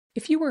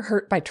If you were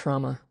hurt by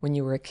trauma when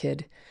you were a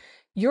kid,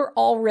 you're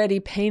already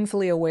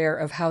painfully aware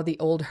of how the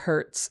old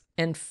hurts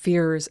and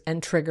fears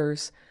and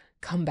triggers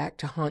come back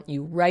to haunt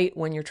you right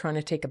when you're trying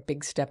to take a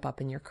big step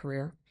up in your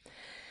career.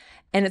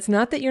 And it's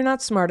not that you're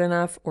not smart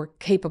enough or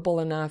capable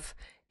enough,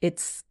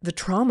 it's the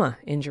trauma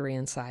injury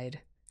inside.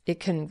 It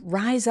can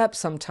rise up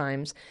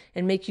sometimes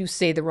and make you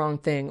say the wrong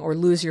thing or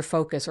lose your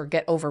focus or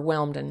get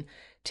overwhelmed and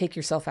take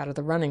yourself out of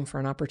the running for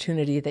an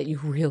opportunity that you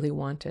really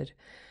wanted.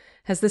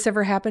 Has this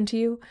ever happened to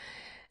you?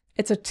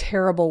 It's a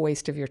terrible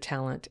waste of your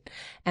talent.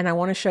 And I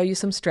want to show you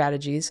some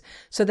strategies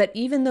so that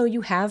even though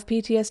you have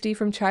PTSD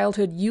from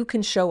childhood, you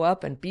can show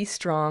up and be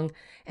strong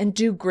and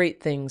do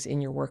great things in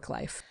your work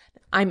life.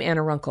 I'm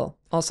Anna Runkle,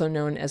 also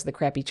known as the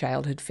Crappy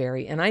Childhood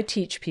Fairy, and I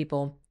teach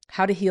people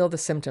how to heal the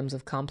symptoms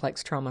of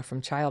complex trauma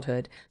from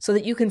childhood so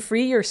that you can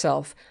free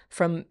yourself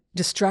from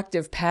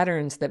destructive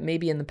patterns that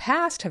maybe in the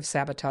past have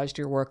sabotaged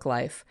your work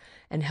life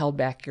and held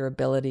back your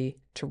ability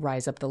to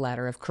rise up the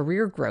ladder of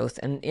career growth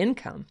and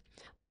income.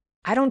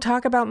 I don't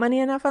talk about money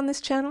enough on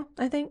this channel,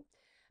 I think.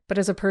 But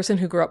as a person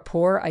who grew up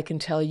poor, I can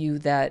tell you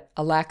that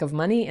a lack of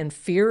money and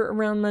fear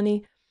around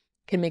money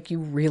can make you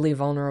really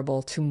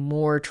vulnerable to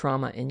more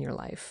trauma in your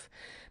life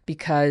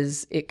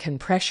because it can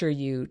pressure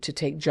you to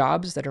take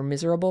jobs that are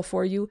miserable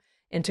for you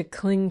and to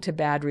cling to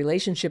bad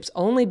relationships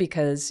only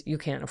because you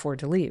can't afford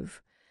to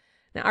leave.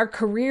 Now, our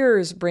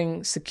careers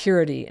bring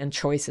security and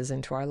choices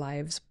into our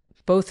lives,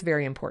 both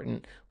very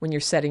important when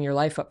you're setting your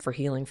life up for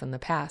healing from the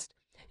past.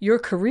 Your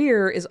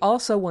career is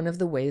also one of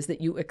the ways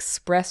that you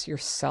express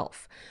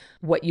yourself,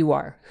 what you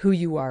are, who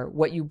you are,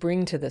 what you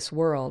bring to this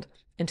world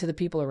and to the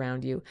people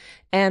around you.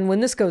 And when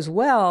this goes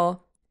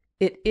well,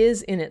 it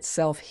is in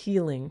itself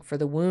healing for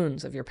the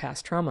wounds of your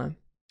past trauma.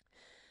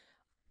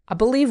 I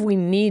believe we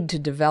need to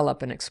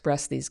develop and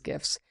express these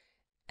gifts.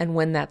 And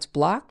when that's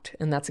blocked,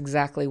 and that's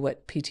exactly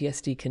what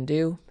PTSD can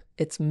do,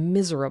 it's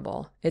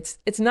miserable. It's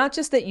not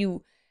just that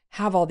you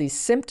have all these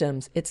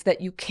symptoms, it's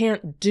that you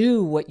can't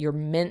do what you're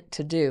meant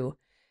to do.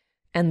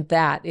 And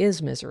that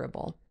is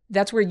miserable.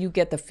 That's where you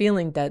get the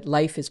feeling that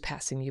life is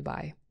passing you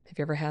by. Have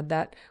you ever had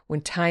that?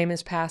 When time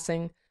is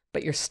passing,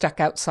 but you're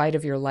stuck outside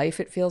of your life,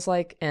 it feels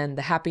like, and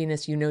the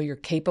happiness you know you're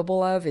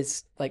capable of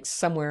is like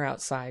somewhere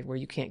outside where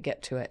you can't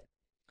get to it.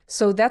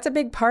 So that's a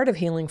big part of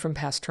healing from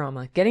past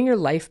trauma, getting your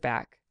life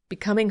back,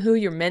 becoming who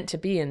you're meant to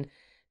be and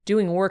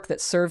doing work that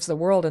serves the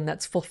world and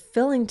that's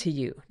fulfilling to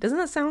you. Doesn't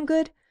that sound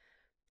good?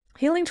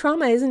 Healing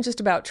trauma isn't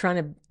just about trying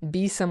to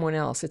be someone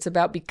else. It's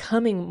about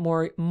becoming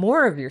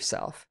more of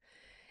yourself.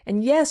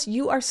 And yes,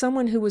 you are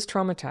someone who was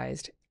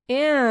traumatized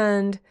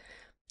and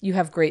you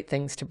have great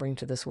things to bring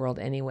to this world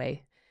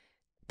anyway.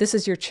 This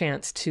is your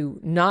chance to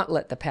not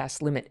let the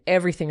past limit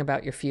everything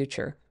about your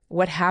future.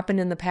 What happened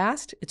in the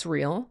past, it's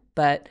real,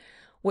 but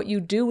what you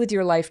do with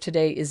your life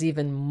today is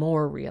even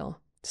more real.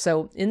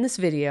 So in this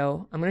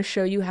video, I'm going to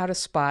show you how to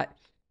spot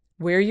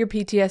where your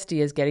PTSD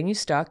is getting you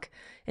stuck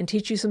and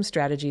teach you some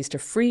strategies to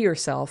free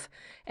yourself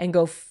and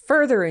go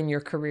further in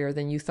your career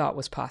than you thought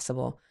was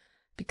possible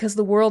because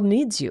the world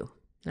needs you,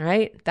 all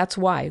right? That's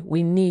why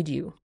we need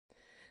you.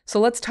 So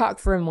let's talk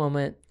for a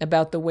moment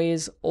about the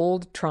ways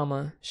old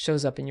trauma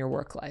shows up in your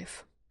work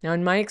life. Now,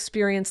 in my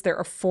experience, there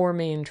are four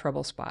main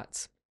trouble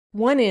spots.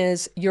 One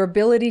is your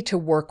ability to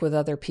work with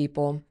other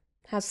people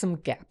has some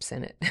gaps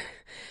in it.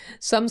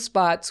 Some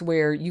spots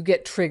where you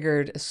get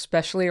triggered,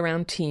 especially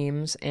around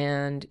teams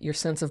and your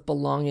sense of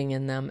belonging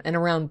in them and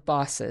around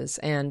bosses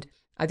and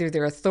either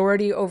their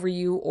authority over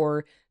you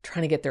or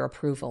trying to get their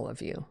approval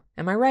of you.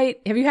 Am I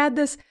right? Have you had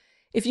this?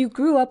 If you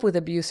grew up with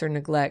abuse or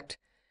neglect,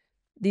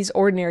 these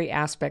ordinary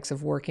aspects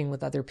of working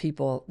with other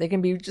people, they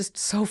can be just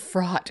so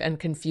fraught and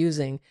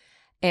confusing.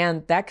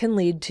 And that can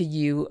lead to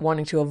you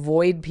wanting to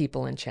avoid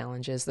people and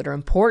challenges that are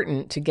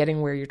important to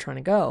getting where you're trying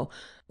to go.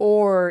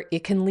 Or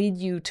it can lead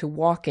you to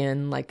walk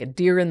in like a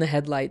deer in the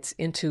headlights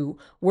into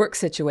work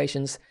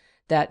situations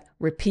that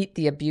repeat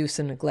the abuse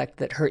and neglect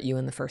that hurt you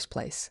in the first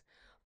place.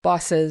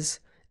 Bosses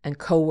and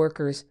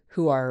coworkers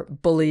who are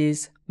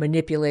bullies,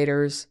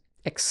 manipulators,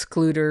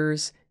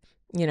 excluders,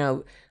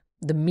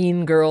 the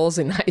mean girls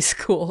in high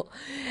school.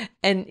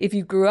 And if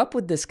you grew up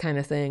with this kind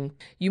of thing,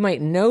 you might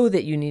know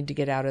that you need to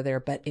get out of there,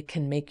 but it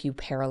can make you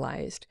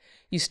paralyzed.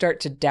 You start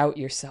to doubt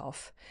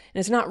yourself. And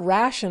it's not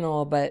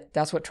rational, but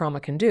that's what trauma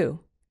can do.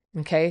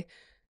 Okay?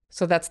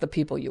 So that's the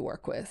people you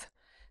work with.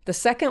 The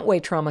second way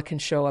trauma can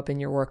show up in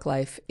your work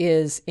life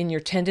is in your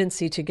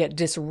tendency to get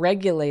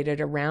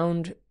dysregulated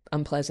around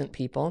unpleasant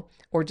people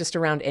or just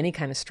around any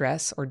kind of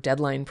stress or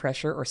deadline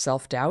pressure or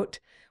self-doubt,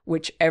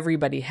 which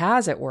everybody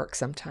has at work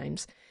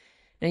sometimes.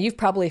 Now, you've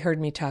probably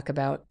heard me talk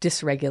about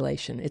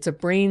dysregulation. It's a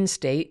brain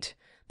state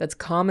that's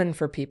common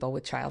for people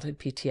with childhood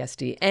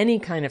PTSD. Any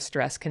kind of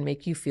stress can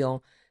make you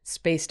feel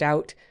spaced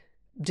out,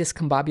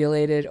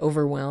 discombobulated,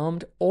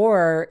 overwhelmed,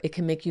 or it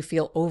can make you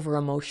feel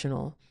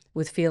over-emotional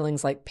with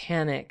feelings like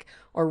panic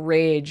or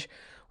rage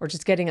or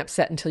just getting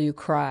upset until you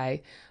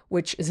cry,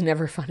 which is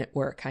never fun at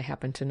work, I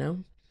happen to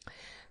know.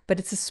 But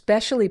it's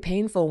especially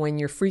painful when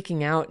you're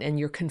freaking out and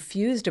you're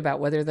confused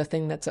about whether the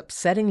thing that's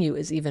upsetting you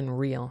is even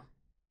real,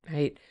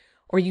 right?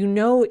 Or you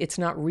know it's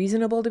not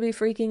reasonable to be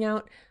freaking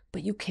out,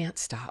 but you can't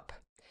stop.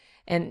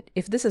 And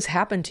if this has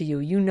happened to you,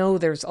 you know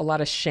there's a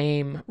lot of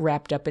shame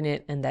wrapped up in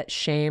it, and that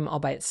shame all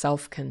by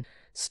itself can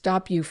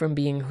stop you from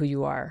being who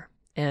you are.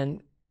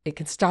 And it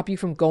can stop you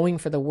from going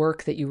for the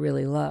work that you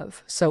really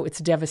love. So it's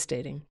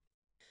devastating.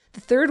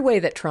 The third way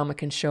that trauma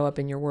can show up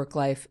in your work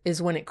life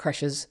is when it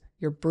crushes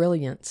your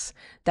brilliance.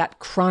 That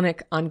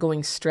chronic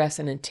ongoing stress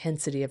and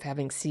intensity of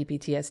having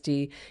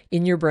CPTSD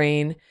in your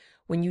brain,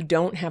 when you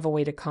don't have a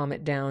way to calm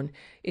it down,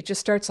 it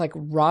just starts like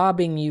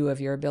robbing you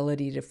of your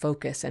ability to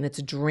focus, and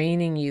it's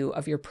draining you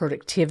of your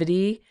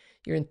productivity,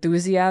 your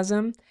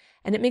enthusiasm,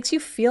 and it makes you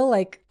feel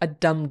like a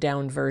dumbed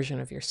down version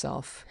of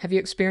yourself. Have you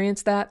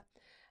experienced that?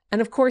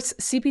 And of course,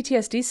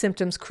 CPTSD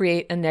symptoms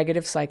create a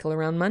negative cycle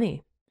around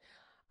money.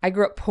 I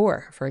grew up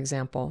poor, for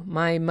example.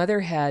 My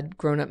mother had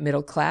grown up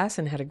middle class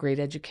and had a great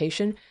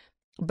education,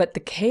 but the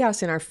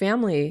chaos in our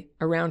family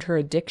around her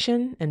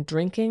addiction and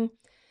drinking,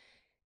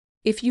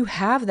 if you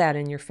have that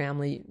in your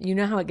family, you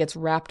know how it gets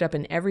wrapped up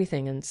in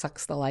everything and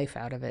sucks the life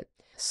out of it.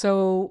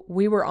 So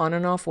we were on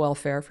and off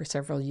welfare for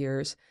several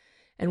years.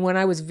 And when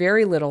I was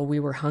very little, we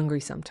were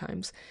hungry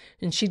sometimes.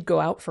 And she'd go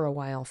out for a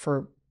while,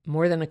 for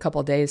more than a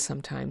couple days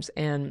sometimes,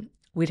 and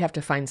we'd have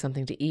to find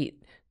something to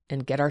eat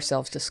and get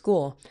ourselves to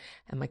school.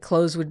 And my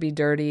clothes would be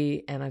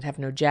dirty and I'd have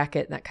no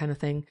jacket, that kind of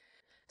thing.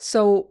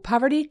 So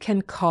poverty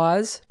can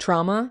cause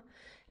trauma,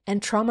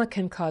 and trauma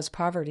can cause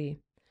poverty.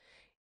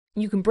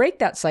 You can break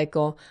that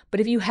cycle, but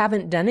if you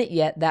haven't done it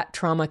yet, that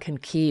trauma can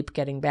keep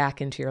getting back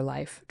into your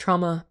life.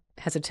 Trauma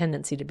has a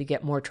tendency to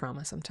beget more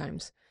trauma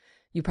sometimes.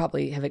 You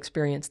probably have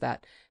experienced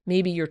that.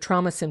 Maybe your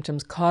trauma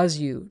symptoms cause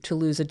you to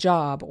lose a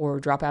job or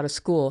drop out of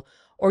school,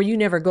 or you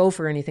never go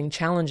for anything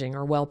challenging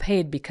or well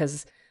paid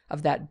because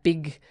of that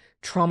big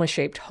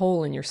trauma-shaped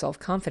hole in your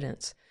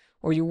self-confidence.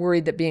 Or you're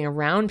worried that being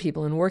around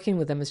people and working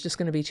with them is just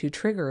going to be too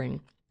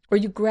triggering. Or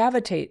you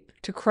gravitate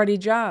to cruddy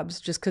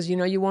jobs just because you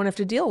know you won't have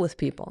to deal with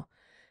people.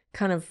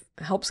 Kind of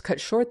helps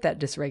cut short that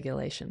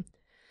dysregulation.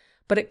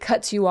 But it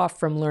cuts you off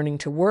from learning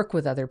to work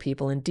with other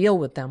people and deal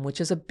with them, which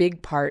is a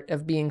big part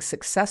of being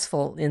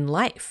successful in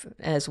life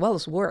as well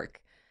as work.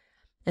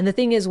 And the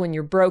thing is, when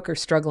you're broke or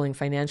struggling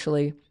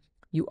financially,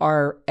 you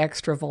are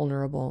extra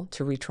vulnerable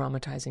to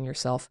re-traumatizing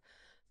yourself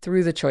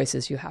through the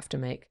choices you have to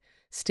make.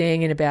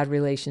 Staying in a bad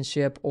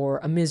relationship or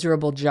a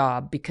miserable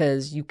job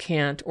because you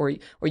can't or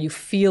you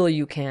feel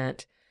you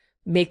can't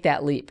make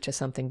that leap to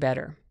something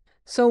better.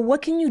 So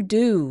what can you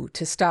do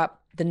to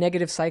stop the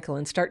negative cycle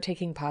and start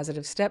taking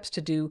positive steps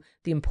to do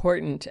the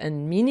important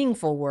and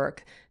meaningful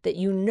work that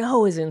you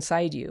know is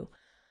inside you?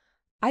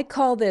 I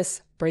call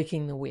this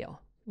breaking the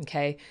wheel,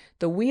 okay?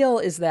 The wheel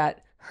is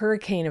that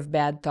hurricane of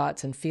bad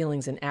thoughts and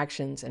feelings and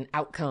actions and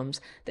outcomes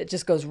that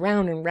just goes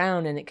round and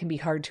round, and it can be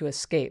hard to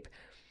escape.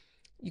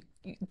 You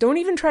don't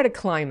even try to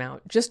climb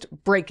out, just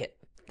break it.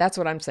 That's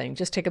what I'm saying.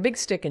 Just take a big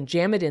stick and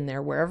jam it in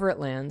there wherever it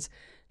lands.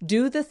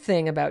 Do the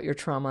thing about your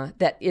trauma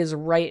that is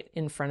right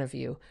in front of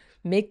you.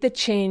 Make the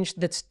change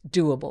that's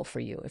doable for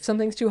you. If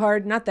something's too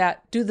hard, not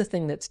that, do the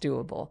thing that's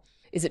doable.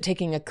 Is it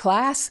taking a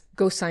class?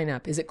 Go sign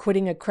up. Is it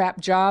quitting a crap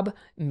job?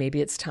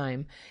 Maybe it's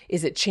time.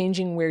 Is it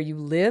changing where you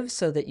live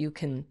so that you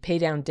can pay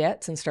down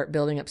debts and start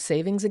building up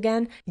savings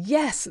again?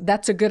 Yes,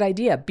 that's a good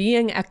idea.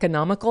 Being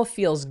economical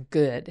feels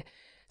good.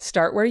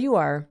 Start where you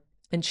are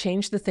and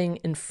change the thing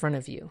in front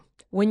of you.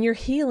 When you're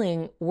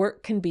healing,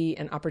 work can be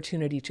an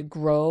opportunity to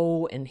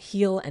grow and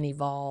heal and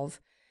evolve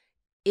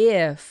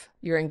if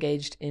you're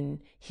engaged in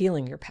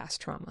healing your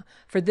past trauma.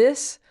 For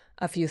this,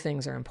 a few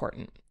things are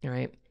important, all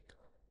right?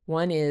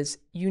 One is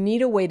you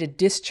need a way to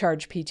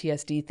discharge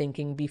PTSD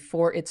thinking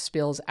before it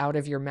spills out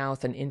of your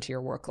mouth and into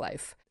your work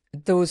life.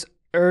 Those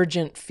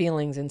urgent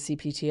feelings in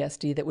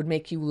CPTSD that would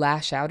make you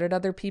lash out at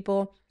other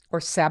people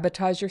or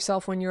sabotage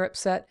yourself when you're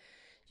upset,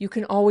 you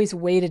can always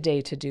wait a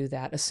day to do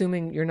that,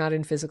 assuming you're not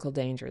in physical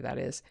danger, that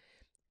is.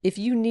 If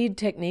you need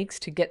techniques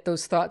to get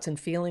those thoughts and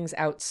feelings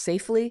out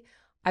safely,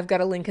 I've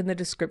got a link in the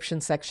description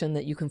section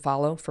that you can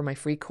follow for my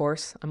free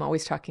course. I'm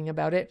always talking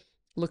about it.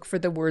 Look for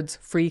the words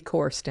free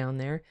course down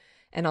there,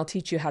 and I'll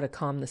teach you how to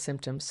calm the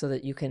symptoms so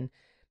that you can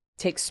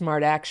take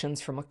smart actions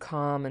from a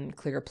calm and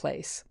clear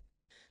place.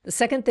 The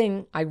second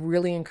thing I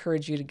really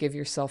encourage you to give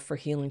yourself for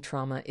healing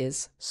trauma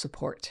is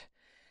support.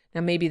 Now,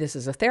 maybe this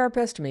is a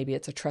therapist, maybe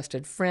it's a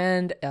trusted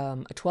friend,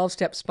 a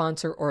 12-step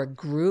sponsor, or a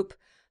group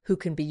who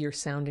can be your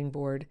sounding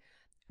board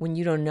when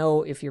you don't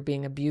know if you're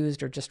being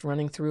abused or just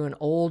running through an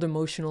old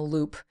emotional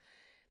loop.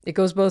 It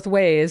goes both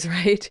ways,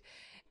 right?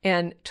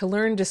 And to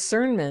learn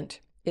discernment,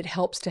 it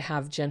helps to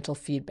have gentle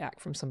feedback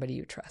from somebody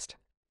you trust.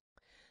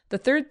 The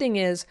third thing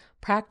is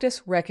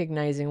practice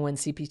recognizing when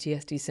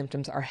CPTSD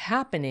symptoms are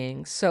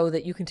happening so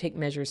that you can take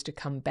measures to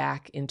come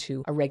back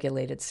into a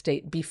regulated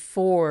state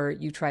before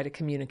you try to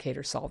communicate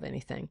or solve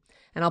anything.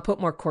 And I'll put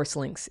more course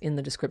links in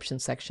the description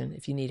section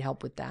if you need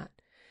help with that.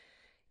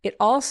 It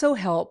also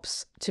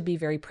helps to be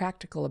very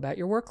practical about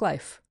your work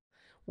life.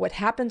 What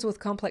happens with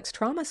complex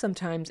trauma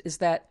sometimes is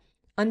that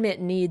unmet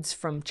needs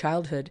from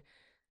childhood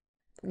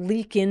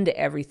leak into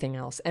everything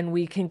else, and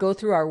we can go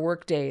through our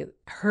workday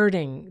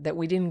hurting that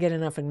we didn't get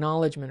enough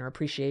acknowledgement or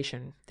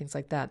appreciation, things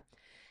like that.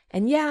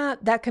 And yeah,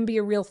 that can be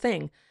a real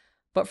thing.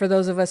 But for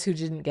those of us who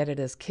didn't get it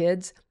as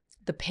kids,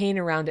 the pain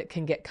around it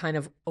can get kind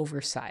of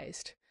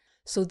oversized.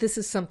 So this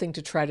is something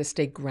to try to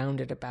stay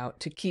grounded about,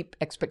 to keep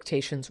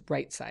expectations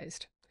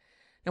right-sized.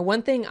 Now,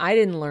 one thing I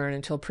didn't learn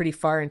until pretty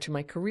far into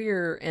my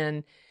career,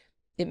 and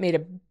it made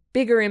a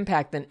bigger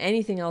impact than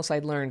anything else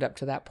I'd learned up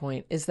to that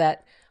point, is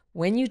that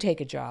when you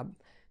take a job,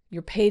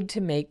 you're paid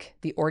to make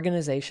the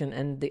organization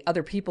and the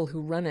other people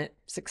who run it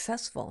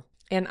successful.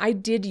 And I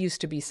did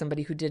used to be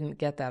somebody who didn't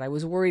get that. I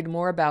was worried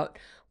more about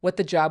what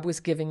the job was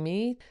giving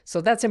me. So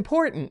that's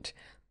important,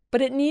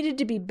 but it needed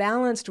to be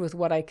balanced with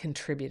what I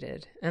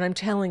contributed. And I'm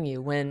telling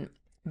you, when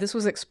this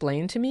was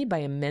explained to me by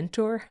a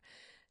mentor,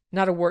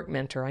 not a work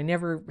mentor, I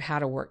never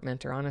had a work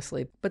mentor,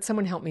 honestly, but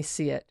someone helped me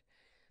see it,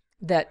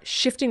 that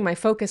shifting my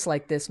focus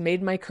like this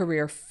made my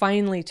career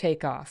finally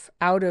take off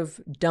out of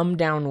dumbed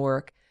down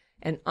work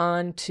and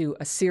on to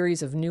a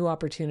series of new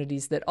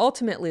opportunities that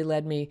ultimately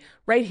led me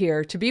right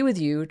here to be with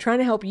you, trying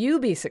to help you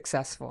be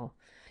successful.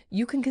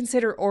 You can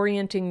consider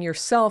orienting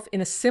yourself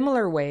in a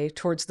similar way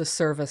towards the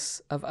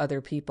service of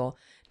other people.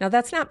 Now,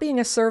 that's not being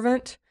a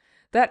servant.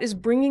 That is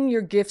bringing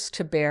your gifts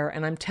to bear,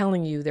 and I'm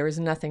telling you, there is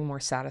nothing more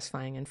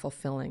satisfying and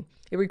fulfilling.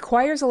 It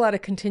requires a lot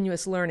of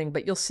continuous learning,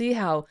 but you'll see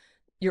how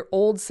your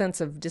old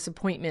sense of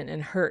disappointment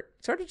and hurt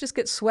sort of just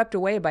gets swept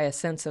away by a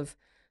sense of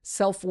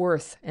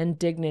self-worth and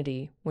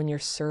dignity when you're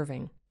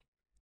serving.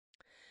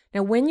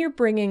 Now, when you're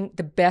bringing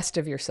the best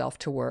of yourself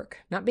to work,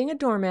 not being a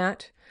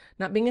doormat,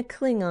 not being a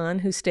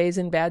Klingon who stays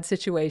in bad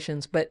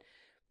situations, but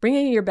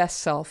bringing your best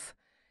self,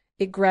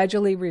 it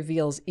gradually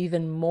reveals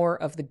even more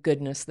of the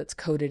goodness that's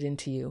coded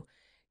into you.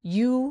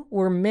 You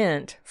were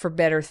meant for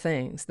better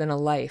things than a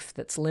life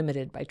that's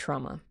limited by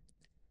trauma.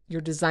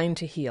 You're designed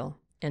to heal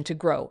and to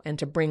grow and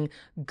to bring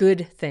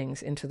good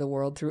things into the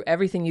world through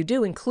everything you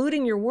do,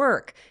 including your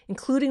work,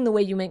 including the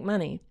way you make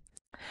money.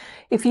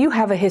 If you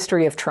have a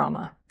history of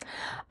trauma,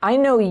 I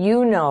know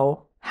you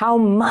know how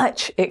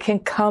much it can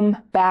come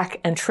back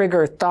and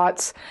trigger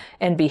thoughts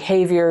and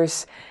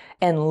behaviors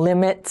and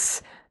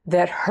limits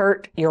that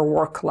hurt your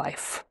work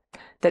life,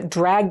 that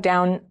drag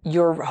down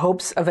your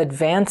hopes of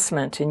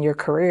advancement in your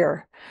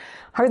career.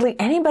 Hardly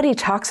anybody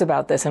talks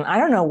about this, and I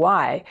don't know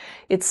why.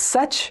 It's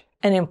such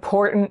an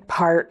important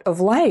part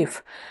of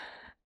life.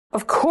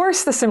 Of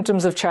course, the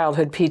symptoms of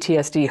childhood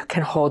PTSD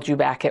can hold you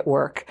back at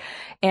work.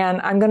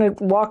 And I'm going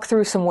to walk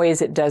through some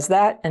ways it does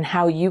that and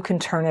how you can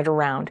turn it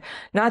around.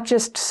 Not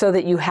just so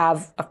that you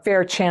have a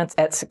fair chance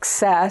at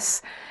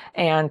success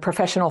and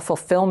professional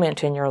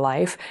fulfillment in your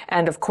life,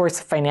 and of course,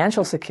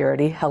 financial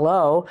security,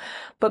 hello,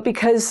 but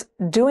because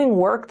doing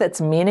work that's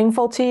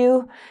meaningful to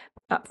you,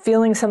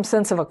 feeling some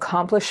sense of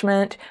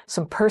accomplishment,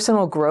 some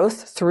personal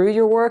growth through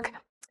your work,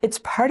 it's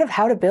part of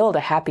how to build a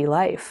happy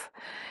life.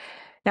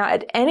 Now,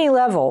 at any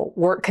level,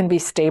 work can be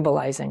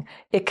stabilizing.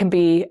 It can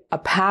be a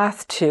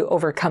path to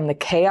overcome the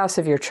chaos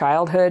of your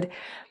childhood.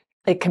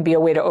 It can be a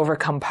way to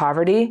overcome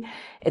poverty.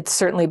 It's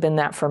certainly been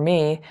that for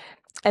me.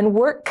 And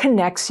work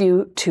connects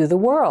you to the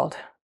world.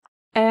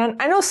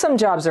 And I know some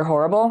jobs are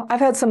horrible. I've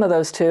had some of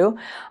those too.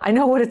 I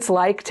know what it's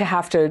like to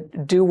have to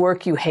do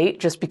work you hate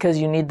just because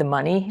you need the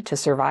money to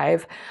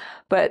survive.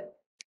 But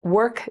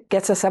work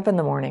gets us up in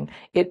the morning.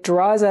 It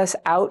draws us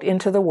out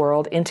into the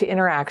world, into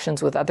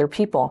interactions with other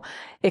people.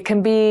 It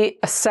can be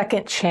a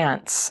second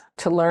chance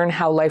to learn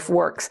how life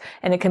works.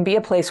 And it can be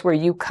a place where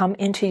you come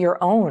into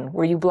your own,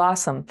 where you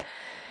blossom.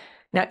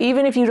 Now,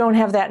 even if you don't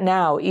have that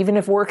now, even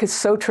if work is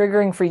so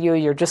triggering for you,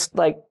 you're just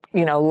like,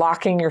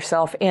 locking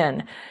yourself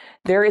in,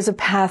 there is a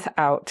path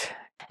out.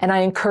 And I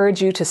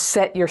encourage you to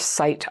set your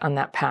sight on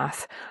that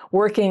path.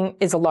 Working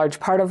is a large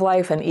part of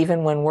life, and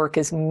even when work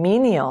is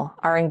menial,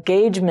 our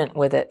engagement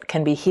with it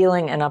can be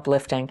healing and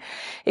uplifting.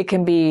 It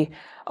can be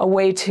a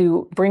way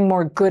to bring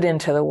more good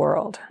into the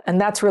world, and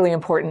that's really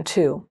important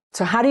too.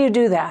 So how do you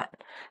do that?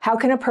 How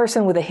can a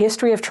person with a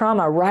history of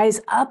trauma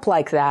rise up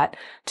like that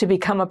to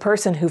become a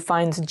person who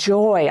finds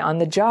joy on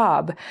the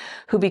job,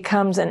 who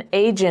becomes an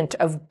agent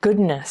of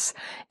goodness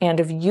and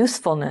of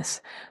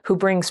usefulness, who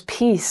brings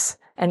peace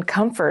and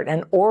comfort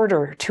and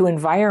order to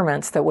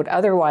environments that would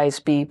otherwise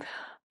be,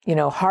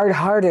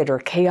 hard-hearted or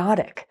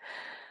chaotic?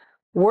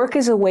 Work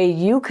is a way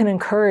you can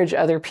encourage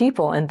other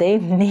people, and they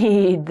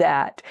need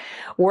that.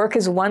 Work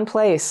is one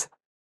place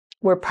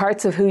where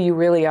parts of who you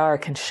really are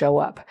can show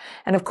up.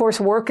 And of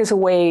course, work is a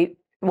way,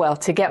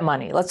 to get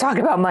money. Let's talk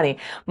about money.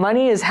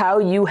 Money is how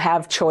you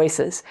have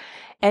choices.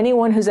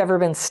 Anyone who's ever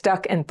been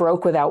stuck and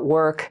broke without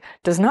work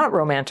does not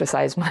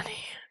romanticize money.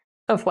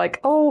 Of like,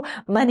 oh,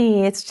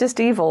 money, it's just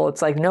evil.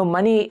 It's like, no,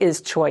 money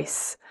is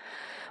choice.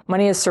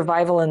 Money is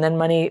survival, and then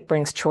money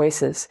brings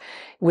choices.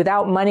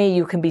 Without money,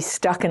 you can be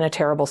stuck in a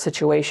terrible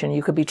situation.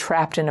 You could be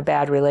trapped in a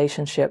bad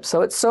relationship.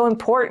 So it's so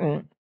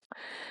important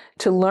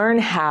to learn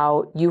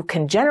how you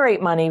can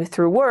generate money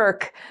through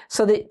work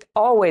so that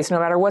always, no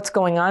matter what's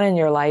going on in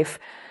your life,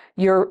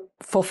 you're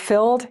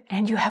fulfilled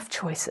and you have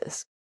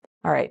choices.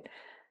 All right.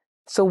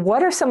 So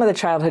what are some of the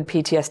childhood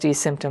PTSD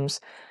symptoms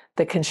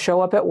that can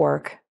show up at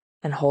work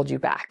and hold you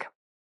back.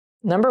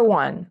 Number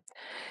one,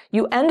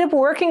 you end up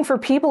working for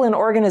people in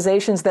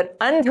organizations that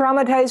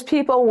untraumatized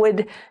people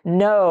would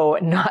know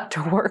not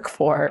to work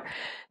for.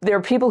 There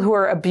are people who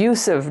are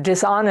abusive,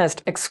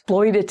 dishonest,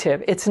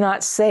 exploitative. It's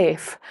not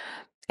safe.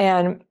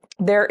 And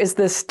there is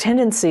this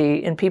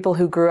tendency in people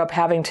who grew up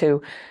having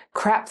to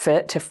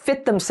to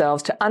fit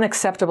themselves to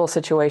unacceptable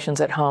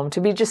situations at home,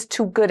 to be just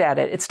too good at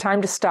it. It's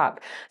time to stop.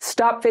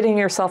 Stop fitting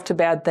yourself to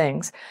bad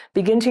things.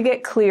 Begin to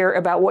get clear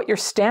about what your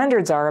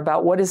standards are,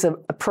 about what is an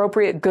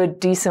appropriate, good,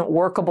 decent,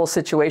 workable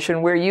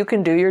situation where you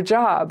can do your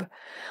job.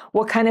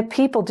 What kind of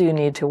people do you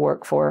need to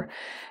work for?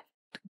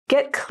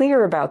 Get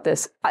clear about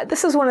this.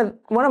 This is one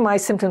of my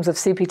symptoms of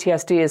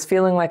CPTSD, is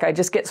feeling like I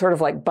just get sort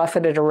of like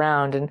buffeted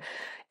around and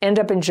end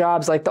up in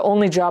jobs, like the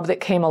only job that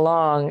came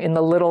along in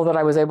the little that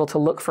I was able to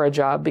look for a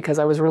job because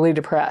I was really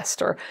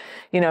depressed, or,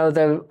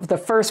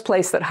 the first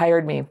place that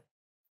hired me.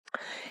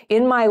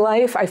 In my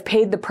life, I've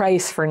paid the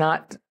price for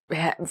not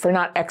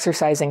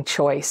exercising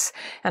choice.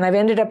 And I've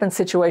ended up in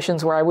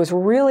situations where I was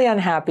really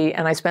unhappy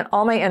and I spent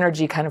all my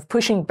energy kind of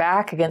pushing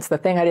back against the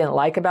thing I didn't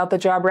like about the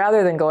job,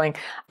 rather than going,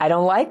 I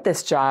don't like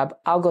this job,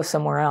 I'll go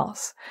somewhere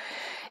else.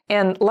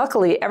 And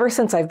luckily, ever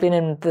since I've been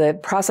in the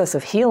process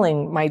of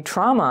healing my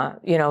trauma,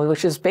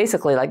 which is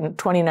basically like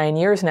 29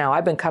 years now,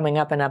 I've been coming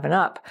up and up and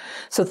up.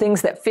 So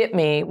things that fit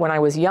me when I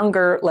was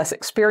younger, less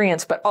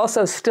experienced, but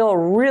also still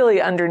really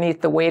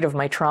underneath the weight of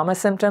my trauma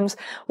symptoms.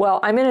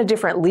 Well, I'm in a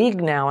different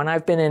league now, and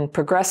I've been in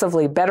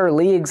progressively better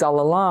leagues all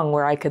along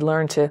where I could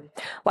learn to,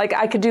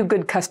 I could do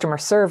good customer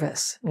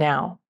service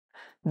now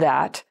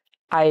that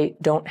I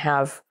don't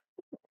have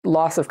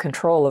loss of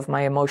control of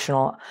my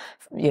emotional,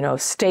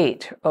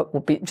 state,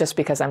 just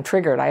because I'm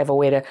triggered. I have a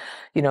way to,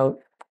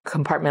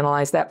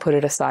 compartmentalize that, put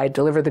it aside,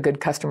 deliver the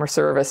good customer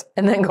service,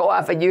 and then go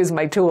off and use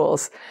my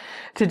tools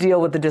to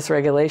deal with the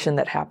dysregulation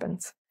that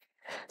happens.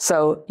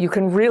 So you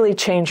can really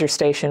change your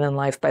station in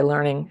life by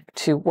learning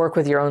to work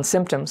with your own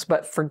symptoms.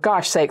 But for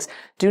gosh sakes,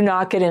 do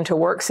not get into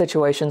work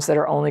situations that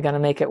are only going to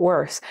make it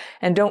worse.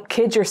 And don't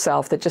kid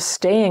yourself that just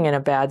staying in a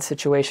bad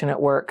situation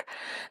at work,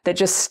 that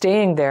just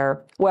staying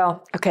there,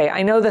 well, okay,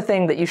 I know the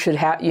thing that you should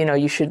have,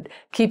 you should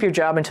keep your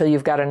job until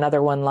you've got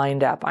another one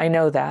lined up. I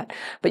know that.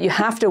 But you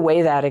have to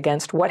weigh that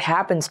against what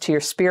happens to your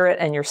spirit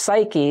and your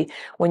psyche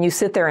when you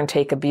sit there and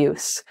take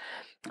abuse.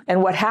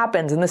 And what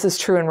happens, and this is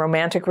true in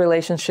romantic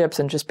relationships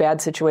and just bad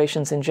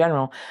situations in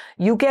general,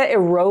 you get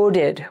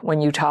eroded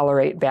when you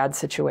tolerate bad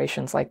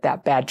situations like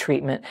that, bad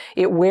treatment.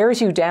 It wears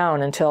you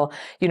down until,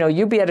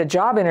 you be at a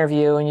job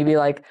interview and you be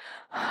like,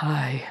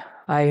 hi,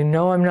 I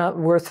know I'm not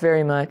worth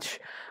very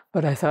much,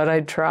 but I thought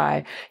I'd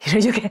try.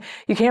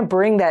 You can't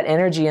bring that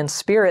energy and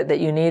spirit that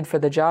you need for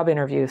the job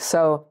interview.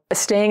 So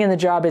staying in the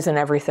job isn't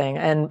everything.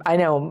 And I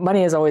know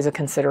money is always a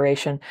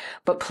consideration,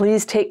 but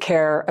please take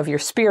care of your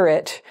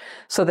spirit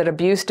so that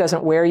abuse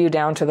doesn't wear you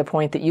down to the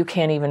point that you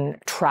can't even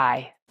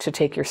try to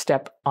take your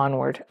step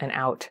onward and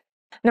out.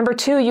 Number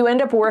two, you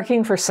end up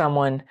working for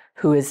someone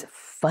who is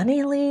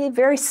funnily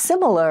very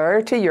similar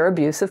to your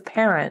abusive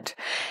parent.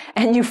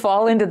 And you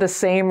fall into the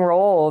same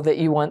role that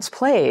you once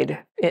played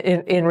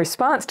in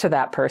response to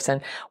that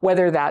person,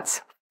 whether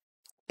that's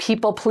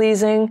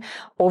people-pleasing,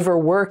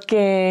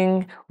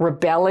 overworking,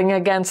 rebelling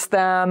against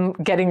them,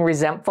 getting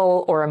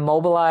resentful or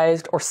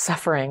immobilized, or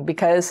suffering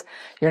because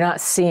you're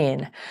not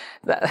seen.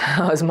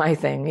 That was my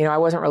thing. I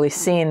wasn't really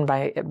seen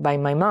by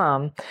my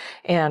mom,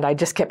 and I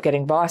just kept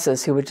getting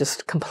bosses who would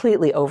just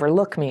completely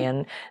overlook me.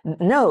 And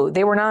no,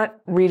 they were not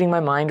reading my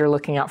mind or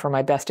looking out for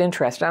my best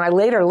interest. And I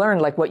later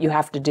learned what you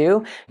have to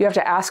do. You have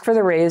to ask for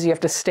the raise. You have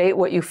to state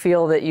what you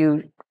feel that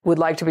you would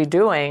like to be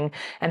doing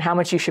and how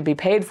much you should be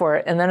paid for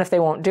it. And then if they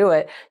won't do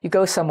it, you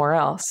go somewhere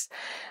else.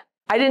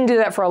 I didn't do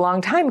that for a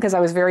long time because I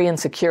was very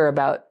insecure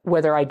about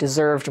whether I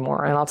deserved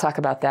more. And I'll talk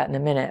about that in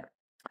a minute.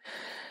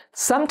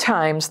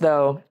 Sometimes,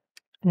 though,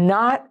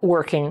 not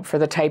working for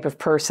the type of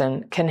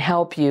person can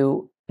help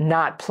you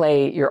not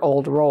play your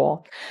old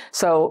role.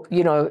 So,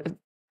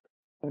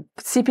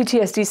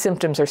 CPTSD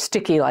symptoms are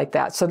sticky like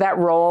that. So that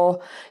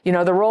role,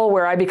 the role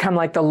where I become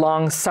like the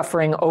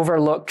long-suffering,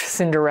 overlooked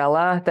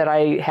Cinderella that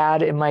I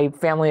had in my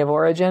family of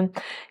origin,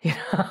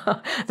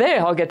 they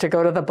all get to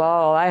go to the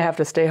ball. I have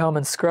to stay home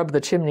and scrub the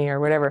chimney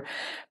or whatever.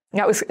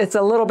 It's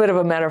a little bit of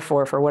a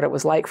metaphor for what it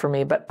was like for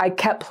me, but I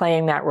kept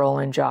playing that role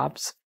in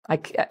jobs.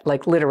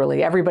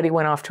 Literally, everybody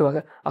went off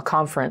to a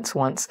conference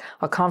once,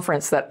 a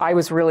conference that I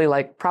was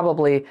really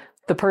probably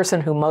the person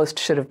who most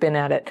should have been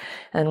at it.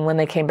 And when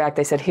they came back,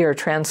 they said, here,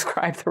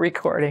 transcribe the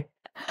recording.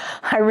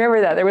 I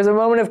remember that. There was a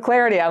moment of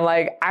clarity. I'm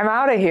like, I'm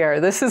out of here.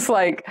 This is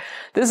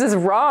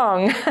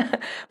wrong.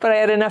 But I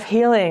had enough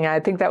healing. I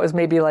think that was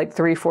maybe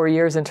 3-4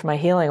 years into my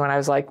healing when I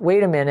was like,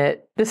 wait a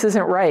minute, this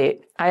isn't right.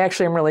 I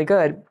actually am really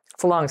good.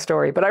 It's a long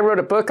story, but I wrote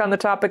a book on the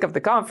topic of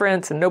the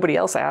conference and nobody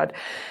else had.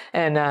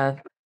 And,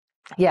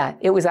 yeah,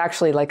 it was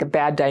actually a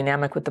bad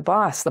dynamic with the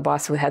boss. The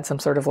boss had some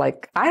sort of I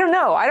don't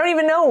know. I don't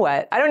even know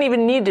what. I don't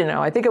even need to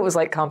know. I think it was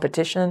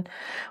competition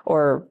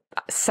or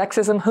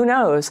sexism. Who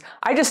knows?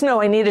 I just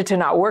know I needed to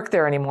not work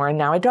there anymore, and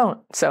now I don't.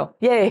 So,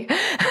 yay.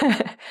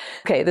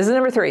 Okay, this is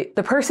number 3.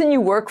 The person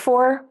you work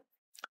for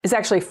is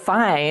actually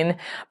fine,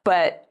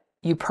 but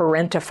you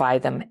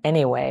parentify them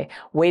anyway,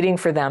 waiting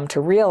for them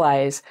to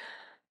realize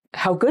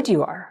how good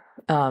you are.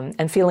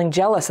 And feeling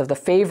jealous of the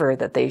favor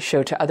that they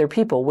show to other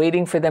people,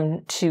 waiting for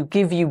them to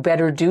give you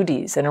better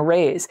duties and a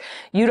raise.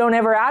 You don't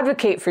ever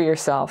advocate for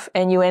yourself,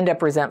 and you end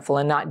up resentful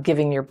and not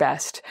giving your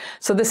best.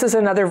 So this is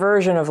another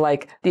version of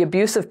like the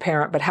abusive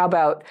parent, but how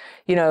about,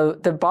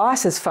 the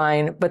boss is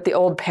fine, but the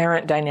old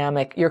parent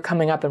dynamic, you're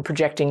coming up and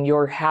projecting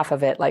your half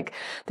of it. Like,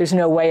 there's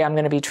no way I'm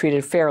going to be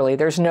treated fairly.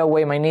 There's no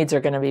way my needs are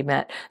going to be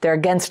met. They're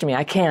against me.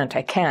 I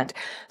can't.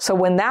 So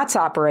when that's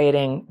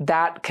operating,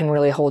 that can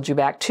really hold you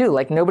back too.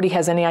 Like, nobody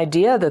has any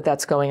idea that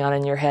that's going on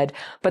in your head,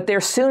 but they're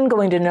soon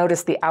going to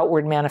notice the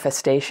outward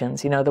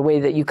manifestations, the way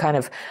that you kind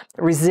of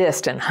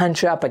resist and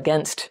hunch up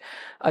against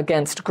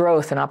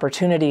growth and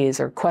opportunities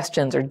or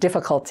questions or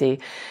difficulty.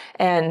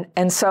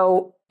 And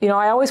so,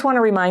 I always want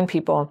to remind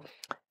people,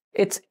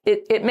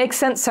 it makes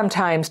sense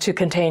sometimes to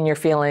contain your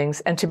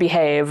feelings and to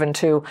behave and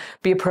to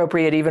be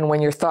appropriate even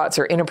when your thoughts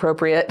are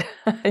inappropriate.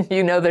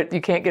 You know that you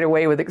can't get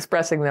away with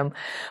expressing them.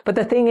 But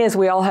the thing is,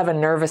 we all have a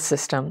nervous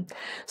system.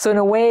 So in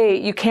a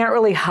way, you can't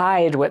really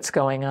hide what's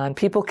going on.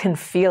 People can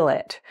feel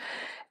it.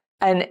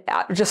 And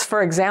just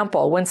for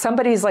example, when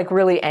somebody's like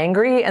really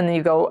angry and then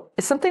you go,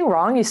 is something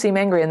wrong? You seem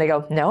angry. And they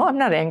go, no, I'm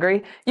not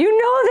angry. You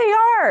know they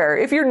are.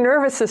 If your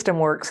nervous system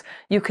works,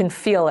 you can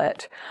feel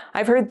it.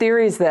 I've heard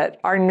theories that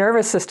our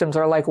nervous systems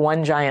are like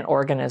one giant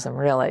organism,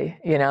 really,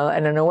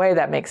 and in a way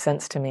that makes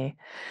sense to me.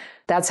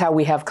 That's how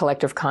we have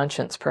collective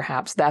conscience,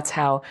 perhaps. That's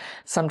how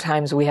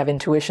sometimes we have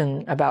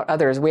intuition about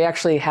others. We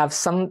actually have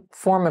some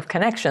form of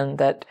connection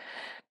that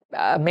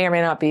may or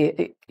may not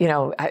be,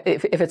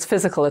 if it's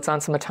physical, it's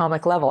on some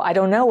atomic level. I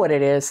don't know what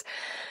it is,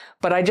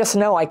 but I just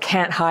know I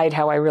can't hide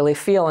how I really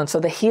feel. And so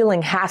the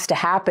healing has to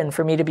happen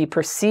for me to be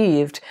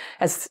perceived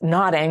as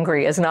not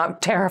angry, as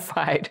not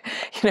terrified.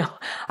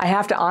 I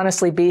have to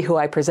honestly be who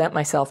I present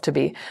myself to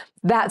be.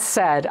 That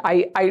said,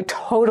 I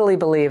totally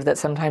believe that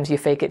sometimes you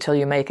fake it till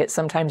you make it.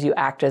 Sometimes you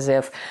act as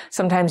if.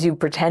 Sometimes you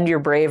pretend you're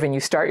brave and you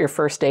start your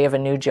first day of a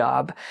new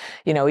job,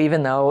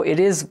 even though it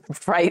is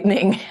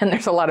frightening and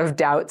there's a lot of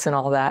doubts and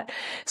all that.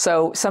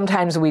 So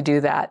sometimes we do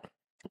that.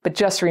 But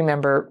just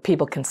remember,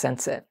 people can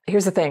sense it.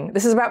 Here's the thing.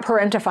 This is about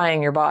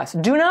parentifying your boss.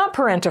 Do not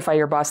parentify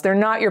your boss. They're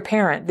not your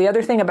parent. The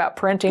other thing about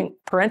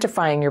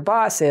parentifying your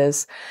boss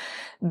is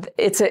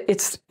it's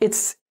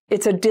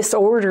a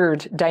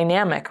disordered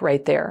dynamic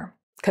right there.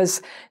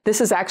 Because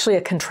this is actually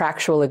a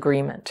contractual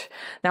agreement.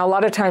 Now, a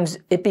lot of times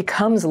it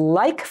becomes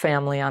like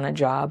family on a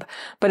job,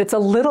 but it's a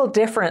little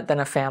different than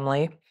a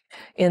family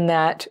in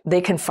that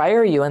they can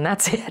fire you and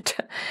that's it.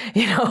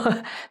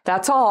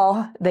 That's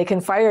all. They can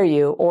fire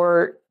you,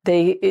 or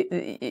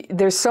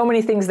there's so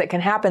many things that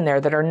can happen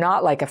there that are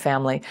not like a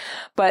family.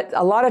 But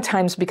a lot of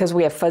times, because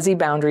we have fuzzy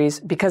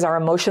boundaries, because our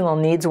emotional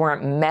needs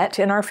weren't met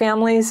in our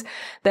families,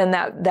 then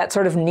that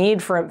sort of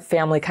need for a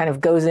family kind of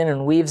goes in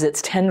and weaves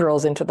its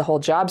tendrils into the whole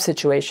job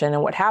situation.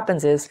 And what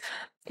happens is,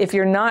 if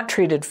you're not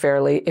treated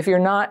fairly, if you're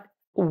not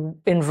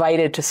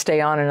invited to stay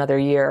on another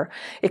year,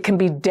 it can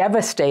be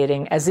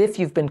devastating, as if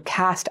you've been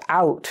cast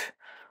out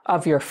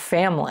of your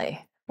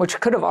family, which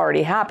could have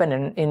already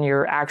happened in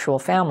your actual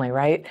family,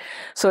 right?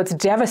 So it's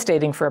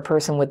devastating for a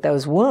person with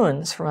those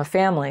wounds from a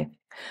family.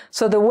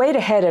 So the way to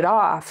head it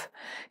off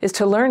is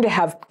to learn to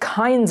have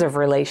kinds of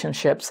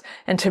relationships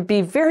and to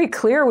be very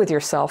clear with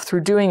yourself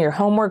through doing your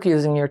homework,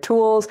 using your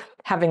tools,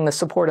 having the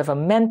support of a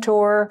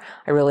mentor.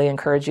 I really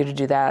encourage you to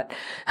do that.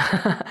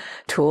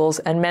 Tools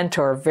and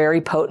mentor, very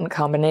potent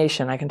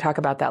combination. I can talk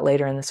about that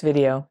later in this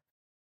video.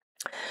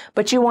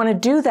 But you want to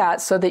do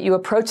that so that you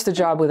approach the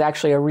job with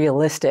actually a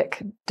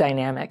realistic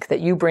dynamic, that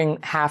you bring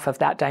half of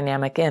that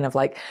dynamic in of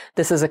like,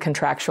 this is a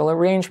contractual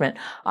arrangement.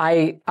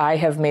 I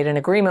have made an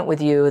agreement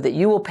with you that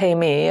you will pay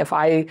me if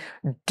I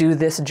do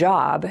this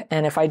job.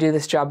 And if I do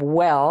this job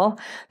well,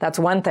 that's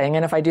one thing.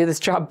 And if I do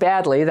this job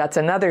badly, that's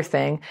another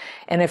thing.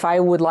 And if I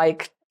would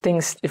like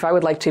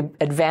to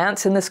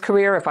advance in this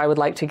career, if I would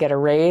like to get a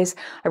raise,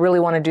 I really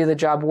want to do the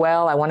job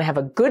well. I want to have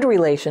a good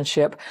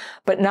relationship,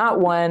 but not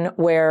one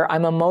where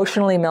I'm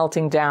emotionally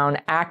melting down,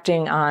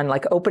 acting on,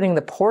 like opening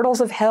the portals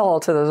of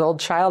hell to those old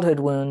childhood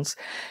wounds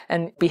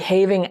and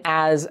behaving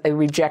as a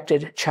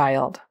rejected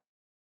child.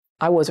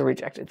 I was a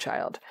rejected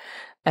child.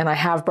 And I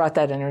have brought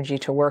that energy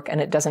to work, and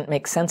it doesn't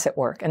make sense at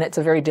work. And it's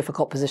a very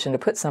difficult position to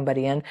put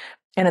somebody in.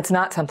 And it's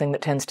not something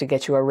that tends to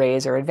get you a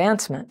raise or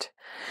advancement.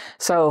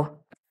 So,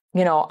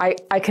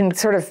 I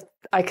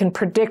can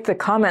predict the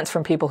comments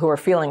from people who are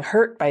feeling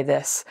hurt by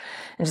this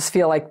and just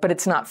feel like, but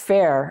it's not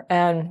fair.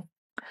 And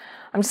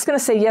I'm just going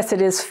to say, yes,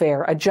 it is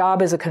fair. A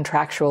job is a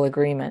contractual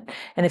agreement.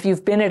 And if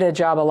you've been at a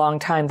job a long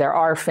time, there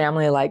are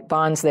family-like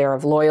bonds there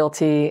of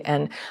loyalty.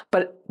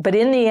 But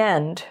in the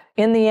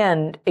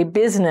end, a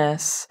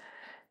business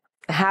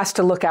has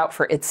to look out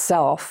for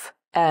itself,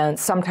 and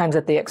sometimes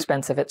at the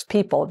expense of its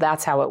people.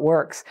 That's how it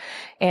works.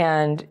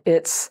 And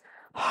it's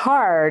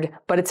hard,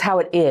 but it's how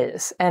it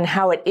is. And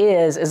how it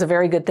is a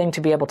very good thing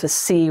to be able to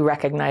see,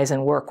 recognize,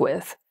 and work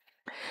with.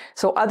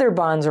 So other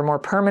bonds are more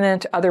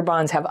permanent. Other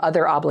bonds have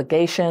other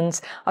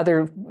obligations,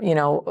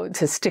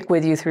 to stick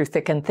with you through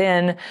thick and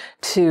thin,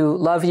 to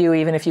love you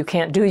even if you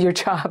can't do your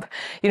job.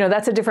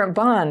 That's a different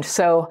bond.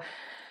 So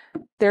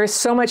there's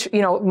so much,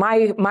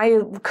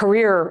 my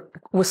career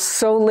was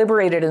so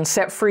liberated and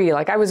set free.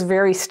 Like I was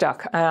very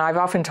stuck. I've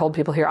often told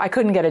people here, I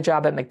couldn't get a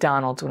job at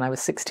McDonald's when I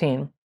was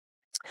 16.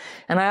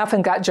 And I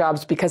often got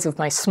jobs because of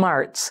my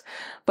smarts,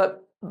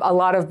 but a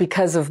lot of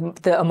because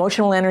of the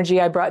emotional energy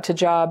I brought to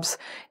jobs,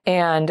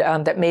 and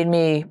that made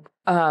me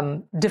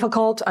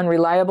difficult,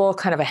 unreliable,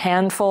 kind of a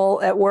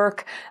handful at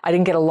work. I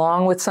didn't get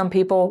along with some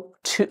people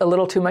a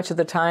little too much of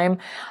the time.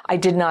 I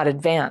did not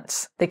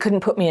advance. They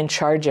couldn't put me in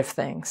charge of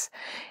things.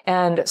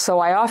 And so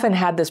I often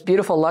had this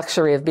beautiful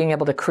luxury of being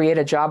able to create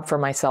a job for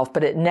myself,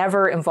 but it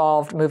never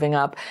involved moving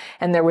up.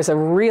 And there was a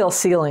real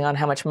ceiling on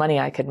how much money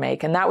I could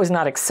make. And that was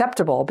not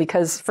acceptable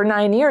because for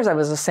 9 years I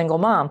was a single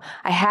mom.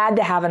 I had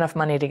to have enough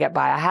money to get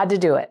by. I had to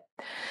do it.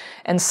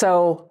 And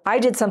so I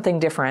did something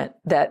different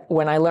that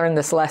when I learned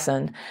this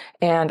lesson,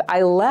 and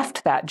I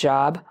left that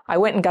job, I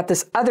went and got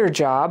this other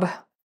job.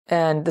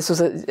 And this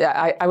was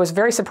I was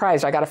very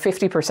surprised. I got a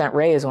 50%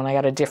 raise when I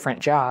got a different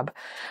job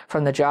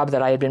from the job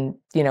that I had been,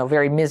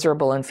 very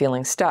miserable and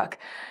feeling stuck.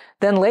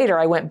 Then later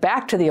I went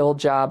back to the old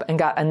job and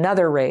got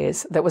another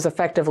raise that was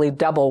effectively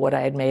double what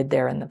I had made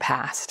there in the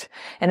past.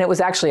 And it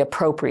was actually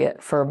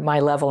appropriate for my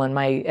level and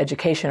my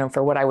education and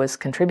for what I was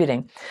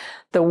contributing.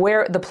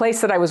 The place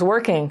that I was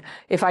working,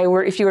 if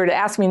you were to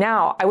ask me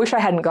now, I wish I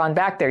hadn't gone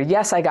back there.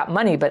 Yes, I got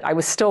money, but I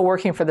was still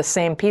working for the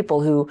same people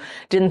who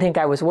didn't think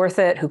I was worth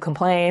it, who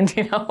complained,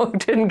 who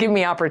didn't give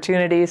me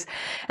opportunities.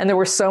 And there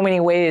were so many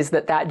ways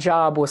that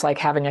job was like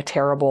having a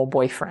terrible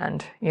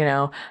boyfriend.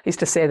 I used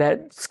to say that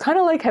it's kind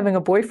of like having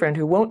a boyfriend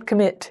who won't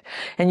commit,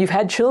 and you've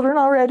had children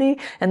already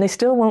and they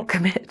still won't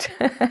commit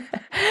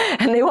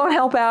and they won't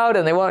help out,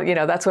 and they won't,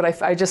 that's what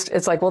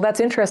it's like, well, that's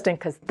interesting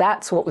because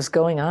that's what was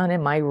going on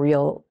in my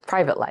real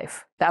private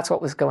life. That's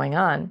what was going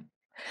on.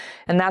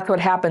 And that's what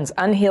happens.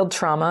 Unhealed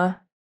trauma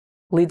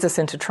leads us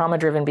into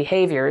trauma-driven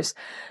behaviors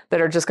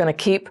that are just going to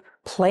keep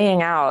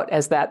playing out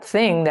as that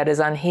thing that is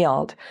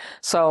unhealed.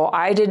 So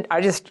I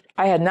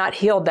had not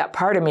healed that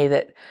part of me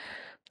that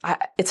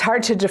it's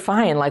hard to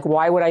define. Like,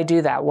 why would I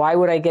do that? Why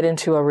would I get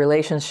into a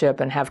relationship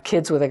and have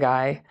kids with a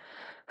guy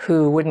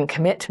who wouldn't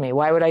commit to me?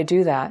 Why would I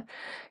do that?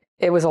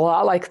 It was a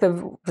lot like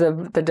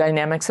the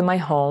dynamics in my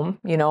home.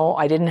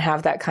 I didn't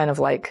have that kind of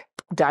like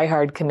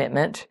diehard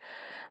commitment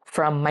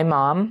from my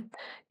mom,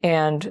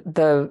 and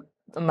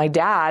my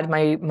dad,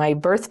 my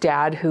birth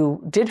dad,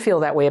 who did feel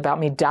that way about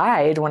me,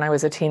 died when I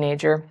was a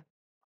teenager.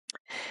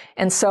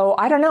 And so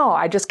I don't know,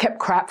 I just kept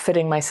crap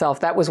fitting myself.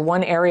 That was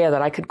one area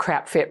that I could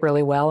crap fit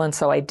really well, and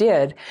so I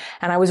did.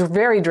 And I was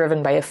very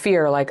driven by a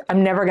fear, like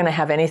I'm never going to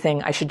have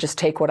anything. I should just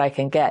take what I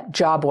can get,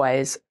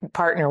 job-wise,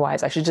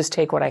 partner-wise. I should just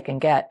take what I can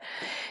get.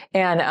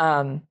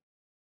 And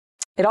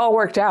it all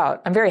worked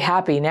out. I'm very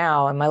happy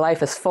now, and my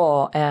life is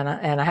full, and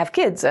I have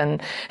kids,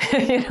 and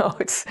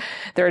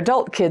they're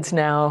adult kids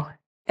now.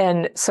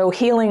 And so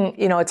healing,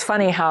 it's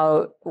funny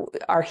how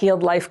our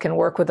healed life can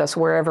work with us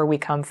wherever we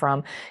come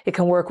from. It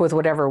can work with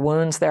whatever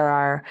wounds there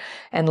are,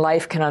 and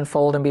life can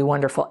unfold and be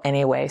wonderful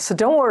anyway. So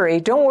don't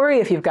worry. Don't worry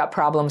if you've got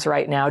problems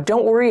right now.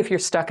 Don't worry if you're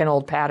stuck in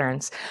old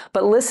patterns.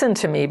 But listen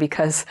to me,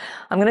 because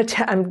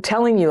I'm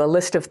telling you a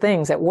list of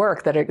things at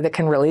work that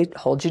can really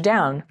hold you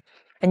down.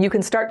 And you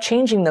can start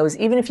changing those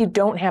even if you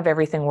don't have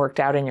everything worked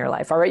out in your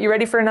life. All right, you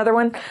ready for another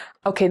one?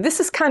 Okay, this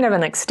is kind of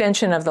an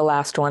extension of the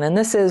last one. And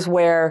this is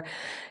where,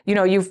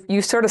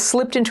 you've sort of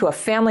slipped into a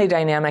family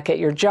dynamic at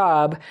your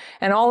job,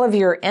 and all of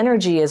your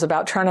energy is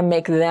about trying to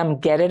make them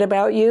get it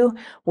about you.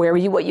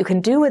 What you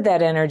can do with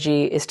that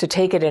energy is to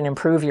take it and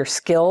improve your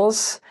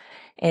skills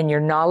and your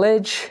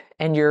knowledge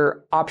and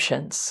your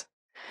options.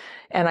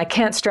 And I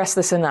can't stress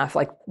this enough.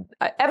 Like,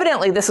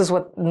 evidently, this is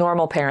what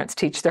normal parents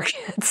teach their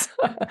kids.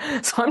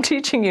 So I'm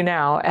teaching you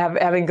now,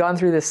 having gone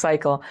through this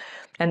cycle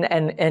and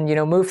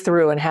moved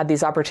through and had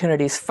these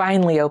opportunities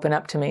finally open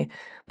up to me.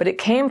 But it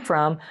came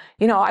from,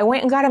 I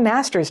went and got a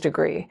master's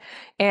degree.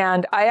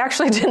 And I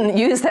actually didn't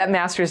use that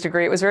master's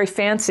degree. It was very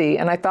fancy,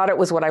 and I thought it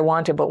was what I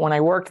wanted. But when I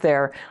worked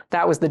there,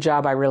 that was the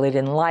job I really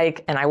didn't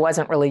like, and I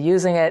wasn't really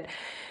using it.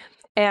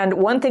 And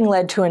one thing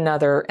led to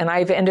another, and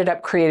I've ended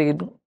up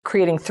creating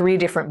 3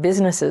 different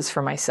businesses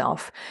for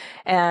myself.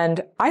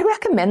 And I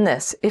recommend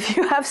this. If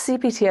you have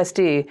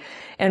CPTSD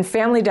and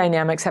family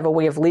dynamics have a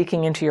way of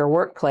leaking into your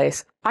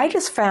workplace, I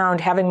just found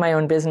having my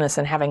own business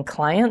and having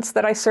clients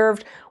that I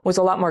served was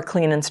a lot more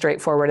clean and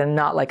straightforward and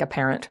not like a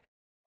parent.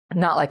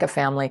 Not like a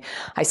family.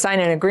 I sign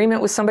an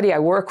agreement with somebody. I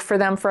work for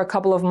them for a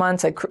couple of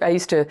months. I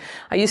used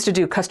to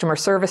do customer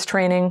service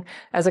training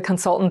as a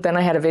consultant. Then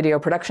I had a video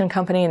production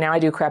company, and now I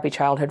do Crappy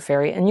Childhood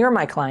Fairy, and you're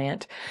my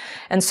client.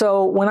 And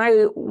so when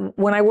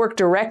I work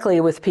directly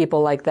with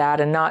people like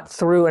that and not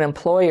through an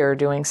employer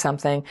doing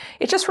something,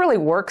 it just really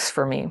works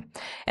for me,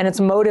 and it's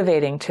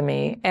motivating to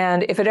me.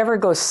 And if it ever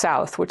goes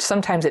south, which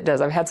sometimes it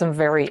does, I've had some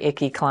very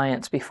icky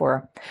clients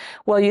before,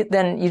 well,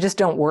 then you just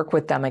don't work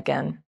with them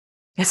again.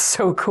 It's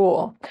so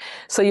cool.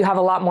 So you have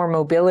a lot more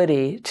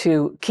mobility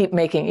to keep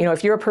making,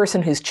 if you're a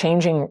person who's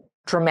changing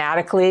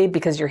dramatically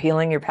because you're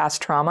healing your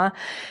past trauma,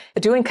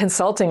 doing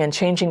consulting and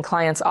changing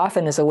clients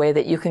often is a way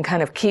that you can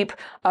kind of keep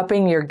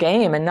upping your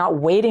game and not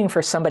waiting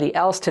for somebody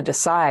else to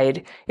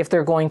decide if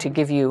they're going to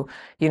give you,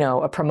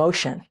 a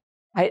promotion.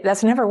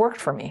 That's never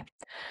worked for me.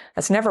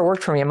 That's never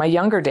worked for me. In my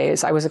younger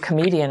days, I was a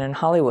comedian in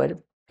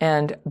Hollywood.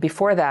 And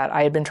before that,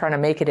 I had been trying to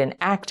make it in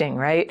acting,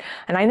 right?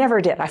 And I never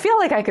did. I feel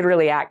like I could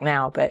really act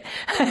now, but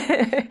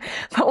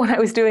but when I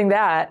was doing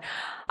that,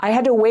 I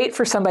had to wait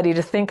for somebody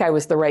to think I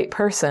was the right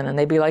person. And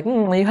they'd be like,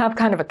 well, you have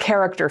kind of a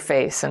character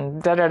face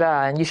and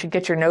da-da-da, and you should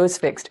get your nose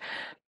fixed.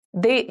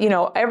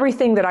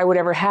 Everything that I would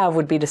ever have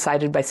would be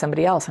decided by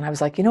somebody else. And I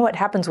was like, what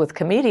happens with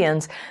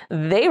comedians?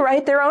 They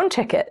write their own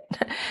ticket.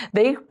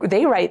 They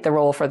write the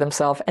role for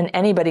themselves, and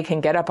anybody can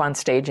get up on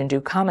stage and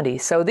do comedy.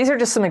 So these are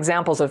just some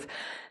examples of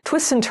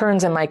twists and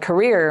turns in my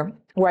career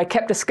where I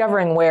kept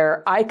discovering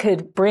where I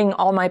could bring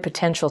all my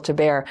potential to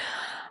bear.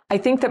 I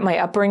think that my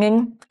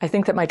upbringing, I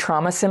think that my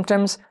trauma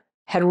symptoms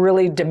had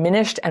really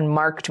diminished and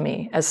marked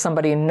me as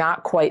somebody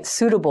not quite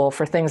suitable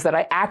for things that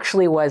I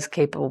actually was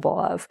capable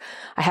of.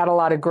 I had a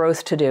lot of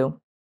growth to do.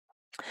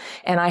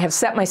 And I have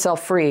set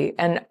myself free.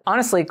 And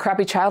honestly,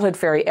 Crappy Childhood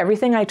Fairy,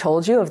 everything I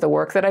told you of the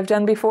work that I've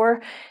done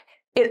before,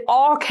 it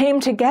all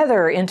came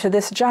together into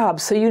this job.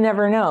 So you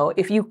never know.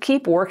 If you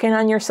keep working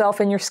on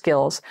yourself and your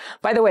skills.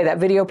 By the way, that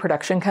video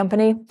production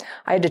company,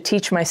 I had to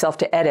teach myself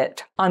to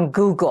edit on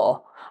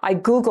Google. I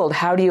Googled,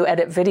 how do you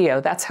edit video?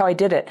 That's how I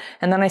did it.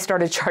 And then I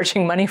started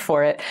charging money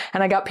for it.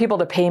 And I got people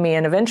to pay me.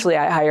 And eventually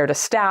I hired a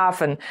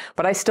staff.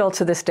 But I still,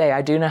 to this day,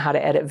 I do know how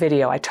to edit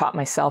video. I taught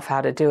myself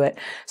how to do it.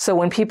 So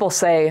when people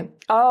say,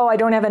 oh, I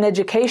don't have an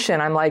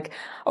education, I'm like,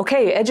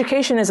 okay,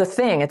 education is a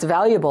thing. It's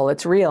valuable.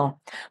 It's real.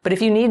 But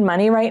if you need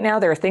money right now,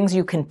 there are things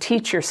you can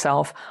teach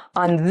yourself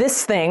on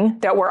this thing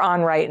that we're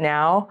on right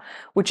now,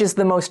 which is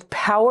the most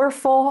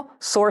powerful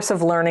source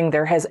of learning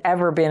there has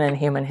ever been in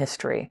human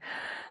history.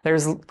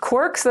 There's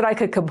quirks that I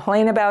could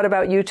complain about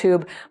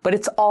YouTube, but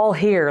it's all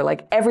here.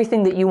 Like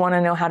everything that you want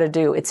to know how to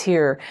do, it's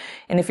here.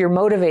 And if you're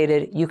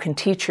motivated, you can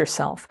teach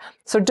yourself.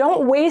 So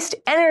don't waste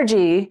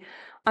energy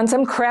on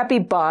some crappy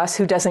boss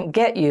who doesn't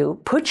get you.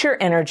 Put your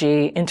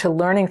energy into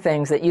learning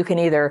things that you can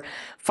either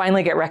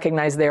finally get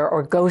recognized there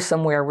or go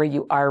somewhere where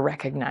you are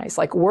recognized.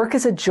 Like work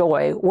is a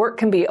joy. Work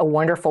can be a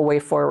wonderful way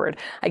forward.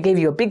 I gave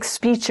you a big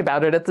speech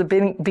about it at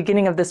the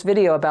beginning of this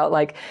video about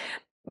like,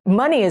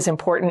 money is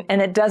important,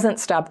 and it doesn't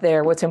stop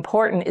there. What's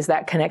important is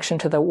that connection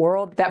to the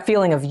world, that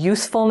feeling of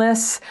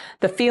usefulness,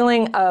 the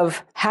feeling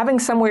of having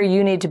somewhere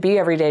you need to be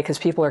every day because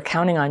people are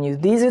counting on you.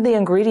 These are the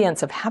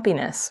ingredients of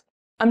happiness.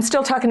 I'm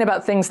still talking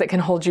about things that can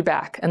hold you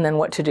back and then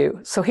what to do.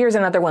 So here's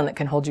another one that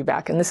can hold you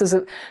back. And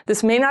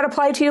this may not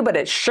apply to you, but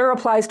it sure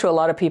applies to a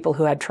lot of people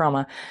who had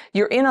trauma.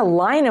 You're in a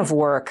line of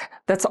work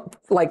that's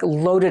like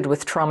loaded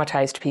with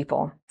traumatized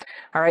people.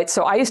 All right.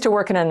 So I used to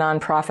work in a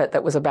nonprofit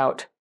that was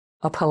about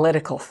a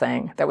political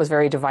thing that was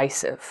very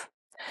divisive.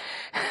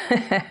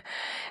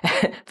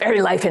 Very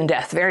life and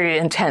death, very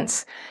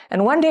intense.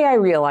 And one day I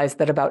realized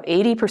that about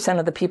 80%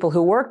 of the people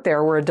who worked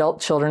there were adult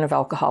children of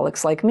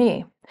alcoholics like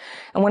me.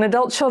 And when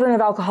adult children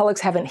of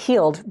alcoholics haven't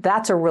healed,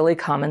 that's a really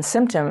common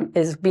symptom,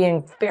 is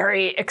being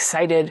very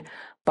excited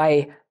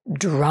by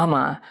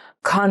drama,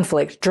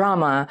 conflict,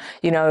 drama,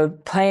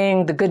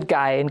 playing the good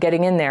guy and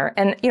getting in there.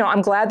 And,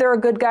 I'm glad there are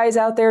good guys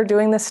out there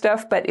doing this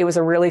stuff, but it was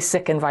a really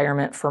sick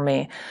environment for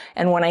me.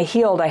 And when I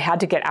healed, I had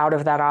to get out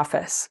of that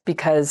office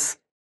because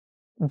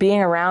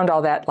being around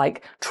all that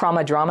like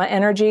trauma drama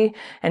energy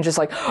and just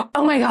like,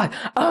 oh my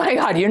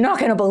God, you're not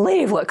going to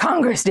believe what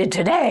Congress did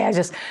today.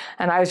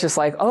 I was just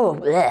like, oh,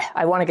 bleh,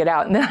 I want to get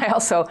out. And then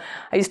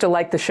I used to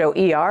like the show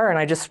ER, and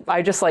I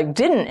just like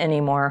didn't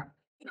anymore.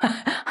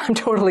 I'm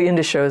totally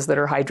into shows that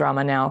are high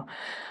drama now.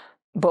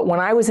 But when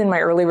I was in my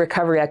early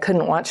recovery, I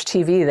couldn't watch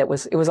TV. It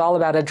was all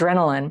about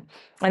adrenaline.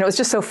 And it was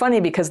just so funny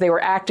because they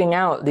were acting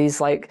out these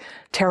like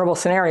terrible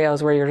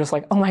scenarios where you're just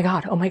like, oh my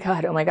God, oh my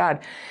God, oh my God.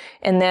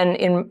 And then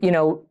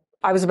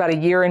I was about a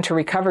year into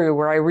recovery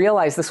where I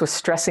realized this was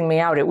stressing me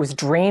out. It was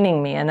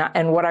draining me.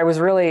 And what I was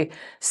really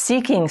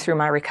seeking through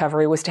my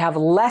recovery was to have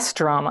less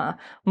drama,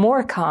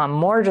 more calm,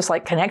 more just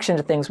like connection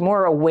to things,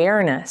 more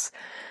awareness.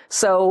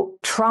 So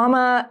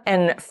trauma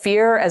and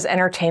fear as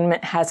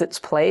entertainment has its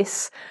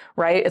place,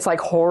 right? It's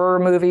like horror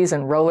movies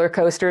and roller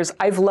coasters.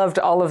 I've loved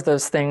all of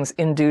those things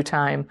in due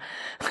time.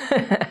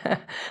 And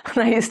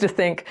I used to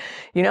think,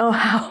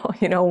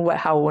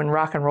 how when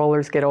rock and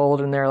rollers get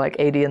old and they're like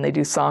 80 and they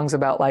do songs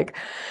about like,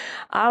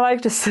 I like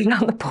to sit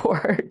on the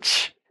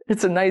porch.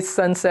 It's a nice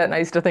sunset. And I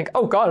used to think,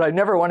 oh God, I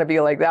never want to be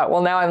like that.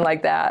 Well, now I'm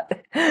like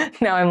that.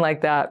 Now I'm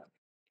like that.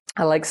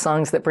 I like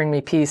songs that bring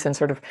me peace and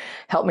sort of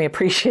help me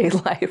appreciate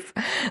life.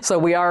 So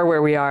we are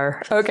where we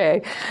are.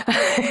 Okay.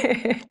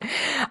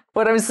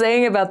 What I'm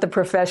saying about the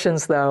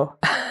professions, though,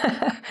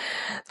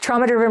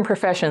 trauma-driven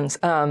professions,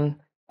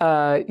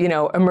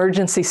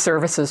 emergency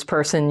services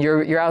person,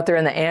 you're out there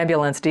in the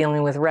ambulance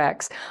dealing with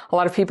wrecks. A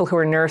lot of people who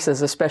are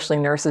nurses, especially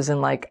nurses in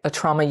like a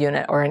trauma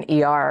unit or an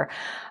ER,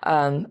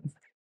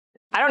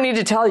 I don't need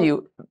to tell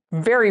you,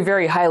 very,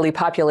 very highly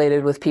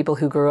populated with people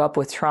who grew up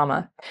with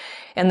trauma.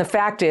 And the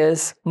fact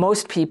is,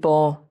 most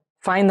people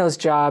find those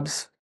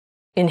jobs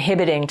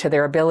inhibiting to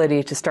their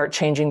ability to start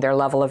changing their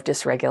level of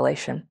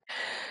dysregulation.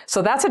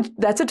 So that's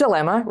a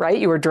dilemma, right?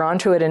 You were drawn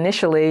to it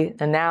initially,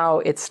 and now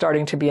it's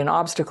starting to be an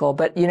obstacle.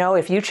 But you know,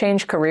 if you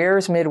change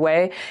careers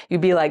midway,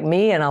 you'd be like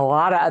me and a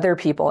lot of other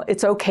people.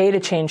 It's okay to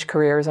change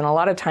careers, and a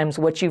lot of times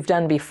what you've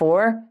done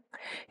before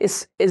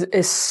is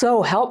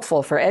so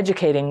helpful for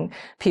educating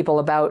people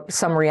about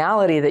some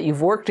reality that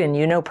you've worked in,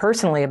 you know,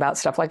 personally about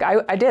stuff. Like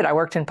I did. I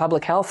worked in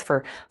public health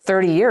for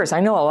 30 years.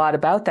 I know a lot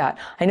about that.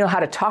 I know how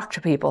to talk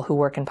to people who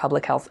work in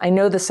public health. I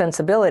know the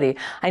sensibility.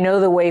 I know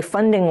the way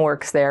funding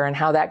works there and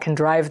how that can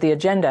drive the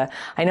agenda.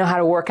 I know how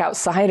to work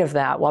outside of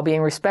that while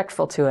being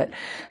respectful to it.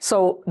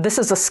 So this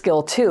is a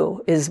skill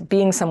too, is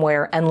being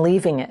somewhere and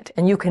leaving it.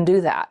 And you can do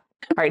that.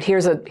 All right,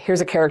 here's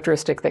a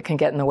characteristic that can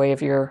get in the way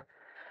of your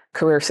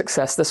career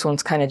success. This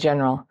one's kind of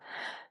general.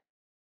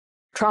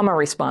 Trauma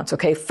response,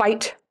 okay?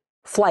 Fight,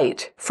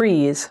 flight,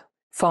 freeze,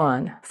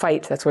 fawn.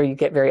 Fight, that's where you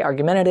get very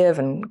argumentative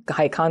and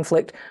high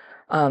conflict.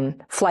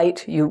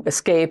 Flight, you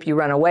escape, you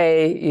run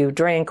away, you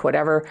drink,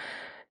 whatever.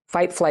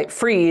 Fight, flight,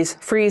 freeze.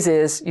 Freeze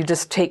is you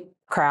just take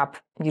crap,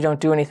 you don't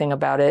do anything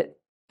about it.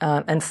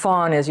 And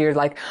fawn is you're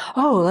like,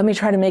 oh, let me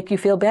try to make you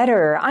feel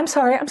better. I'm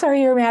sorry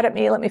you're mad at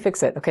me, let me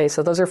fix it. Okay,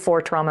 so those are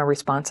 4 trauma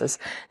responses.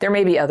 There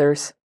may be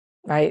others,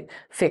 right?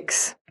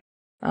 Fix.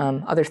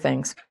 Other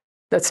things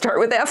that start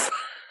with F.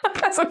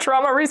 That's a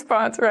trauma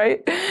response,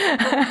 right?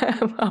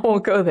 I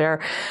won't go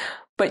there.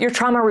 But your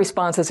trauma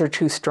responses are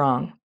too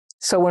strong.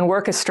 So when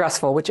work is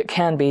stressful, which it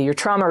can be, your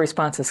trauma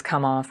responses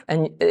come off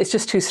and it's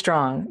just too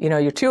strong. You know,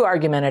 you're too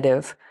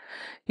argumentative.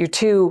 You're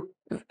too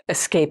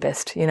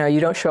escapist. You know, you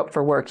don't show up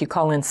for work. You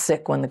call in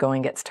sick when the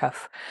going gets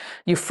tough.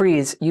 You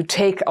freeze. You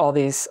take all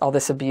this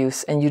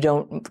abuse and you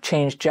don't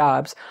change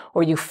jobs,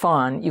 or you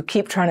fawn. You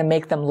keep trying to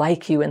make them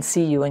like you and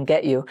see you and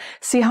get you.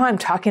 See how I'm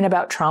talking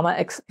about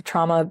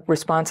trauma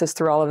responses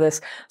through all of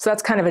this? So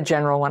that's kind of a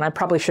general one. I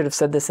probably should have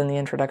said this in the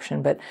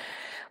introduction, but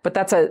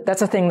that's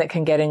a thing that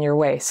can get in your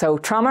way. So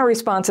trauma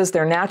responses,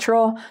 they're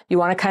natural. You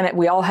want to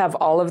we all have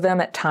all of them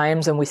at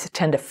times, and we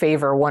tend to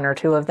favor 1 or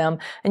 2 of them.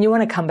 And you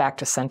want to come back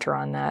to center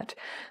on that.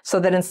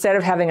 So that instead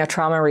of having a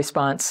trauma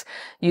response,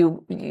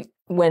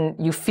 when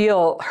you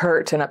feel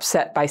hurt and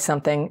upset by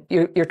something,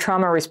 your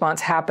trauma response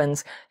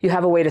happens. You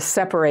have a way to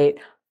separate,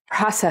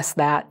 process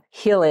that,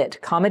 heal it,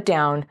 calm it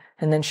down,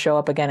 and then show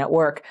up again at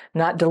work,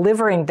 not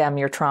delivering them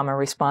your trauma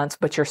response,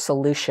 but your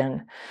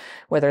solution,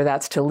 whether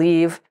that's to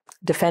leave,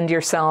 defend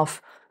yourself,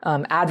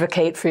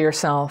 advocate for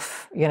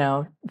yourself, you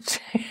know,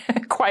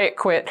 quiet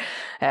quit.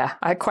 Yeah,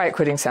 quiet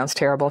quitting sounds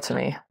terrible to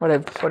me. What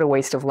a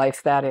waste of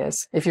life that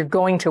is. If you're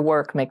going to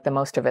work, make the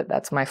most of it.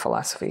 That's my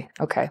philosophy.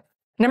 Okay.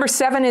 Number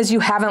 7 is you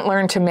haven't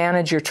learned to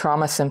manage your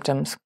trauma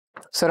symptoms.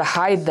 So to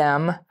hide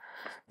them,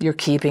 you're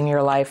keeping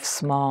your life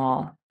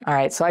small. All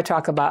right. So I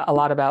talk a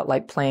lot about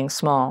like playing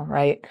small,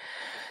 right?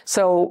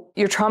 So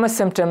your trauma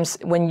symptoms,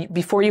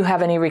 before you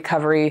have any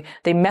recovery,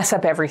 they mess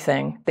up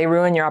everything. They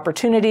ruin your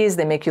opportunities.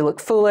 They make you look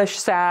foolish,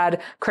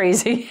 sad,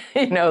 crazy.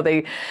 You know,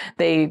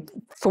 they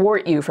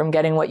thwart you from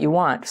getting what you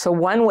want. So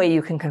one way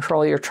you can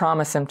control your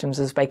trauma symptoms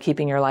is by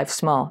keeping your life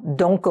small.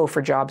 Don't go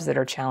for jobs that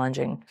are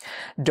challenging.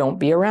 Don't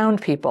be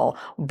around people.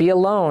 Be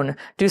alone.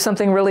 Do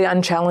something really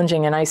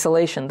unchallenging in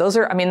isolation.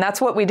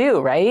 That's what we do,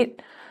 right?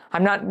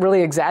 I'm not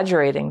really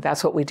exaggerating.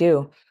 That's what we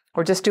do.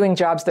 Or just doing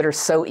jobs that are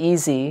so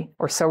easy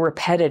or so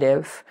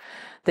repetitive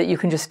that you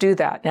can just do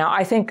that. Now,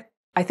 I think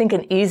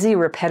an easy,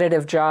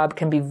 repetitive job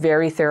can be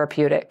very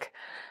therapeutic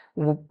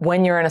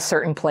when you're in a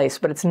certain place,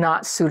 but it's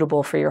not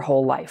suitable for your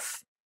whole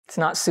life. It's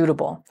not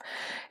suitable.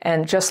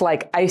 And just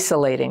like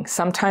isolating,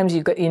 sometimes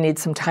you need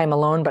some time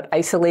alone, but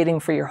isolating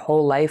for your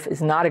whole life is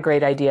not a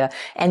great idea.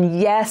 And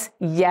yes,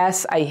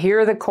 I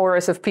hear the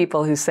chorus of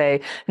people who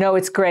say, no,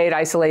 it's great,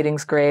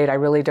 isolating's great, I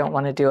really don't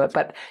want to do it.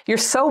 But you're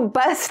so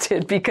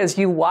busted because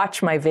you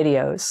watch my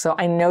videos, so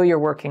I know you're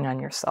working on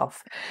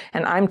yourself.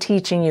 And I'm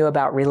teaching you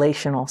about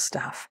relational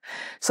stuff.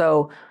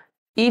 So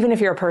even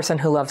if you're a person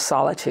who loves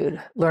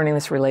solitude, learning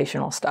this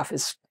relational stuff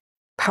is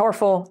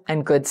powerful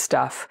and good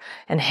stuff,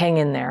 and hang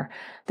in there.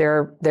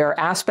 There are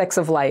aspects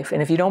of life,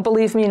 and if you don't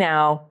believe me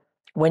now,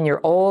 when you're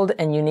old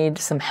and you need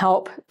some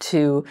help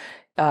to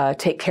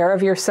take care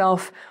of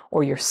yourself,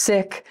 or you're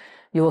sick,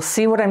 you will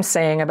see what I'm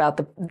saying about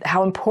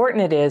how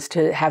important it is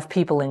to have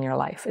people in your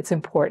life. It's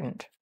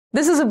important.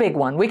 This is a big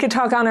one. We could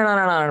talk on and on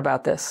and on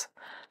about this.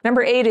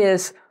 Number 8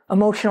 is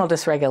emotional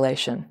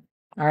dysregulation.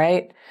 All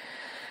right?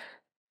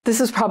 This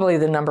is probably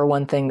the number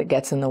 1 thing that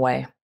gets in the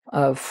way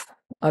of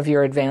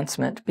your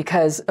advancement,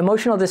 because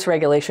emotional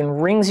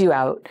dysregulation wrings you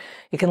out.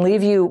 It can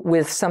leave you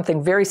with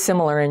something very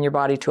similar in your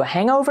body to a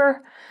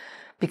hangover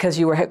because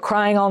you were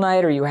crying all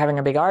night or you were having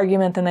a big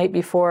argument the night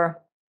before.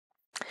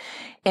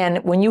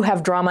 And when you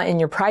have drama in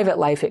your private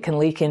life, it can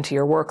leak into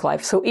your work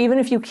life. So even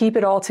if you keep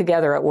it all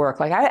together at work,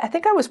 like I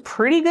think I was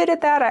pretty good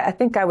at that. I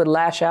think I would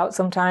lash out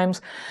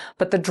sometimes,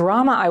 but the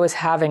drama I was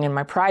having in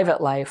my private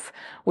life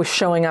was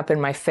showing up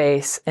in my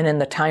face and in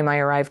the time I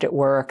arrived at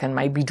work and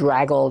my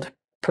bedraggled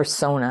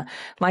persona.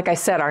 Like I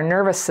said, our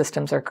nervous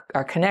systems are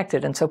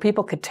connected. And so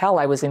people could tell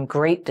I was in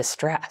great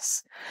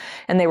distress.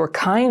 And they were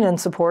kind and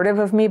supportive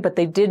of me, but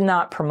they did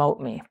not promote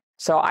me.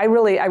 So I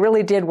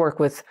really did work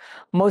with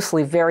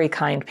mostly very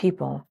kind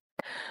people.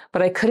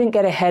 But I couldn't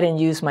get ahead and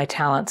use my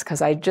talents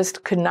because I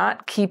just could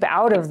not keep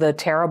out of the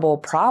terrible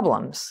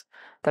problems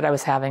that I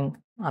was having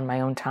on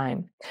my own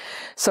time.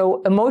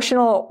 So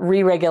emotional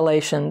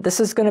re-regulation, this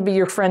is going to be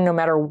your friend no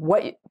matter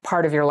what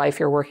part of your life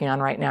you're working on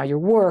right now. Your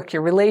work,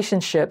 your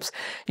relationships,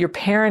 your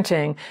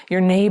parenting,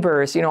 your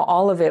neighbors,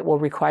 all of it will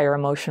require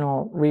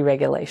emotional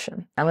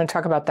re-regulation. I'm going to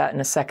talk about that in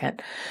a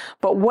second.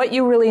 But what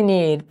you really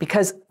need,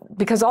 because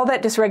all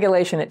that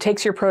dysregulation, it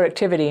takes your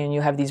productivity and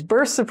you have these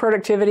bursts of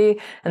productivity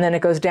and then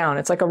it goes down.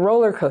 It's like a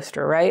roller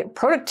coaster, right?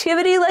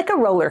 Productivity like a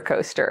roller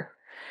coaster.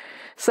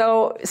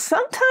 So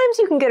sometimes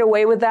you can get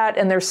away with that,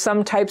 and there's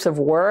some types of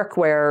work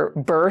where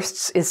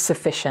bursts is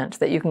sufficient,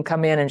 that you can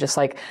come in and just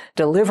like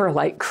deliver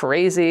like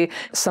crazy.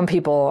 Some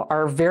people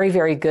are very,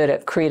 very good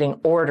at creating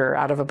order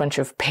out of a bunch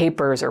of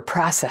papers or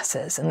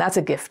processes, and that's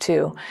a gift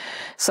too.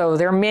 So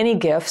there are many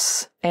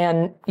gifts,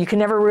 and you can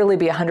never really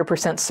be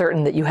 100%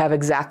 certain that you have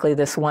exactly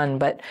this one,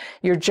 but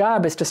your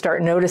job is to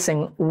start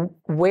noticing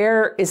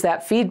where is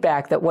that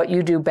feedback that what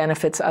you do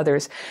benefits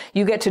others.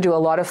 You get to do a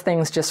lot of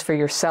things just for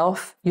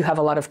yourself. You have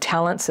a lot of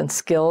talents and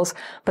skills,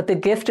 but the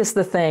gift is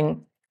the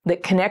thing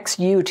that connects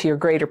you to your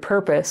greater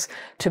purpose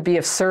to be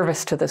of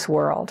service to this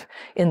world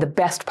in the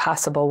best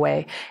possible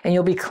way. And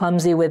you'll be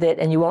clumsy with it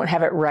and you won't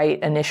have it right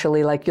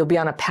initially. Like you'll be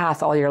on a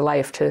path all your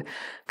life to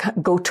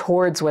go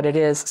towards what it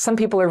is. Some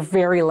people are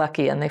very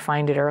lucky and they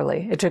find it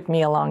early. It took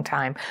me a long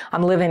time.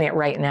 I'm living it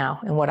right now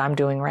in what I'm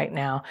doing right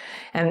now.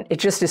 And it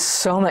just is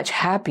so much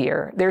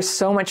happier. There's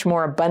so much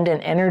more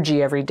abundant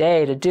energy every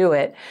day to do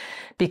it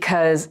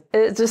because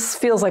it just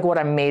feels like what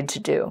I'm made to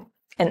do.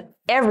 And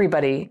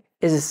everybody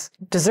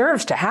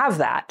deserves to have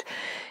that.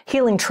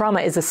 Healing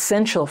trauma is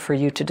essential for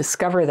you to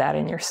discover that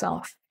in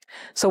yourself.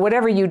 So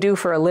whatever you do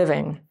for a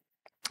living,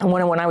 and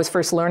when I was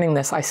first learning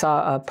this, I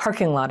saw a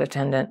parking lot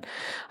attendant.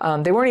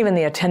 They weren't even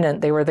the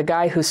attendant. They were the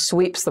guy who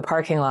sweeps the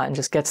parking lot and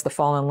just gets the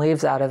fallen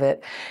leaves out of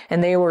it.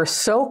 And they were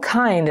so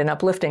kind and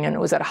uplifting. And it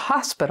was at a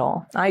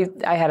hospital. I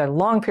had a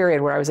long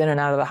period where I was in and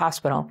out of the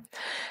hospital.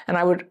 And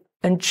I would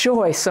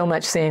enjoy so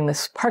much seeing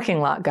this parking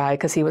lot guy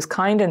because he was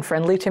kind and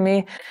friendly to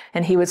me,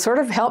 and he would sort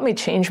of help me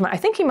change I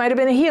think he might have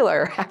been a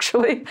healer,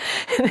 actually.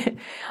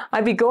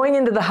 I'd be going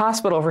into the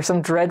hospital for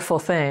some dreadful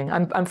thing.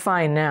 I'm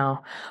fine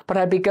now, but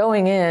I'd be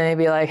going in and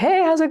he'd be like,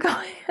 hey, how's it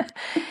going?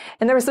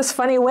 And there was this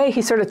funny way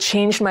he sort of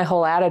changed my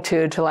whole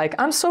attitude to like,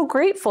 I'm so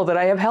grateful that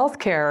I have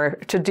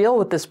healthcare to deal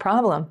with this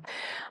problem.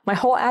 My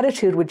whole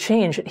attitude would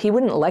change. He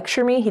wouldn't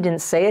lecture me. He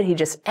didn't say it. He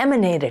just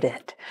emanated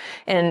it.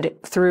 And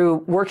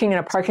through working in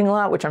a parking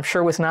lot, which I'm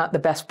sure was not the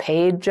best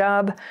paid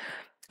job,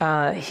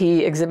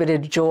 he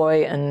exhibited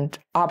joy and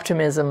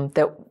optimism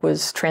that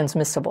was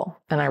transmissible.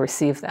 And I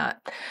received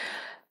that.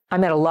 I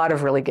met a lot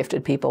of really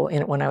gifted people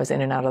when I was in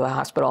and out of the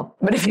hospital.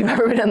 But if you've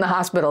ever been in the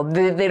hospital,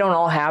 they don't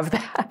all have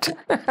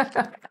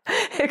that.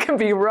 It can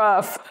be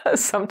rough.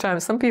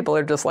 Sometimes some people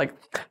are just like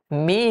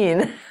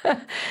mean.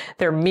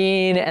 They're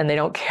mean and they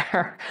don't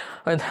care.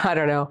 I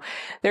don't know.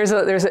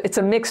 It's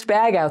a mixed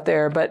bag out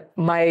there, but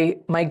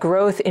my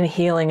growth in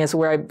healing is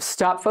where I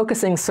stopped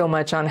focusing so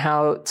much on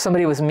how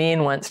somebody was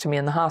mean once to me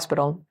in the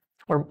hospital,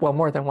 or well,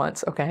 more than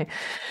once, okay,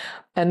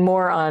 and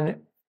more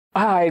on,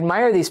 I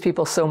admire these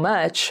people so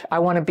much. I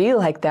want to be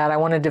like that. I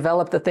want to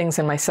develop the things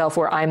in myself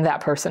where I'm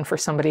that person for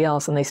somebody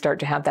else. And they start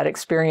to have that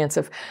experience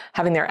of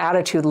having their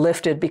attitude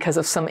lifted because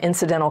of some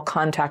incidental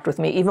contact with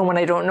me, even when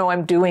I don't know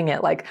I'm doing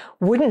it. Like,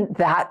 wouldn't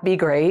that be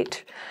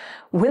great?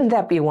 Wouldn't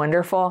that be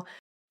wonderful?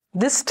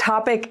 This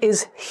topic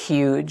is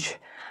huge.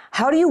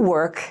 How do you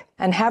work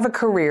and have a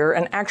career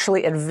and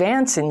actually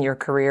advance in your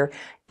career,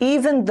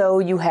 even though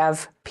you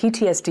have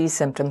PTSD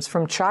symptoms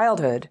from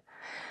childhood?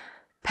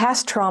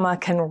 Past trauma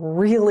can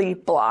really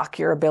block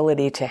your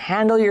ability to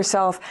handle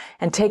yourself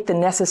and take the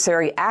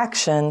necessary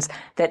actions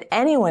that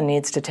anyone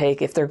needs to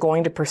take if they're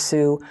going to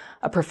pursue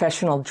a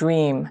professional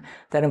dream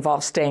that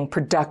involves staying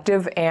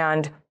productive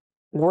and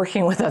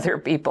working with other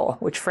people,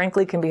 which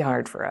frankly can be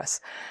hard for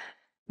us.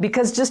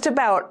 Because just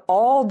about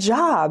all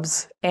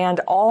jobs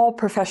and all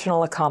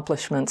professional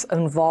accomplishments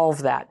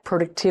involve that,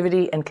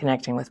 productivity and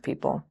connecting with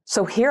people.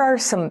 So here are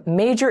some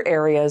major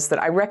areas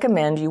that I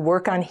recommend you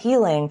work on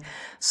healing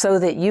so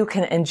that you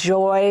can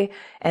enjoy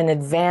and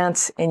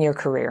advance in your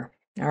career.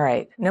 All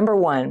right, number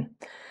one,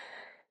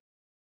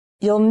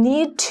 you'll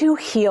need to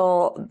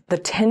heal the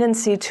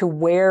tendency to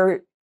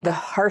wear the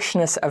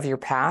harshness of your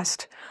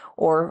past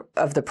or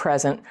of the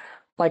present,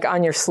 like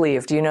on your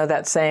sleeve. Do you know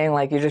that saying,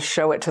 like you just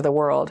show it to the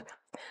world?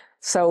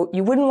 So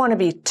you wouldn't want to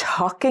be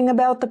talking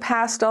about the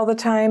past all the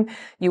time.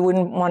 You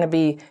wouldn't want to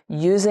be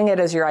using it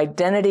as your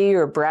identity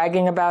or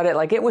bragging about it.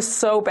 Like, it was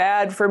so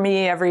bad for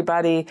me,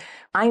 everybody.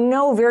 I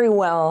know very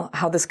well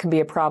how this can be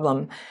a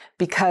problem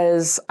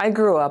because I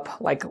grew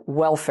up like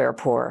welfare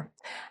poor.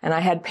 And I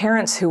had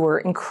parents who were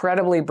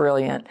incredibly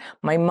brilliant.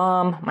 My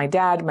mom, my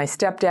dad, my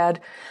stepdad.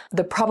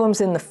 The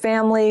problems in the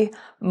family,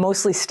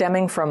 mostly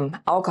stemming from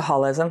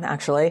alcoholism,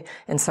 actually,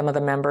 in some of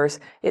the members,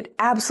 it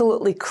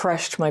absolutely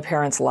crushed my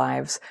parents'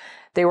 lives.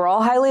 They were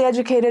all highly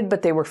educated,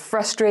 but they were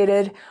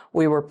frustrated.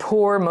 We were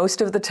poor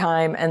most of the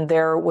time, and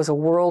there was a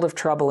world of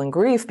trouble and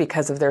grief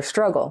because of their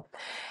struggle.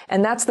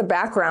 And that's the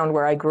background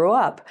where I grew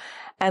up.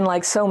 And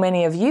like so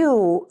many of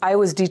you, I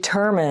was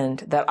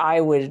determined that I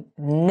would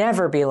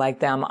never be like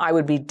them. I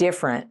would be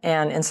different.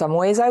 And in some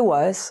ways I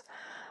was.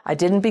 I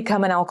didn't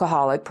become an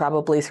alcoholic,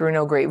 probably through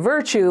no great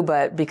virtue,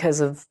 but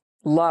because of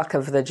luck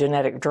of the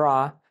genetic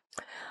draw.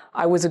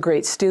 I was a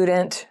great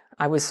student.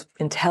 I was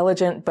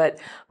intelligent, but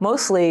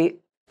mostly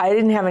I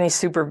didn't have any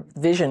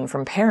supervision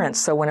from parents.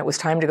 So when it was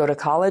time to go to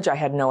college, I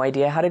had no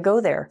idea how to go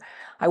there.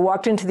 I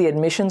walked into the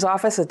admissions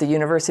office at the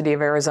University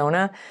of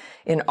Arizona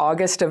in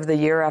August of the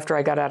year after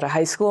I got out of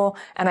high school,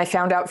 and I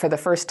found out for the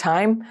first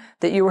time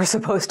that you were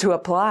supposed to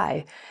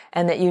apply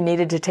and that you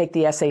needed to take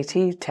the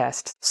SAT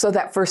test. So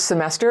that first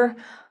semester,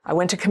 I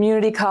went to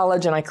community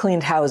college and I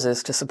cleaned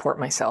houses to support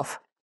myself.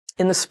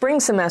 In the spring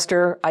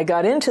semester, I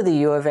got into the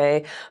U of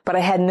A, but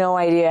I had no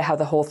idea how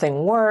the whole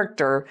thing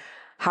worked or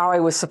how I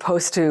was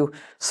supposed to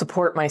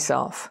support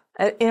myself.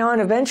 And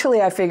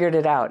eventually I figured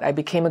it out. I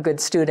became a good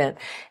student.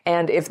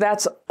 And if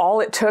that's all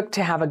it took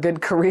to have a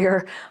good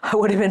career, I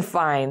would have been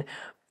fine.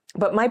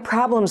 But my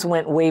problems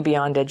went way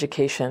beyond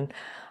education.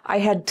 I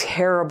had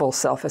terrible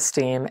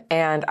self-esteem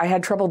and I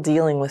had trouble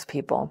dealing with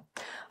people.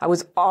 I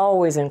was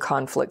always in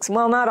conflicts.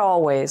 Well, not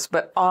always,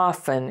 but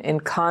often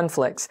in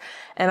conflicts.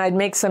 And I'd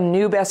make some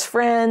new best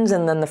friends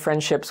and then the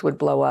friendships would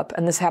blow up.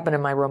 And this happened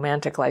in my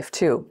romantic life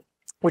too,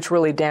 which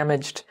really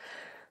damaged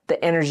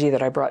the energy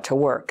that I brought to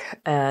work.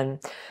 And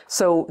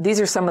so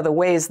these are some of the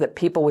ways that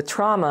people with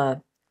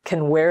trauma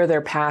can wear their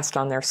past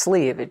on their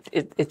sleeve.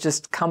 It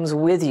just comes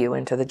with you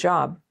into the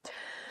job.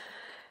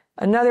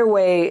 Another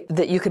way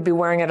that you could be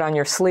wearing it on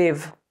your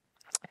sleeve,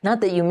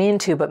 not that you mean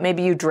to, but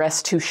maybe you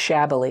dress too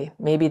shabbily.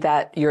 Maybe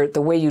that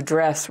the way you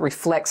dress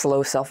reflects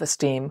low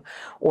self-esteem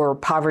or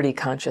poverty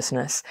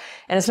consciousness.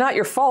 And it's not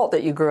your fault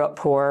that you grew up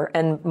poor,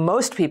 and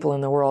most people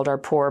in the world are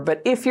poor.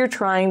 But if you're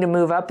trying to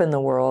move up in the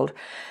world,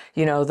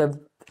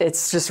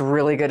 it's just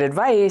really good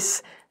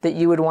advice that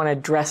you would want to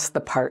dress the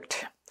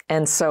part.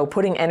 And so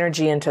putting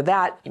energy into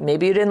that,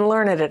 maybe you didn't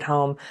learn it at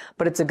home,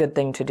 but it's a good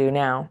thing to do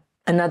now.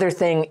 Another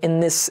thing in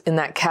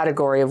that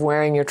category of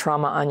wearing your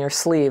trauma on your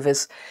sleeve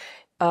is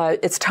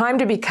it's time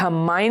to become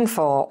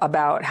mindful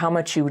about how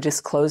much you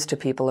disclose to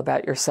people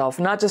about yourself,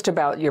 not just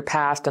about your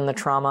past and the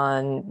trauma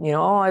and,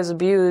 oh, I was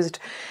abused.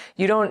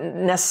 You don't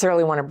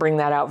necessarily want to bring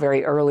that out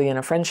very early in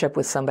a friendship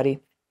with somebody.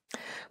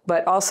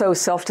 But also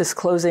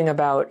self-disclosing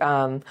about,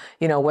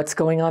 what's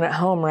going on at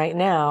home right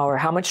now, or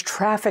how much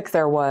traffic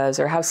there was,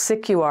 or how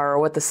sick you are, or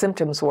what the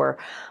symptoms were.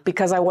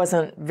 Because I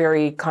wasn't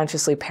very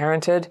consciously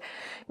parented,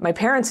 my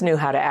parents knew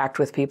how to act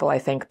with people, I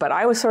think, but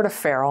I was sort of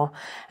feral,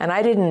 and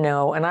I didn't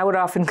know, and I would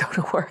often go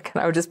to work,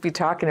 and I would just be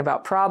talking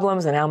about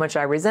problems and how much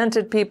I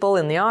resented people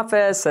in the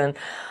office, and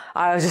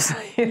I was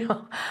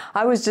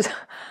just,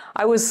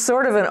 I was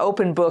sort of an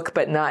open book,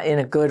 but not in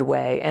a good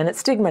way, and it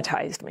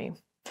stigmatized me.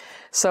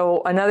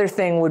 So another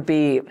thing would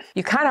be,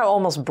 you kind of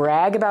almost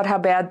brag about how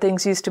bad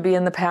things used to be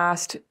in the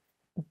past,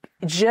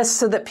 just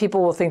so that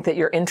people will think that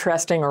you're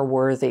interesting or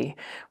worthy,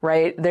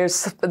 right?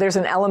 There's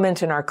an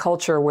element in our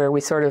culture where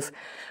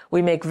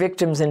we make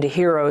victims into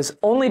heroes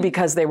only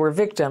because they were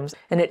victims.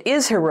 And it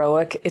is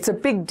heroic. It's a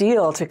big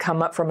deal to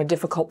come up from a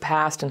difficult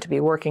past and to be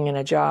working in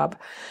a job.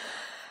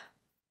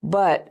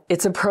 But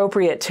it's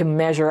appropriate to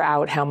measure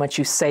out how much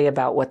you say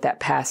about what that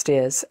past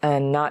is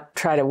and not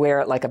try to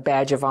wear it like a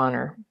badge of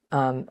honor.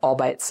 All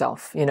by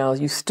itself.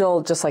 You still,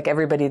 just like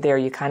everybody there,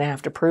 you kind of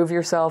have to prove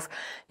yourself.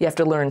 You have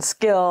to learn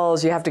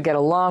skills, you have to get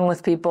along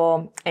with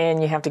people,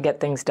 and you have to get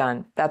things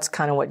done. That's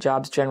kind of what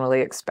jobs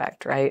generally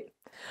expect, right?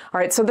 All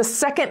right, so the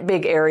second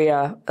big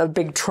area, a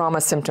big trauma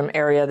symptom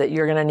area that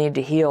you're going to need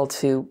to heal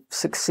to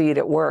succeed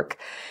at work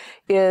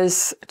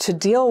is to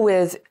deal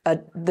with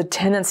the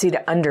tendency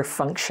to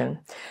underfunction.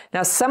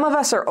 Now, some of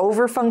us are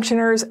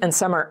overfunctioners and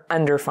some are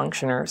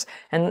underfunctioners.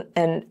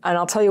 And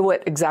I'll tell you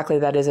what exactly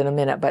that is in a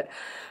minute, but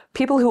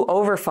people who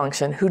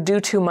overfunction, who do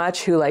too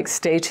much, who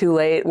stay too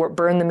late, or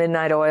burn the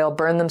midnight oil,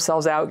 burn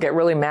themselves out, get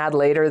really mad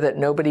later that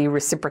nobody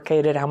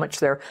reciprocated how much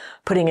they're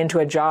putting into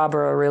a job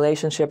or a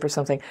relationship or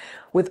something.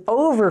 With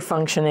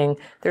overfunctioning,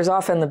 there's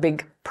often the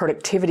big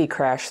productivity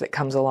crash that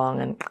comes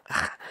along and,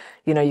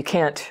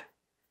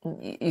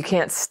 you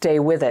can't stay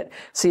with it.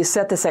 So you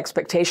set this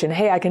expectation,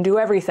 hey, I can do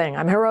everything,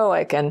 I'm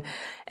heroic, and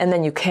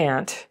then you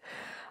can't.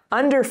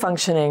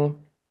 Underfunctioning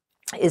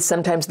is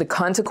sometimes the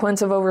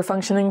consequence of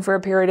overfunctioning for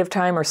a period of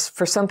time, or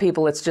for some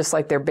people, it's just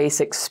like their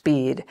basic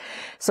speed.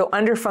 So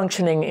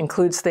underfunctioning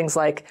includes things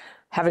like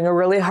having a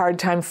really hard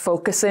time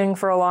focusing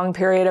for a long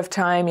period of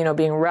time,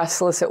 being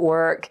restless at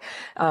work,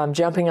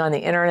 jumping on the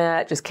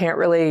internet, just can't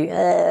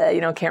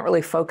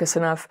really focus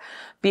enough,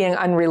 being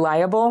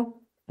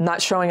unreliable,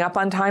 not showing up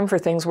on time for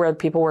things where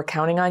people were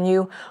counting on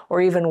you,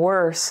 or even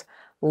worse,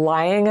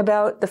 lying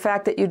about the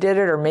fact that you did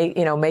it, or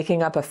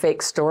making up a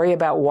fake story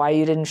about why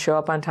you didn't show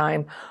up on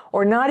time,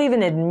 or not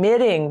even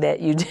admitting that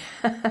you did.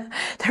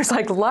 There's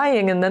like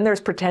lying, and then there's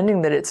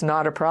pretending that it's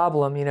not a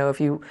problem, if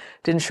you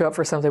didn't show up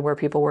for something where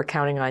people were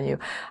counting on you.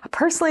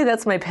 Personally,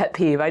 that's my pet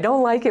peeve. I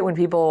don't like it when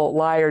people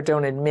lie or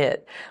don't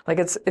admit. Like,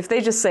 if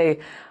they just say,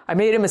 I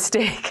made a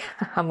mistake,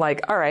 I'm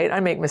like, all right, I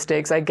make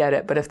mistakes, I get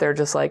it. But if they're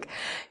just like,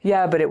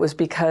 yeah, but it was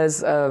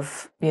because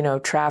of,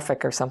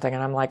 traffic or something,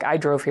 and I'm like, I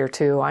drove here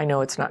too, I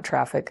know it's not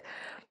traffic.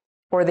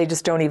 Or they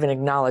just don't even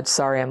acknowledge,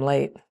 sorry, I'm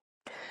late.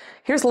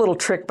 Here's a little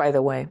trick, by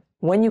the way.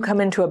 When you come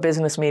into a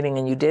business meeting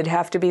and you did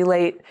have to be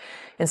late,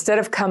 instead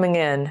of coming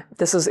in,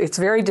 it's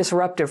very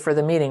disruptive for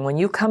the meeting. When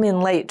you come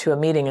in late to a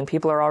meeting and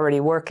people are already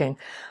working,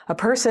 a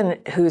person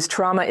whose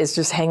trauma is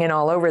just hanging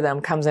all over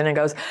them comes in and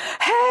goes,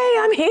 hey,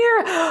 I'm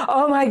here.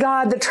 Oh my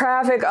God, the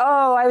traffic.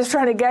 Oh, I was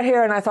trying to get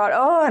here and I thought,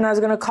 and I was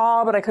going to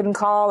call, but I couldn't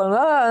call.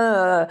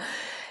 And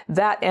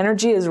that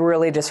energy is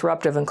really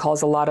disruptive and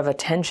calls a lot of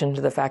attention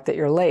to the fact that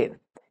you're late.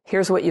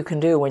 Here's what you can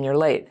do when you're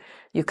late.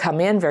 You come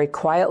in very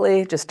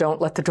quietly, just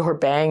don't let the door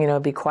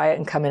bang, be quiet,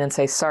 and come in and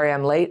say, sorry,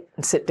 I'm late,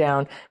 and sit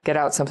down, get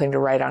out something to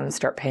write on and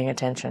start paying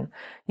attention.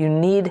 You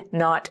need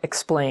not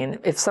explain.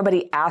 If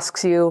somebody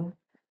asks you,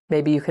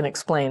 maybe you can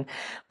explain.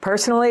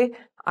 Personally,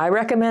 I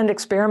recommend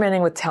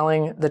experimenting with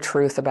telling the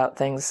truth about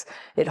things.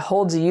 It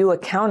holds you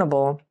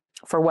accountable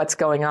for what's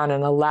going on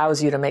and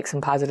allows you to make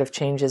some positive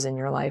changes in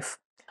your life.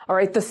 All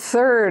right, the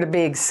third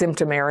big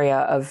symptom area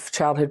of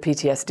childhood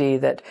PTSD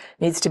that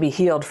needs to be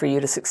healed for you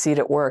to succeed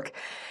at work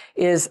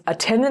is a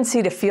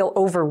tendency to feel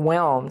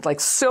overwhelmed, like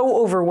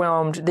so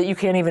overwhelmed that you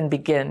can't even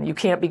begin. You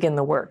can't begin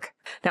the work.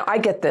 Now, I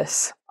get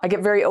this. I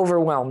get very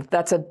overwhelmed.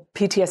 That's a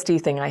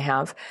PTSD thing I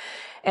have.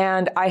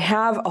 And I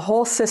have a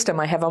whole system.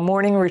 I have a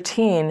morning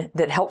routine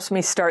that helps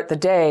me start the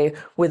day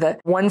with a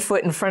one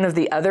foot in front of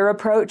the other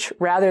approach,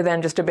 rather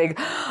than just a big,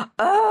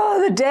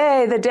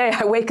 the day.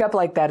 I wake up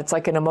like that. It's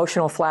like an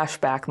emotional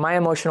flashback. My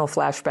emotional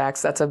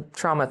flashbacks, that's a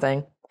trauma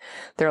thing.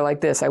 They're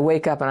like this. I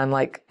wake up and I'm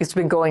like, it's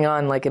been going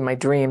on like in my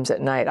dreams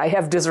at night. I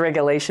have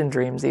dysregulation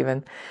dreams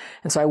even.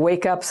 And so I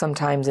wake up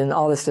sometimes in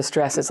all this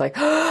distress. It's like,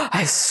 I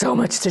have so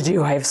much to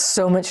do. I have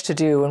so much to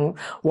do. And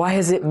why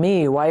is it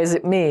me? Why is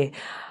it me?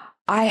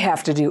 I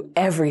have to do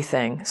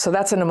everything. So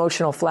that's an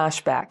emotional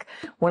flashback.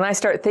 When I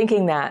start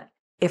thinking that,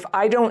 if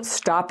I don't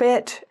stop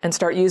it and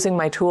start using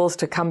my tools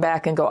to come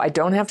back and go, I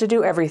don't have to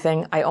do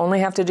everything. I only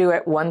have to do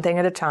it one thing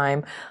at a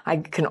time. I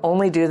can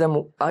only do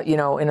them,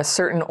 in a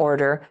certain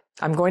order.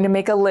 I'm going to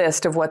make a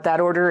list of what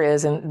that order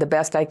is and the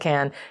best I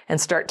can and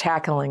start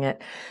tackling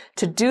it.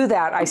 To do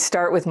that, I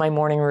start with my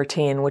morning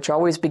routine, which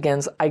always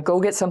begins, I go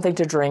get something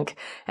to drink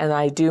and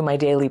I do my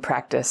daily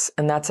practice.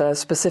 And that's a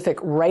specific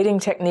writing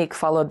technique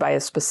followed by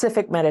a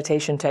specific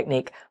meditation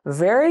technique.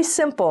 Very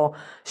simple,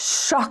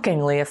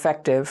 shockingly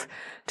effective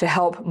to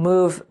help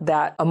move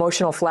that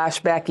emotional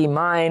flashbacky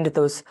mind,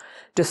 those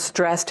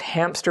distressed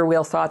hamster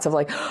wheel thoughts of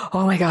like,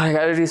 oh my God, I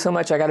got to do so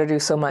much. I got to do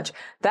so much.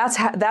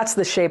 That's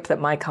the shape that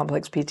my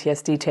complex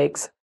PTSD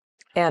takes.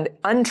 And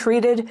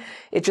untreated,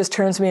 it just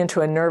turns me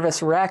into a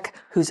nervous wreck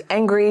who's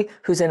angry,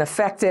 who's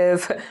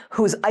ineffective,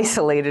 who's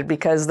isolated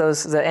because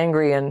the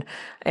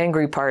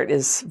angry part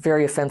is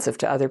very offensive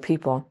to other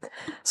people.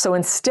 So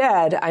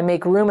instead, I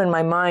make room in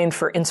my mind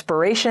for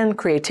inspiration,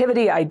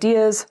 creativity,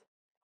 ideas,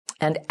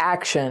 and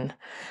action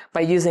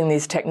by using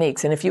these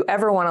techniques. And if you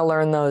ever want to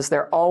learn those,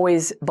 they're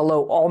always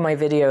below all my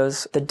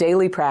videos. The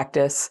daily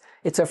practice,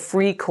 it's a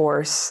free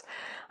course.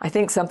 I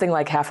think something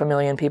like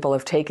 500,000 people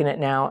have taken it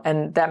now.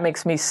 And that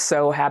makes me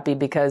so happy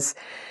because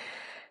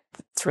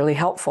it's really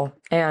helpful.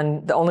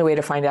 And the only way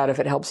to find out if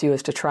it helps you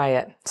is to try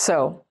it.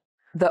 So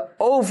the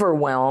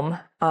overwhelm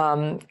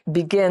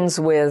begins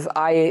with,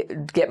 I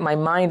get my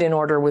mind in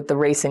order with the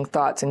racing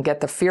thoughts and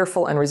get the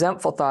fearful and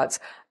resentful thoughts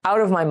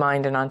out of my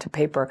mind and onto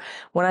paper.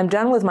 When I'm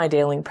done with my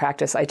daily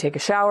practice, I take a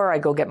shower, I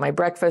go get my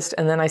breakfast,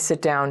 and then I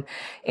sit down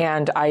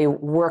and I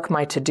work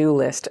my to-do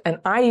list. And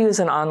I use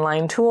an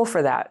online tool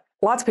for that.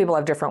 Lots of people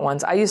have different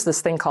ones. I use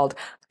this thing called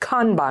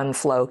Kanban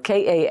Flow,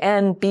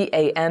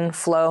 Kanban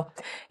Flow.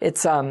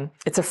 It's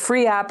a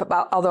free app,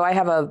 although I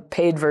have a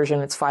paid version.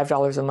 It's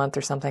 $5 a month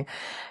or something.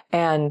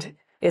 And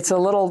it's a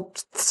little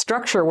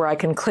structure where I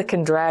can click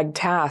and drag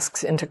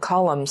tasks into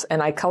columns,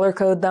 and I color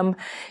code them,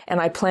 and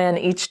I plan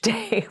each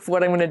day of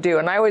what I'm going to do.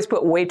 And I always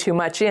put way too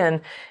much in,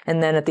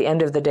 and then at the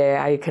end of the day,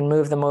 I can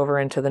move them over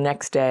into the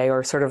next day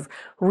or sort of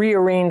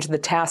rearrange the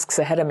tasks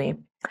ahead of me.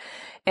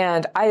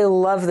 And I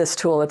love this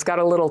tool. It's got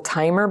a little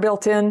timer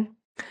built in.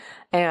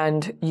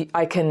 And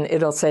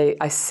it'll say,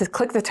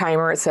 click the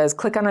timer, it says,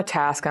 click on a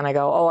task, and I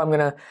go, oh, I'm going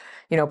to,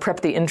 prep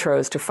the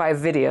intros to 5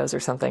 videos or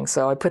something.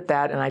 So I put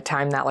that and I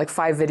time that, like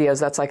 5 videos,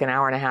 that's like an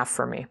hour and a half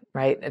for me,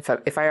 right?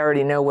 If I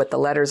already know what the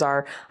letters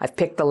are, I've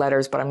picked the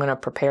letters, but I'm going to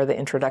prepare the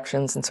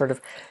introductions and sort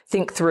of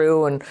think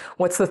through, and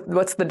what's the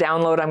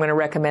download I'm going to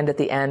recommend at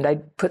the end. I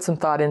put some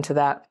thought into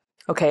that.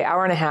 Okay,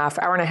 hour and a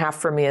half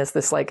for me is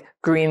this like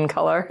green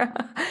color.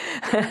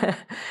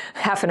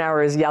 Half an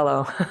hour is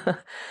yellow.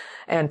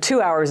 And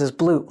 2 hours is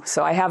blue.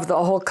 So I have the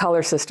whole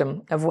color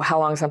system of how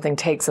long something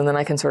takes, and then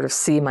I can sort of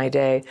see my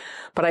day.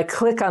 But I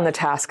click on the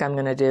task I'm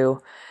going to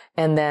do,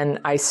 and then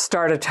I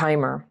start a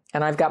timer.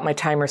 And I've got my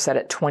timer set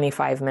at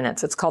 25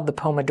 minutes. It's called the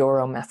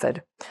Pomodoro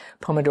method.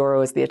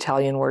 Pomodoro is the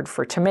Italian word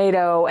for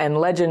tomato, and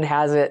legend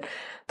has it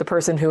the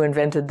person who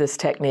invented this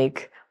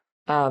technique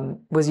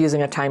was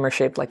using a timer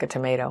shaped like a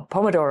tomato,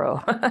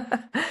 Pomodoro.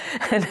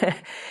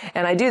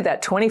 and I do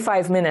that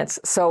 25 minutes.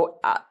 So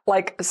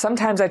like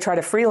sometimes I try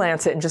to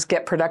freelance it and just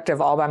get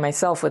productive all by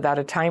myself without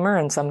a timer.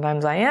 And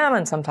sometimes I am,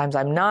 and sometimes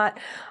I'm not.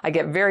 I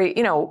get very,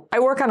 I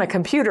work on a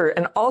computer,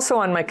 and also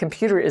on my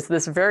computer is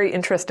this very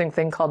interesting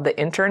thing called the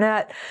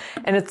internet.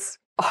 And it's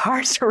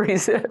hard to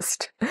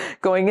resist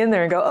going in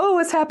there and go, oh,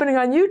 what's happening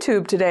on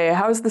YouTube today?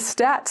 How's the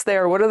stats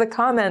there? What are the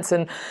comments?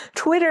 And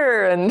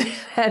Twitter and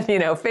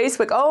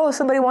Facebook. Oh,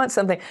 somebody wants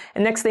something.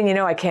 And next thing you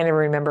know, I can't even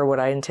remember what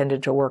I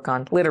intended to work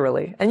on,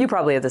 literally. And you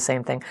probably have the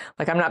same thing.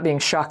 Like, I'm not being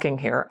shocking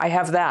here. I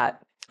have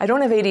that. I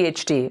don't have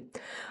ADHD.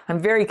 I'm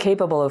very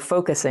capable of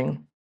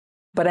focusing,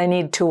 but I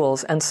need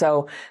tools. And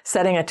so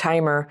setting a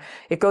timer,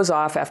 it goes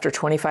off after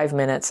 25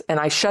 minutes, and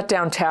I shut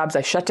down tabs,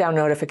 I shut down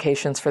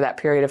notifications for that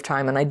period of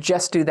time, and I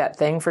just do that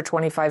thing for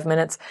 25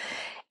 minutes.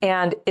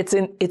 And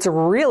it's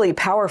really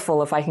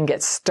powerful if I can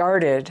get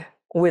started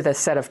with a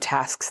set of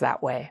tasks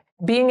that way.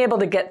 Being able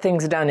to get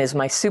things done is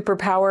my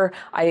superpower.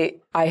 I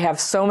have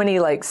so many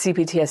like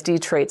CPTSD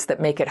traits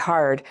that make it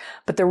hard,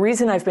 but the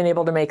reason I've been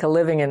able to make a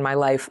living in my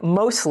life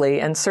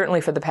mostly, and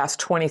certainly for the past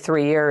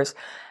 23 years,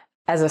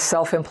 as a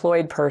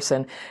self-employed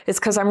person, is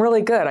because I'm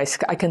really good.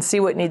 I can see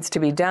what needs to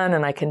be done,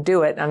 and I can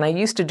do it. And I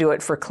used to do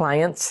it for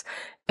clients,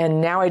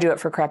 and now I do it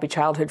for Crappy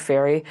Childhood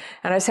Fairy.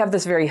 And I just have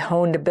this very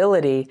honed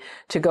ability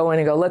to go in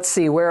and go, let's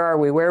see, where are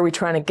we? Where are we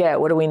trying to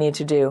get? What do we need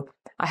to do?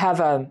 I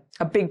have a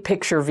big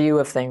picture view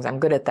of things. I'm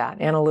good at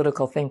that,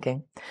 analytical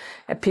thinking.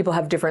 And people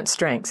have different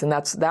strengths, and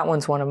that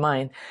one's one of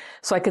mine.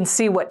 So I can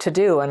see what to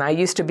do. And I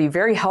used to be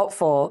very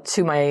helpful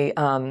to my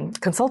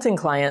consulting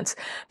clients,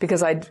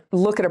 because I'd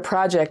look at a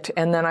project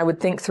and then I would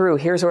think through,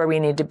 here's where we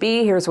need to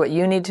be, here's what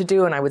you need to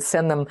do. And I would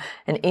send them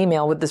an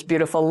email with this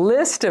beautiful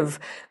list of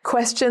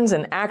questions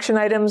and action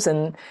items.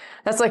 And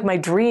that's like my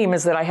dream,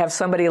 is that I have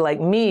somebody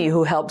like me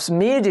who helps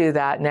me do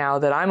that now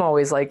that I'm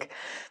always like,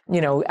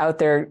 out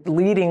there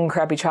leading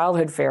Crappy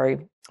Childhood Fairy.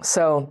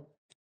 So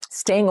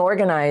staying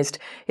organized,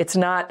 it's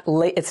not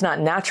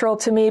natural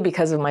to me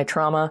because of my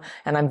trauma,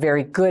 and I'm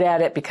very good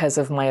at it because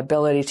of my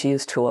ability to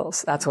use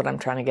tools. That's what I'm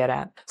trying to get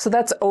at. So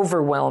that's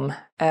overwhelm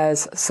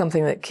as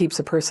something that keeps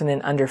a person in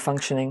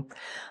underfunctioning.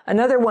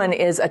 Another one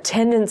is a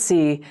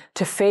tendency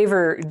to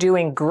favor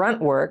doing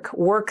grunt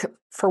work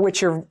for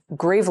which you're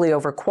gravely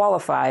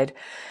overqualified,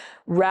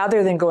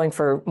 rather than going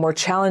for more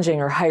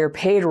challenging or higher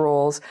paid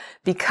roles,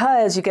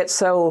 because you get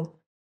so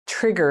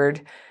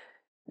triggered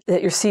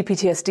that your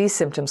CPTSD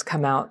symptoms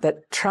come out,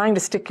 that trying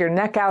to stick your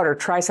neck out or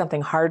try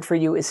something hard for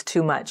you is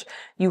too much.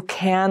 You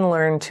can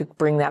learn to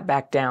bring that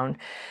back down,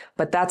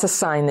 but that's a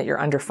sign that you're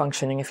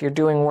underfunctioning. If you're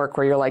doing work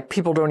where you're like,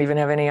 people don't even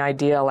have any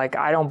idea, like,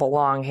 I don't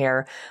belong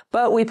here,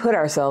 but we put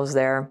ourselves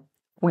there,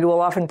 we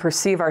will often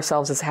perceive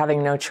ourselves as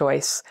having no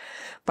choice.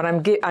 But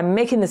I'm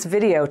making this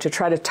video to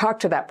try to talk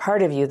to that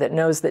part of you that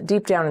knows that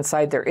deep down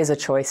inside there is a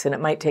choice, and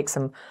it might take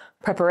some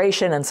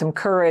preparation and some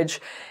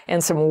courage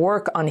and some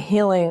work on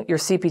healing your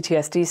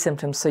CPTSD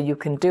symptoms so you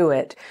can do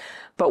it.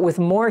 But with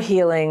more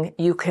healing,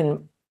 you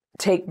can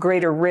take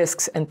greater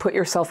risks and put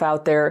yourself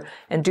out there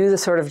and do the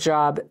sort of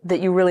job that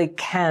you really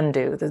can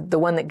do, the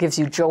one that gives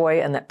you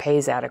joy and that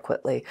pays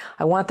adequately.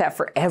 I want that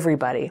for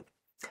everybody.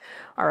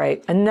 All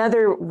right,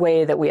 another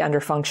way that we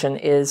underfunction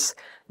is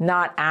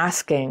not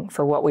asking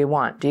for what we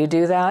want. Do you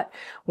do that?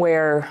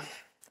 Where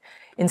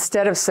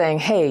instead of saying,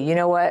 hey, you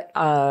know what,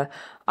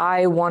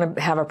 I want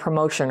to have a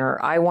promotion, or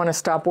I want to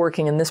stop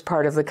working in this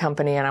part of the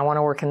company and I want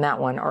to work in that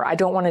one, or I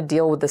don't want to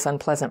deal with this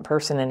unpleasant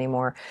person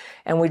anymore.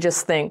 And we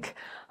just think,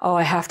 oh,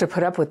 I have to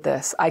put up with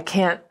this. I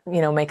can't,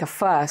 make a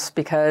fuss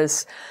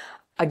because,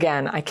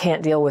 again, I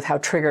can't deal with how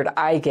triggered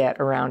I get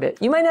around it.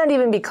 You might not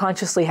even be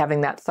consciously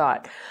having that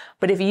thought,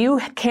 but if you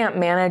can't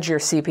manage your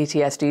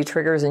CPTSD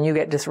triggers and you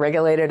get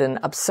dysregulated and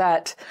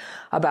upset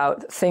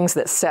about things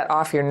that set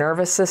off your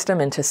nervous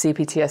system into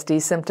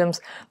CPTSD symptoms,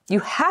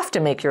 you have to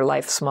make your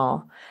life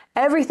small.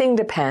 Everything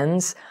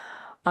depends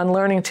on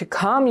learning to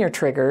calm your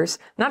triggers,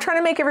 not trying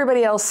to make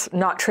everybody else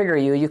not trigger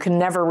you. You can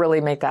never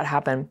really make that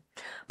happen.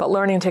 But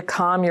learning to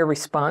calm your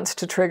response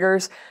to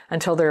triggers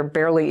until they're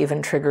barely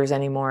even triggers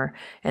anymore.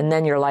 And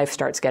then your life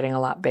starts getting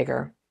a lot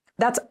bigger.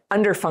 That's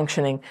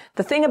underfunctioning.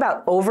 The thing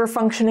about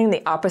overfunctioning,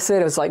 the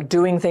opposite, is like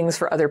doing things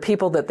for other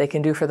people that they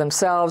can do for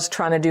themselves,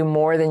 trying to do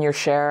more than your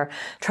share,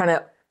 trying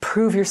to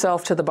prove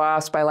yourself to the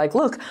boss by like,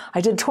 look,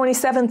 I did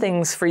 27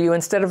 things for you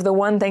instead of the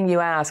one thing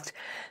you asked.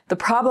 The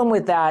problem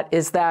with that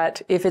is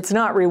that if it's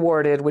not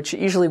rewarded, which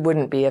it usually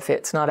wouldn't be if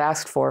it's not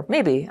asked for,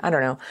 maybe, I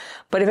don't know.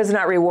 But if it's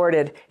not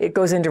rewarded, it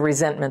goes into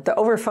resentment. The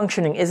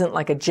overfunctioning isn't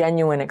like a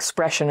genuine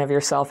expression of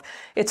yourself.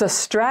 It's a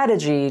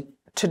strategy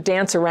to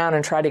dance around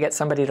and try to get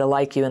somebody to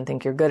like you and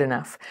think you're good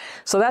enough.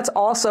 So that's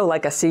also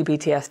like a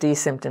CPTSD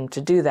symptom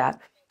to do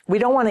that. We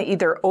don't want to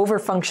either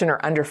overfunction or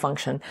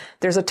underfunction.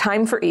 There's a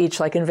time for each,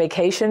 like in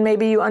vacation,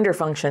 maybe you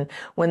underfunction.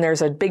 When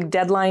there's a big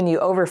deadline, you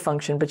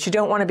overfunction, but you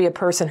don't want to be a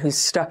person who's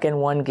stuck in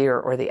one gear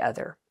or the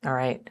other, all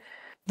right?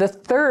 The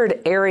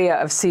third area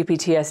of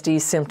CPTSD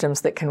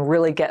symptoms that can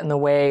really get in the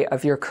way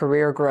of your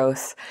career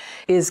growth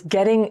is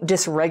getting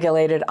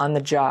dysregulated on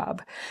the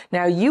job.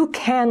 Now, you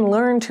can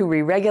learn to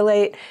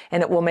re-regulate,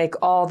 and it will make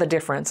all the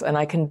difference. And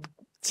I can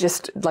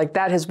just, like,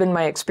 that has been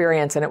my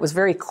experience, and it was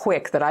very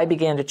quick that I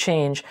began to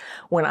change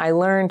when I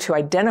learned to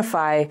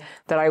identify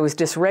that I was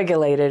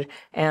dysregulated,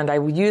 and I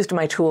used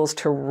my tools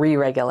to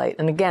re-regulate.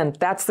 And again,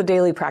 that's the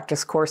daily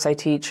practice course I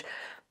teach.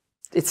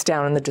 It's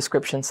down in the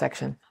description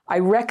section. I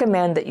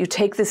recommend that you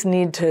take this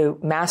need to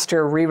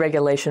master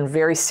re-regulation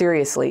very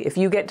seriously. If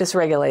you get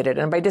dysregulated,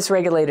 and by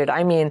dysregulated,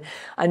 I mean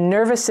a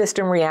nervous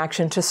system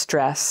reaction to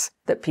stress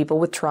that people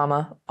with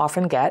trauma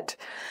often get,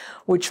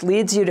 which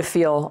leads you to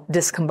feel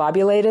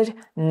discombobulated,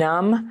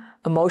 numb,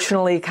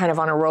 emotionally kind of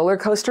on a roller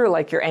coaster,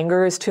 like your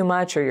anger is too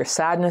much, or your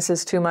sadness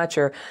is too much,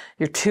 or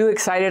you're too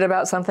excited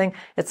about something.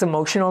 It's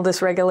emotional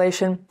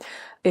dysregulation.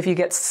 If you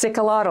get sick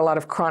a lot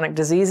of chronic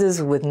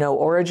diseases with no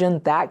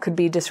origin, that could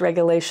be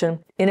dysregulation.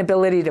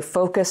 Inability to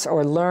focus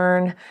or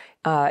learn,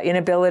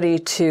 inability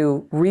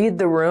to read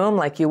the room,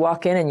 like you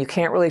walk in and you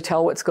can't really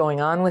tell what's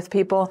going on with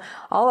people.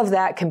 All of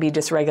that can be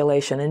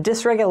dysregulation. And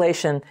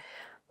dysregulation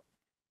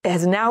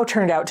has now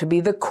turned out to be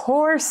the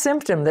core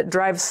symptom that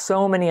drives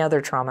so many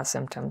other trauma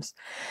symptoms.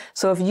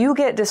 So if you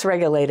get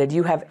dysregulated,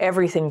 you have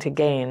everything to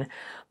gain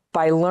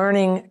by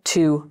learning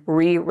to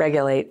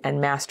re-regulate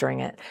and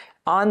mastering it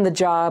on the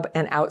job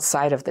and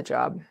outside of the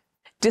job.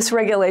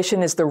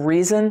 Dysregulation is the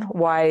reason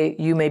why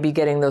you may be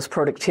getting those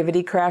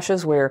productivity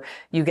crashes where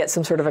you get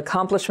some sort of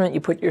accomplishment,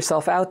 you put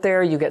yourself out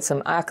there, you get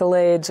some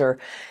accolades,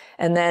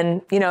 and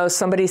then,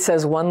 somebody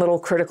says one little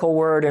critical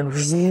word and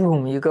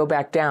zoom, you go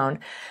back down.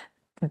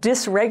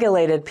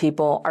 Dysregulated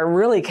people are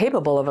really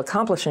capable of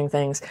accomplishing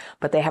things,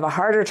 but they have a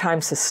harder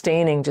time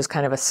sustaining just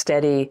kind of a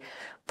steady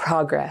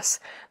progress.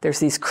 There's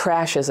these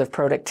crashes of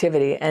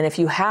productivity. And if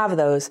you have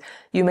those,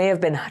 you may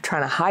have been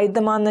trying to hide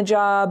them on the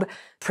job,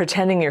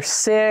 pretending you're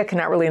sick,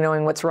 not really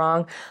knowing what's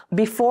wrong.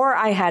 Before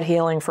I had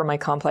healing for my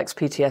complex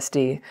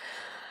PTSD,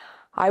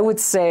 I would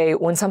say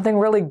when something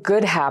really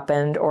good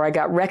happened, or I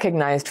got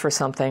recognized for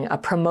something, a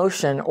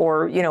promotion,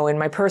 or, in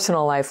my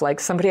personal life, like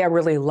somebody I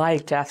really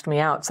liked asked me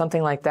out,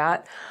 something like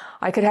that,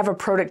 I could have a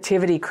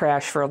productivity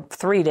crash for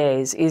 3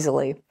 days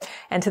easily.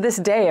 And to this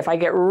day, if I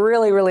get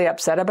really, really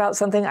upset about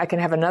something, I can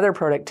have another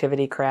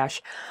productivity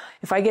crash.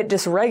 If I get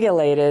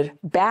dysregulated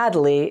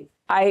badly,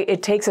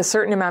 it takes a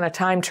certain amount of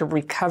time to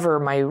recover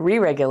my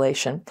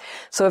re-regulation.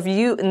 So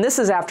and this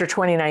is after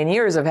 29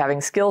 years of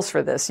having skills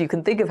for this, you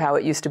can think of how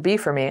it used to be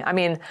for me. I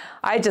mean,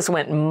 I just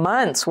went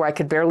months where I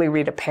could barely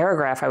read a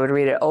paragraph. I would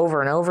read it over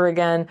and over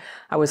again.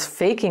 I was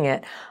faking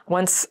it.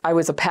 Once I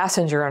was a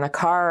passenger in a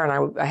car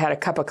and I had a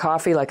cup of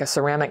coffee, like a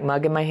ceramic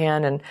mug in my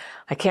hand, and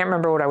I can't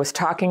remember what I was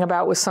talking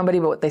about with somebody,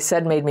 but what they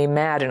said made me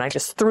mad, and I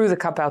just threw the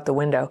cup out the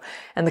window,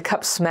 and the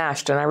cup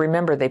smashed, and I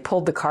remember they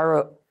pulled the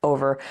car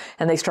over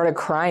and they started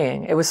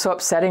crying. It was so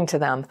upsetting to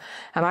them.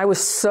 And I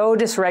was so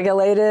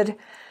dysregulated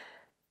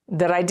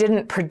that I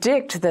didn't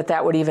predict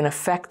that would even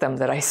affect them,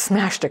 that I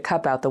smashed a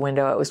cup out the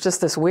window. It was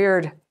just this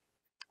weird,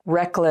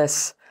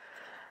 reckless,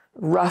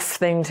 rough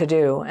thing to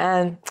do.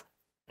 And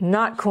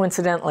not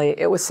coincidentally,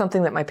 it was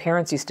something that my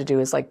parents used to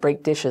do, is like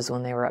break dishes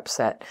when they were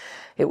upset.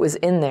 It was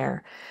in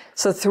there.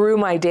 So through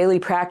my daily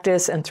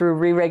practice and through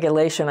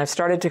re-regulation, I've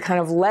started to kind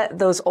of let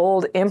those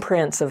old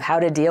imprints of how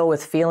to deal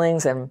with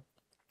feelings and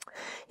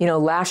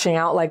lashing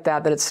out like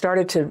that it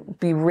started to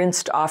be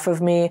rinsed off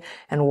of me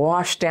and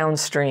washed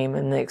downstream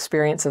in the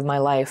experience of my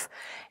life.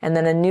 And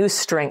then a new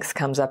strength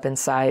comes up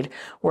inside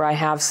where I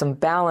have some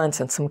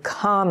balance and some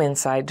calm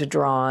inside to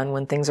draw on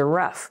when things are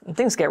rough. And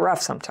things get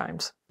rough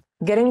sometimes.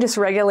 Getting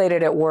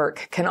dysregulated at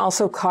work can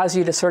also cause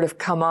you to sort of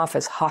come off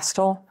as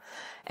hostile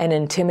and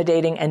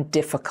intimidating and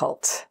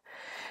difficult.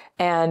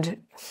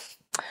 And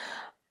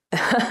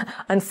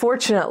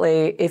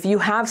unfortunately, if you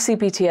have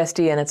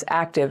CPTSD and it's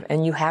active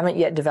and you haven't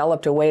yet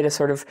developed a way to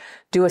sort of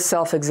do a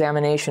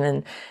self-examination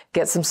and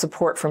get some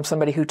support from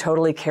somebody who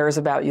totally cares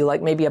about you,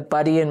 like maybe a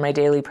buddy in my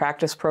daily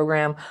practice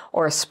program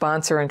or a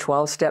sponsor in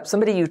 12 Steps,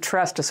 somebody you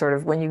trust to sort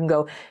of, when you can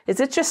go, is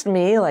it just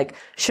me? Like,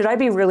 should I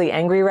be really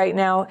angry right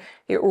now?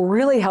 It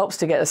really helps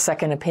to get a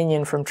second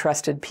opinion from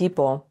trusted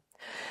people,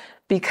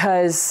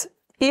 because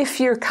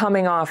if you're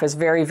coming off as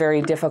very,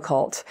 very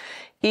difficult,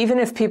 Even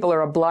if people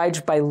are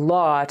obliged by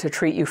law to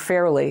treat you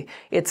fairly,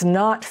 it's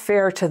not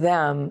fair to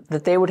them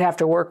that they would have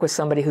to work with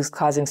somebody who's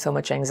causing so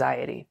much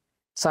anxiety.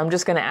 So I'm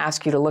just going to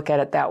ask you to look at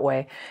it that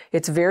way.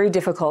 It's very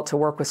difficult to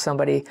work with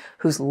somebody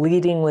who's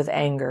leading with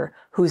anger,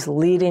 who's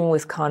leading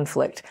with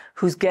conflict,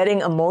 who's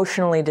getting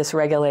emotionally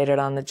dysregulated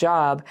on the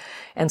job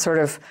and sort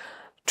of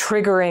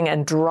triggering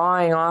and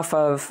drawing off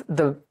of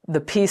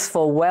the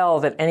peaceful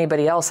well that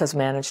anybody else has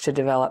managed to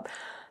develop.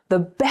 The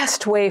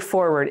best way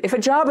forward, if a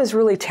job is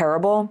really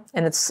terrible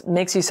and it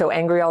makes you so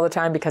angry all the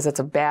time because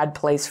it's a bad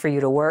place for you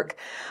to work,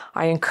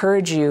 I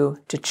encourage you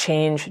to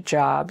change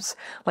jobs.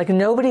 Like,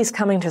 nobody's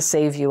coming to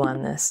save you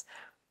on this.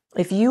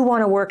 If you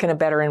want to work in a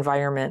better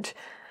environment,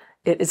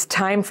 it is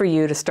time for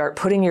you to start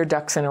putting your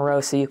ducks in a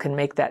row so you can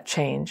make that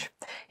change.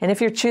 And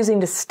if you're choosing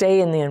to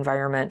stay in the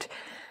environment,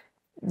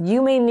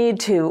 you may need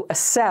to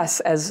assess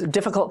as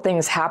difficult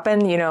things happen,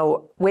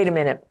 wait a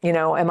minute,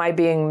 am I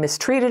being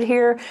mistreated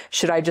here?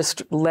 Should I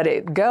just let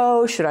it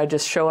go? Should I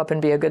just show up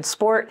and be a good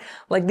sport?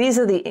 Like, these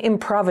are the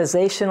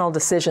improvisational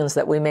decisions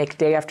that we make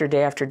day after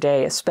day after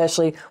day,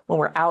 especially when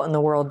we're out in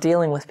the world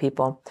dealing with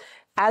people.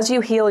 As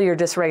you heal your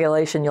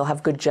dysregulation, you'll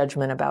have good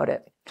judgment about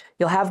it.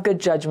 You'll have good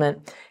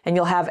judgment and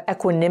you'll have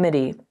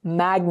equanimity,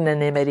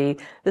 magnanimity.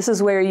 This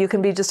is where you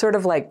can be just sort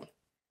of like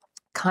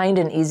kind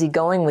and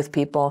easygoing with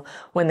people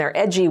when they're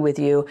edgy with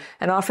you.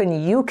 And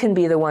often you can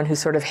be the one who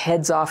sort of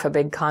heads off a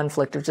big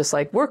conflict of just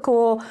like, we're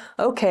cool,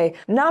 okay.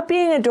 Not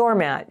being a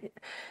doormat.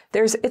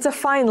 It's a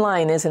fine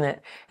line, isn't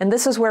it? And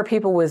this is where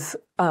people with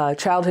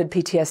childhood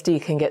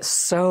PTSD can get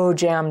so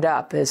jammed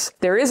up, is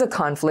there is a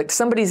conflict.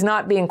 Somebody's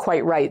not being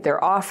quite right.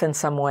 They're off in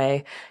some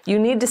way. You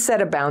need to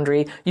set a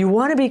boundary. You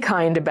want to be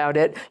kind about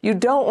it. You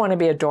don't want to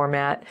be a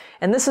doormat.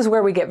 And this is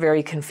where we get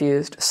very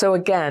confused. So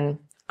again,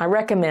 I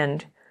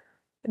recommend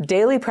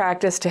daily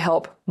practice to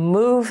help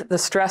move the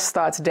stress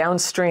thoughts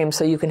downstream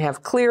so you can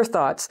have clear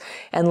thoughts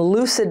and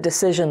lucid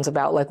decisions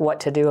about like what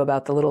to do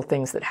about the little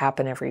things that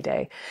happen every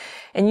day.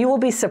 And you will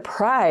be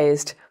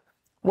surprised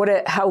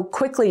how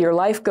quickly your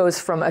life goes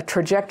from a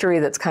trajectory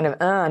that's kind of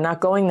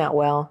not going that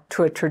well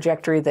to a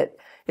trajectory that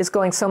is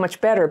going so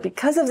much better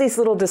because of these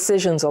little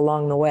decisions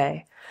along the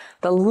way.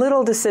 The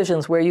little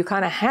decisions where you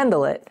kind of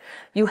handle it.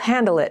 You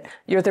handle it.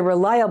 You're the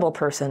reliable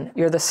person.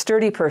 You're the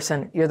sturdy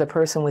person. You're the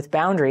person with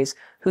boundaries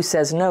who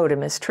says no to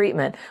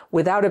mistreatment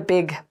without a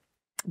big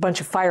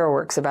bunch of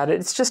fireworks about it.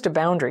 It's just a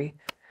boundary.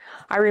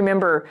 I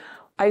remember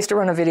I used to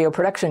run a video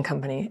production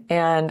company,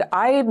 and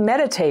I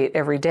meditate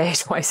every day,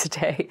 twice a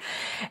day.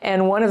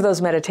 And one of those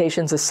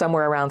meditations is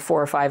somewhere around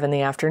 4 or 5 in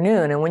the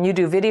afternoon. And when you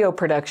do video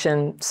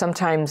production,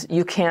 sometimes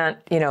you can't,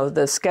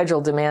 the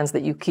schedule demands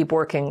that you keep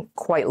working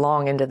quite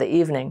long into the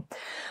evening.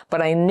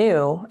 But I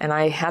knew, and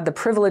I had the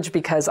privilege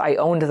because I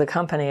owned the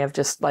company of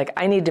just like,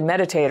 I need to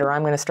meditate or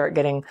I'm going to start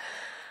getting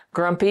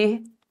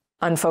grumpy,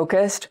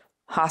 unfocused,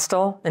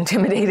 hostile,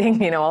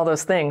 intimidating, all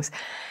those things.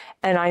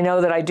 And I know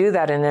that I do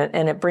that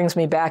and it brings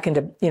me back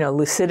into,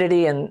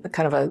 lucidity and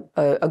kind of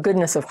a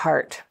goodness of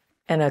heart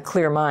and a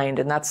clear mind.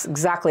 And that's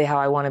exactly how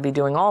I want to be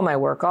doing all my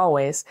work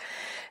always.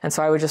 And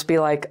so I would just be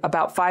like,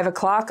 about 5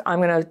 o'clock,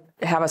 I'm going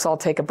to have us all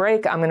take a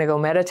break. I'm going to go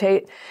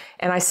meditate.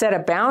 And I set a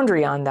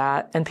boundary on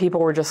that. And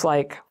people were just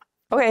like,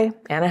 okay,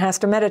 Anna has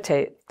to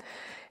meditate.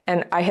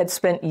 And I had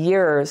spent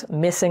years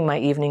missing my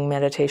evening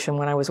meditation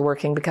when I was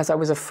working because I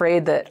was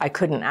afraid that I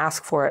couldn't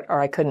ask for it or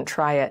I couldn't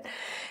try it.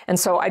 And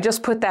so I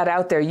just put that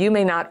out there. You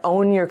may not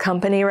own your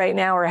company right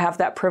now or have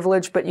that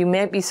privilege, but you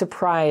may be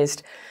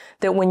surprised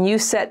that when you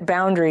set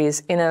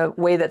boundaries in a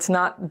way that's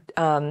not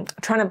trying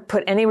to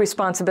put any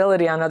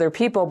responsibility on other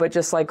people, but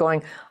just like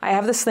going, I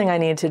have this thing I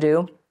need to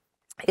do.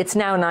 It's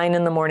now 9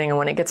 in the morning, and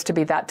when it gets to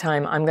be that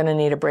time, I'm going to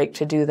need a break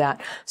to do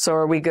that. So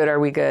are we good? Are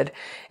we good?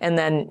 And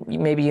then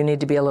maybe you need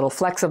to be a little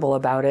flexible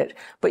about it,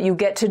 but you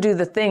get to do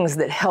the things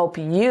that help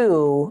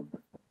you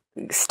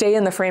stay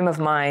in the frame of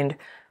mind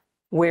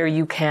where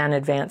you can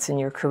advance in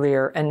your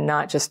career and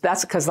not just,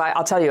 that's because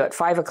I'll tell you at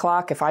 5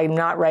 o'clock, if I'm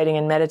not writing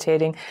and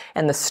meditating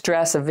and the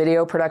stress of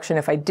video production,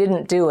 if I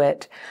didn't do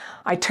it,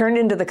 I turned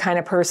into the kind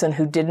of person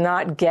who did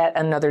not get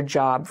another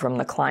job from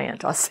the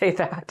client. I'll say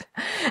that.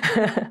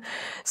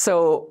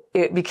 So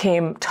it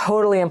became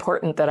totally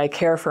important that I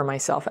care for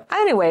myself.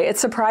 Anyway, it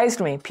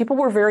surprised me. People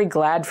were very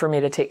glad for me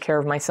to take care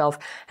of myself.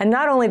 And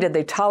not only did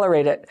they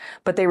tolerate it,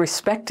 but they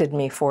respected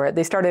me for it.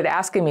 They started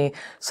asking me,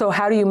 so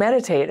how do you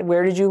meditate?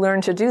 Where did you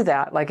learn to do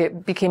that? Like,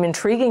 it became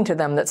intriguing to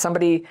them that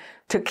somebody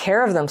took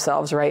care of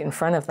themselves right in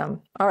front of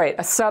them. All right,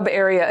 a sub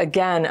area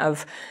again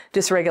of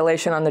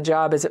dysregulation on the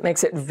job is it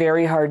makes it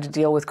very hard to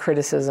deal with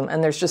criticism,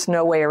 and there's just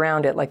no way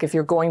around it. Like, if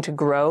you're going to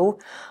grow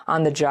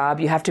on the job,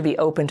 you have to be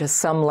open to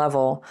some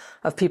level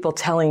of people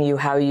telling you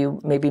how you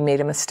maybe made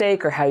a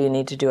mistake or how you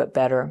need to do it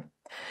better.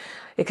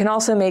 It can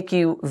also make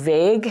you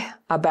vague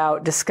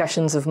about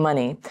discussions of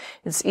money.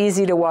 It's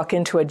easy to walk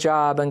into a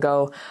job and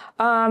go,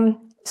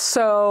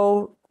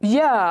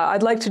 yeah,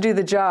 I'd like to do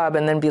the job,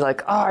 and then be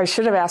like, oh, I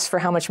should have asked for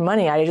how much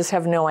money. I just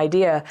have no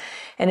idea.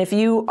 And if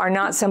you are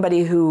not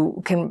somebody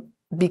who can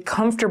be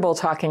comfortable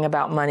talking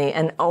about money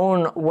and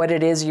own what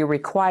it is you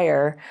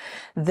require,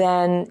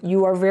 then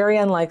you are very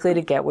unlikely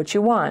to get what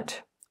you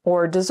want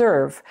or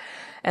deserve.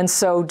 And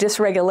so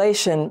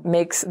dysregulation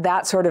makes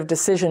that sort of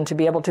decision to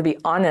be able to be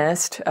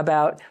honest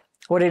about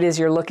what it is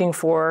you're looking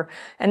for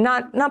and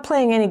not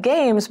playing any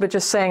games, but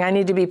just saying, I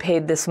need to be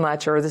paid this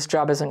much or this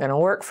job isn't going to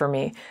work for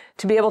me.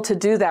 To be able to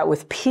do that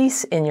with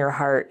peace in your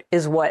heart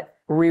is what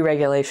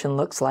re-regulation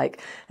looks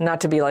like. And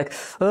not to be like,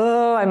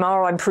 oh, I'm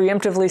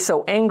preemptively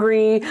so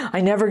angry.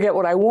 I never get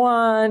what I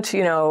want.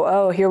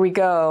 Oh, here we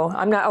go.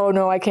 Oh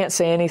no, I can't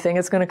say anything.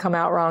 It's going to come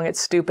out wrong. It's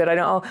stupid.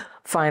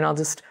 Fine. I'll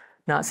just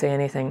not say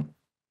anything.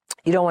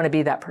 You don't want to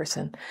be that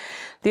person.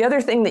 The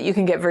other thing that you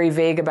can get very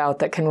vague about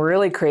that can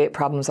really create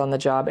problems on the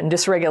job, and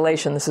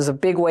dysregulation, this is a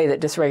big way that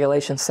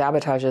dysregulation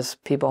sabotages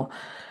people,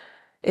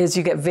 is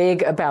you get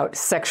vague about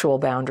sexual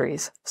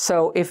boundaries.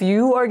 So if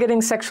you are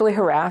getting sexually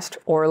harassed,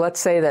 or let's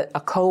say that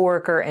a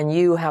coworker and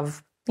you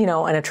have,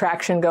 an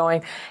attraction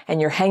going and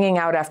you're hanging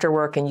out after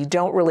work and you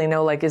don't really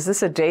know, is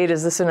this a date?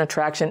 Is this an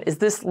attraction? Is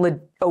this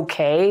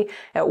okay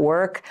at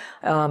work?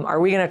 Are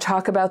we going to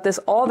talk about this?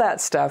 All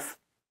that stuff.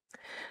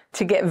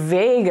 To get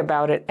vague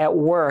about it at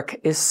work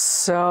is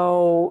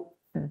so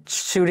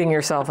shooting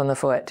yourself in the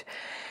foot.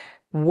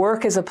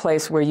 Work is a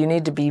place where you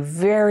need to be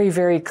very,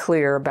 very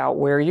clear about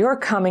where you're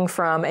coming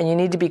from, and you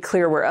need to be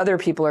clear where other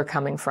people are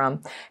coming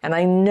from. And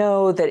I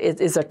know that it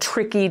is a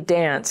tricky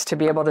dance to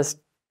be able to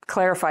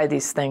clarify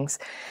these things,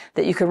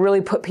 that you could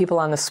really put people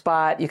on the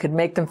spot. You could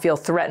make them feel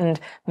threatened.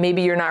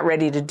 Maybe you're not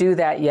ready to do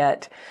that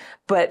yet.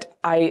 But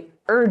I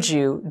urge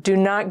you, do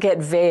not get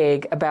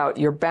vague about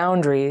your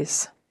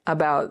boundaries,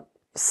 about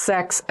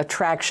sex,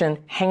 attraction,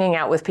 hanging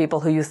out with people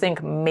who you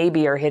think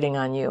maybe are hitting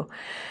on you.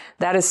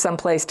 That is some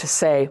place to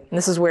say, and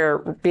this is where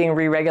being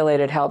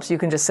re-regulated helps. You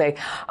can just say,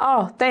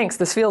 oh, thanks,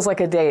 this feels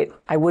like a date.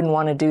 I wouldn't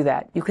want to do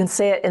that. You can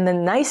say it in the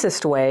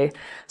nicest way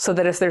so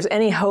that if there's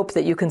any hope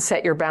that you can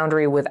set your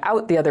boundary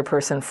without the other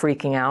person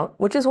freaking out,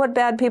 which is what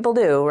bad people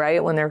do,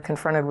 right? When they're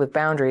confronted with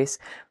boundaries.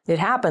 It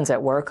happens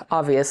at work,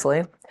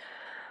 obviously.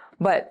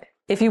 But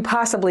if you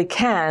possibly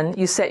can,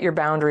 you set your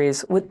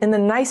boundaries in the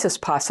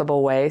nicest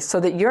possible way so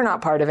that you're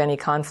not part of any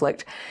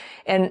conflict.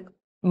 And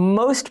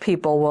most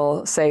people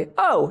will say,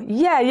 oh,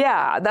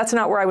 yeah, that's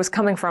not where I was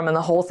coming from, and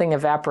the whole thing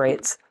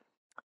evaporates.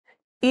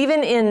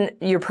 Even in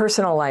your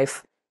personal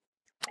life,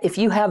 if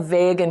you have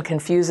vague and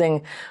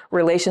confusing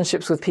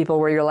relationships with people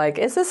where you're like,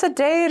 is this a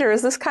date, or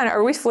is this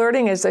are we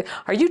flirting?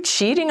 Are you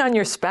cheating on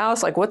your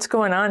spouse? What's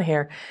going on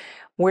here?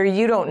 Where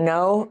you don't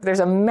know, there's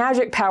a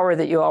magic power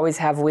that you always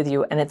have with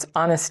you, and it's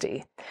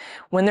honesty.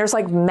 When there's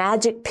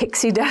magic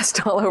pixie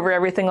dust all over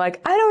everything, I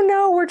don't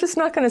know, we're just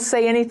not going to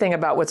say anything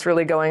about what's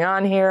really going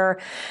on here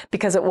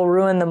because it will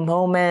ruin the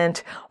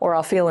moment, or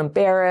I'll feel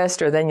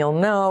embarrassed, or then you'll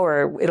know,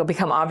 or it'll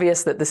become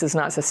obvious that this is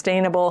not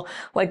sustainable.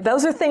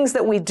 Those are things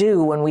that we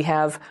do when we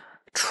have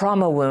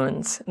trauma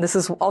wounds. This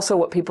is also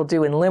what people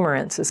do in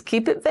limerence, is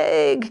keep it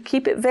vague,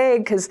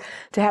 because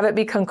to have it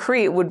be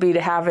concrete would be to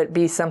have it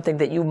be something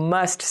that you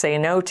must say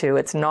no to.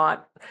 It's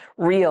not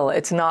real.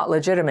 It's not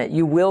legitimate.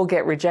 You will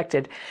get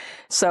rejected.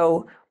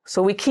 So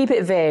we keep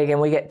it vague, and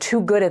we get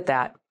too good at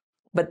that.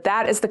 But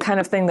that is the kind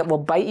of thing that will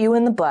bite you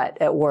in the butt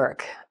at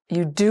work.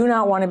 You do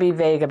not want to be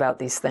vague about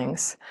these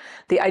things.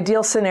 The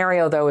ideal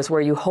scenario, though, is where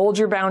you hold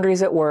your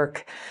boundaries at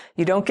work.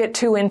 You don't get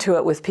too into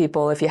it with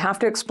people. If you have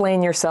to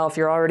explain yourself,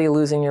 you're already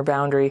losing your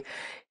boundary.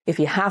 If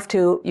you have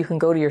to, you can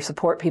go to your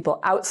support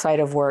people outside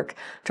of work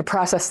to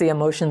process the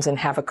emotions and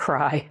have a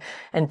cry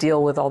and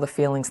deal with all the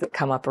feelings that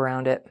come up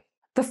around it.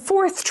 The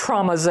fourth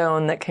trauma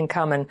zone that can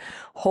come and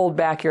hold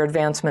back your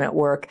advancement at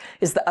work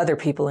is the other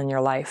people in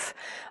your life.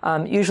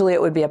 Usually it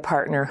would be a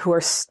partner who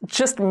are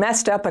just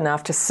messed up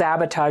enough to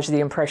sabotage the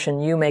impression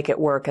you make at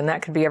work. And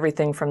that could be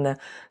everything from the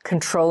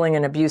controlling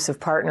and abusive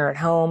partner at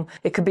home.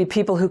 It could be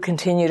people who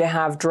continue to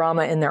have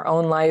drama in their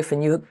own life,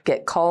 and you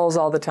get calls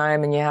all the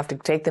time and you have to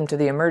take them to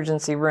the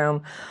emergency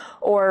room.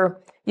 Or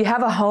you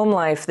have a home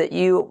life that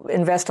you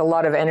invest a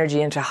lot of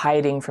energy into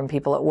hiding from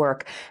people at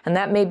work, and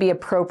that may be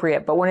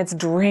appropriate, but when it's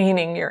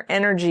draining your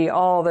energy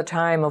all the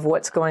time of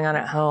what's going on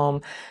at home,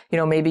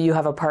 maybe you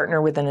have a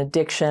partner with an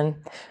addiction,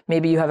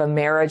 maybe you have a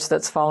marriage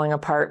that's falling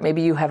apart,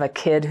 maybe you have a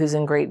kid who's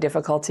in great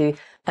difficulty,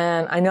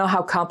 and I know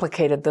how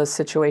complicated those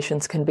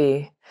situations can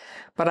be,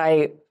 but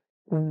I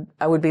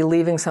would be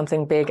leaving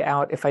something big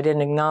out if I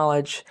didn't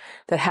acknowledge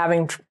that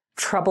having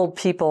troubled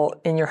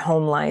people in your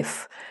home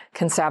life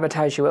can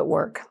sabotage you at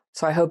work.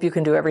 So I hope you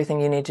can do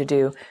everything you need to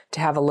do to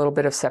have a little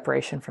bit of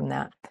separation from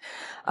that.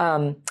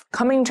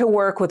 Coming to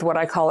work with what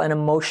I call an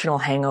emotional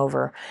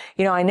hangover.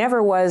 I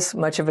never was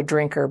much of a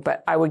drinker,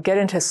 but I would get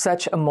into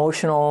such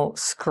emotional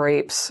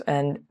scrapes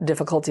and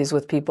difficulties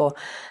with people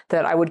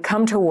that I would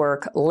come to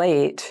work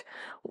late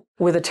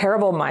with a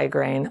terrible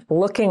migraine,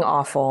 looking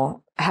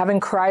awful, having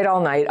cried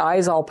all night,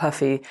 eyes all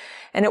puffy.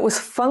 And it was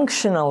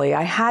functionally,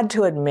 I had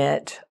to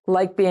admit,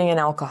 like being an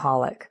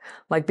alcoholic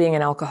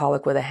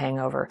with a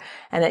hangover.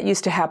 And it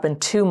used to happen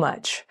too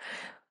much.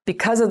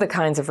 because of the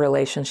kinds of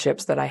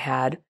relationships that I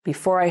had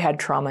before I had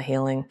trauma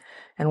healing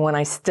and when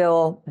I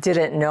still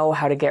didn't know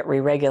how to get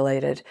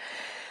re-regulated.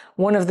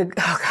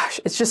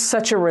 It's just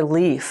such a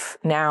relief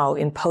now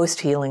in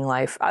post-healing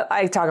life.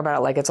 I talk about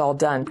it like it's all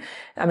done.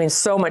 I mean,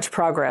 so much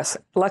progress.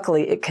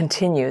 Luckily, it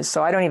continues,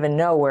 so I don't even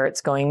know where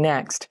it's going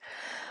next.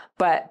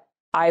 But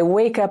I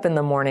wake up in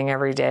the morning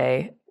every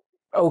day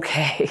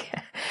okay.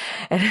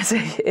 And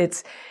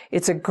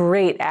it's a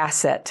great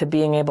asset to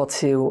being able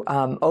to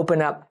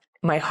open up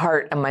my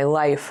heart and my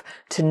life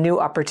to new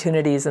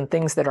opportunities and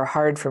things that are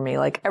hard for me.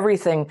 Like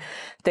everything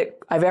that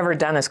I've ever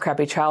done as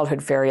Crappy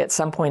Childhood Fairy, at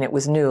some point it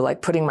was new.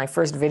 Like putting my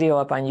first video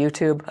up on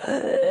YouTube,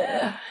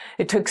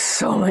 it took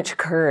so much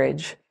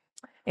courage.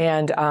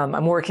 And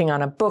I'm working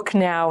on a book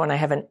now, and I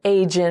have an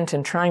agent,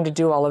 and trying to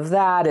do all of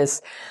that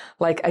is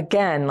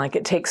again,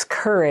 it takes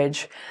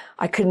courage.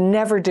 I could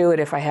never do it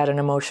if I had an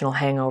emotional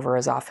hangover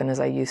as often as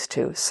I used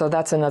to. So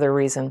that's another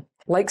reason.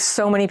 Like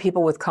so many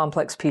people with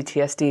complex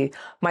PTSD,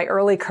 my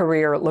early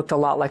career looked a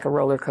lot like a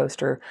roller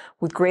coaster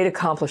with great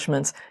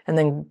accomplishments and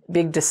then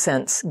big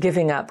descents,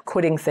 giving up,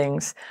 quitting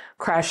things,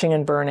 crashing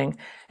and burning.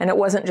 And it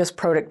wasn't just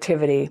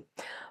productivity,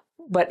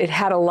 but it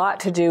had a lot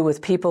to do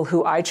with people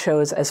who I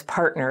chose as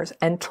partners.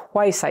 And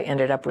twice I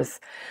ended up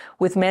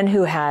with men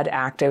who had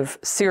active,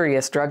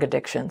 serious drug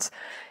addictions.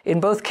 In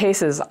both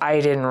cases,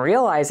 I didn't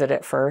realize it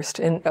at first.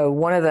 And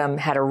one of them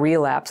had a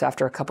relapse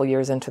after a couple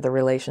years into the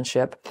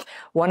relationship.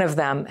 One of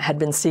them had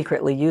been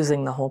secretly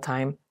using the whole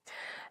time.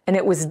 And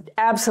it was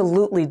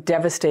absolutely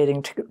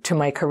devastating to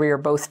my career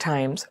both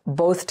times.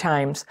 Both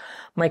times,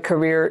 my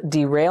career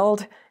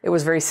derailed. It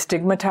was very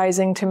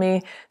stigmatizing to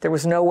me. There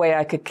was no way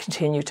I could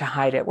continue to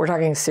hide it. We're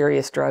talking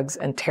serious drugs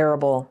and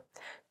terrible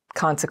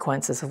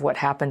consequences of what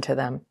happened to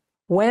them.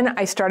 When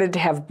I started to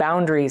have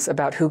boundaries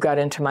about who got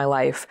into my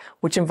life,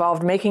 which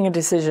involved making a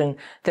decision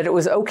that it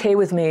was okay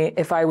with me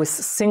if I was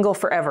single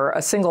forever,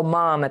 a single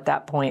mom at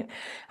that point,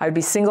 I would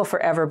be single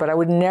forever, but I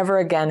would never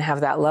again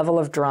have that level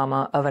of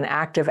drama of an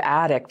active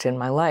addict in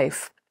my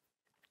life.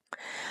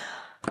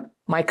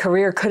 My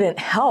career couldn't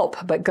help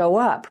but go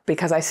up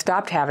because I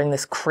stopped having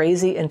this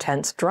crazy,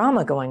 intense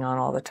drama going on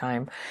all the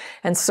time.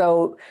 And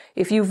so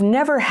if you've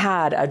never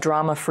had a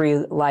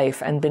drama-free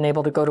life and been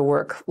able to go to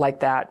work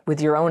like that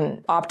with your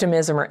own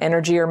optimism or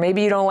energy, or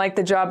maybe you don't like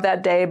the job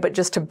that day, but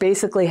just to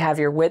basically have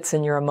your wits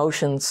and your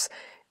emotions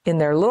in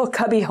their little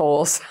cubby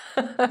holes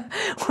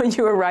when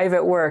you arrive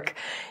at work,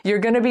 you're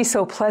going to be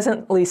so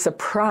pleasantly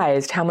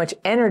surprised how much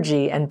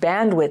energy and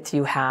bandwidth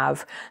you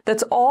have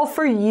that's all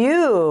for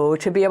you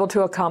to be able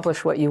to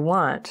accomplish what you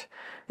want.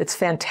 It's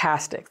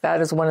fantastic.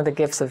 That is one of the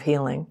gifts of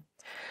healing.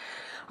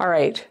 All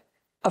right.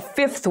 A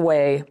fifth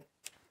way,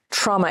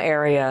 trauma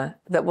area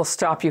that will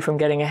stop you from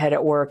getting ahead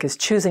at work is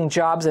choosing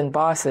jobs and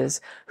bosses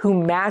who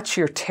match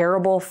your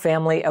terrible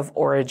family of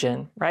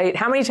origin, right?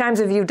 How many times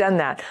have you done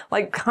that?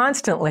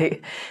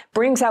 Constantly.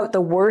 Brings out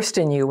the worst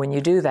in you when you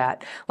do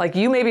that.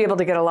 You may be able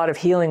to get a lot of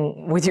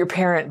healing with your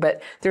parent,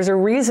 but there's a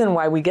reason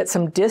why we get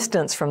some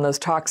distance from those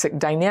toxic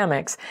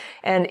dynamics.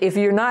 And if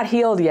you're not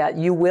healed yet,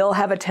 you will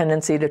have a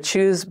tendency to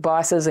choose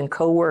bosses and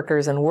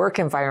coworkers and work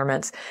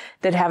environments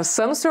that have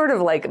some sort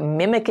of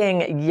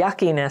mimicking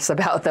yuckiness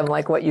about them,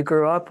 like what you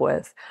grew up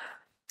with.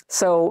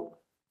 So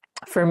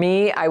for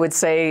me, I would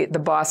say the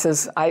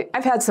bosses,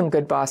 I've had some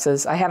good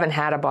bosses. I haven't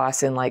had a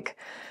boss in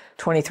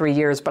 23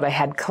 years, but I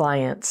had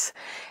clients.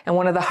 And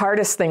one of the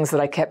hardest things that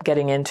I kept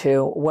getting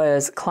into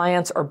was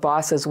clients or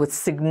bosses with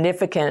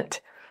significant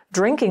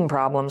drinking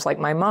problems, like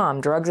my mom,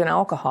 drugs and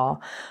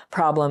alcohol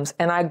problems.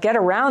 And I get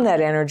around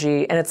that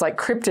energy and it's like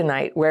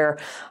kryptonite, where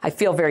I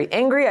feel very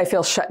angry, I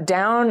feel shut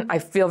down, I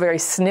feel very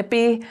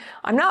snippy.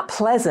 I'm not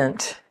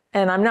pleasant.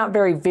 And I'm not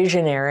very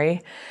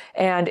visionary.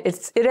 And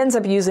it ends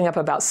up using up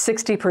about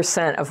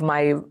 60% of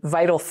my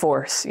vital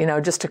force,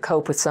 just to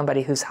cope with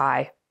somebody who's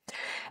high.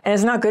 And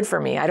it's not good for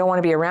me. I don't want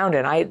to be around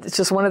it. It's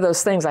just one of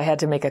those things I had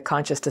to make a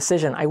conscious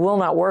decision. I will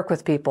not work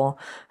with people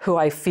who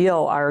I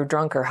feel are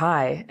drunk or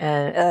high.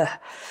 And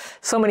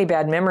so many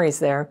bad memories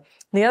there.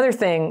 The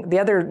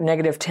other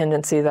negative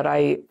tendency that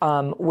I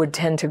would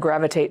tend to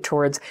gravitate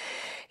towards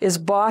is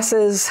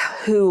bosses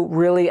who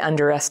really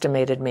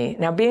underestimated me.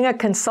 Now, being a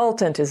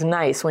consultant is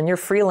nice. When you're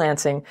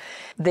freelancing,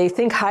 they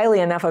think highly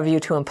enough of you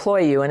to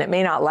employ you, and it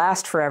may not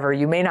last forever.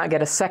 You may not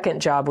get a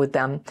second job with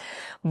them.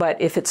 But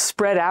if it's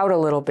spread out a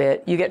little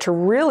bit, you get to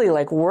really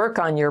work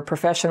on your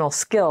professional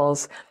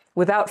skills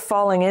without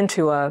falling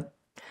into a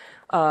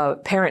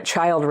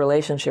parent-child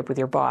relationship with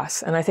your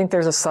boss. And I think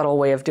there's a subtle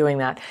way of doing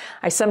that.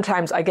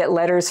 I get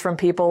letters from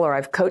people, or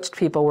I've coached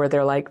people where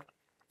they're like,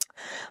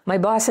 my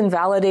boss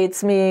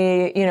invalidates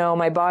me,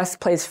 my boss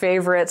plays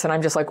favorites, and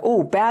I'm just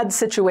oh, bad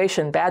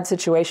situation.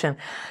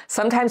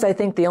 Sometimes I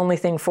think the only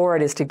thing for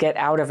it is to get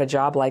out of a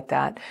job like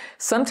that.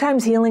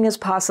 Sometimes healing is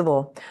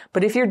possible,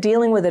 but if you're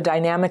dealing with a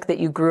dynamic that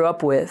you grew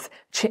up with,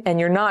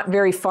 and you're not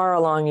very far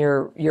along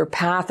your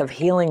path of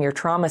healing your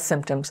trauma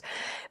symptoms,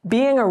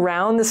 Being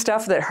around the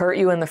stuff that hurt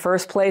you in the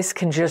first place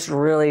can just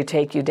really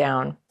take you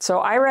down. So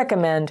I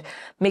recommend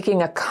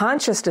making a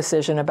conscious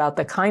decision about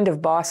the kind of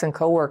boss and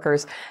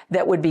coworkers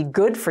that would be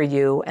good for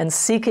you and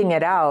seeking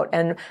it out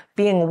and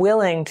being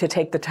willing to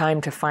take the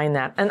time to find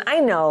that. And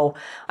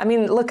I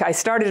mean, look, I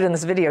started in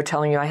this video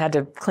telling you I had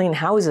to clean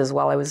houses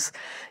while I was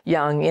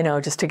young,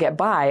 just to get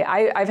by.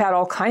 I've had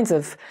all kinds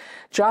of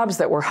jobs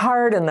that were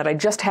hard and that I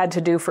just had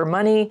to do for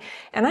money.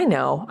 And I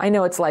know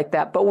it's like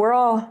that, but we're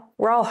all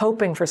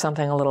hoping for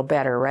something a little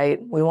better, right?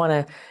 We want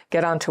to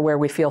get on to where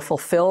we feel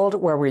fulfilled,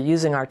 where we're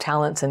using our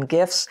talents and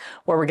gifts,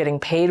 where we're getting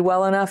paid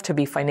well enough to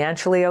be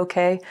financially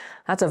okay.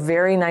 That's a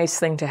very nice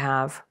thing to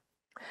have.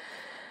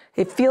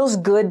 It feels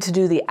good to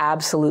do the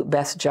absolute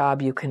best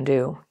job you can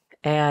do.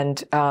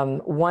 And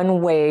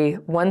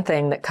one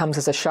thing that comes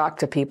as a shock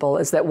to people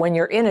is that when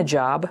you're in a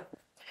job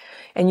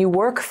and you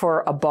work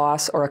for a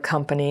boss or a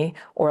company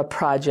or a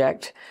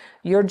project,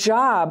 your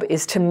job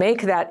is to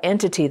make that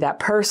entity, that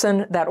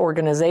person, that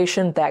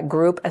organization, that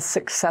group as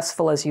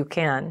successful as you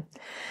can.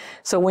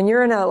 So when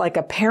you're in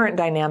a parent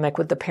dynamic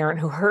with the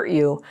parent who hurt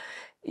you,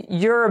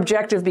 your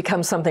objective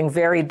becomes something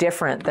very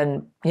different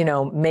than,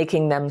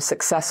 making them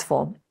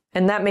successful.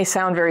 And that may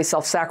sound very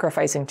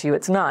self-sacrificing to you.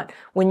 It's not.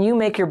 When you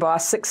make your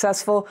boss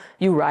successful,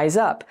 you rise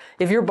up.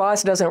 If your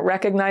boss doesn't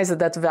recognize that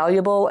that's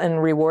valuable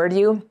and reward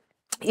you,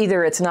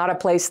 either it's not a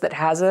place that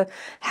has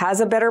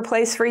a better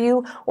place for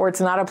you, or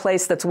it's not a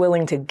place that's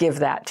willing to give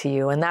that to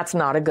you. And that's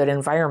not a good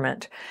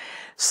environment.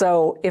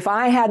 So if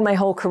I had my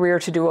whole career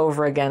to do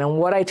over again, and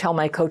what I tell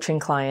my coaching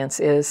clients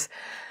is,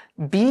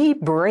 be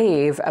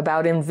brave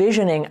about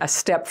envisioning a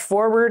step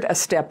forward, a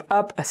step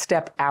up, a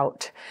step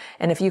out.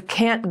 And if you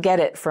can't get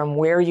it from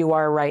where you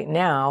are right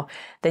now,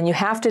 then you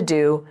have to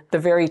do the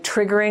very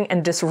triggering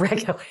and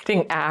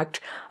dysregulating act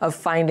of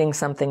finding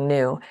something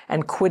new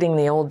and quitting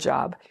the old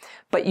job.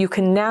 But you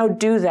can now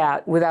do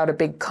that without a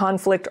big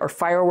conflict or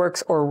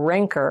fireworks or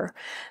rancor,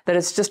 that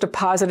it's just a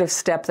positive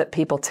step that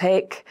people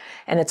take,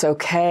 and it's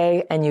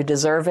okay, and you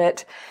deserve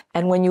it.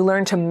 And when you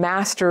learn to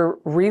master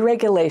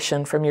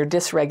re-regulation from your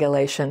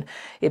dysregulation,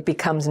 it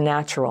becomes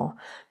natural.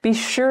 Be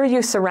sure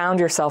you surround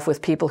yourself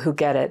with people who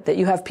get it, that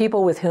you have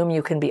people with whom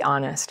you can be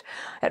honest.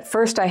 At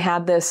first I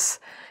had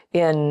this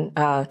in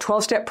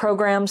 12-step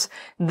programs.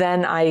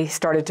 Then I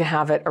started to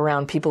have it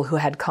around people who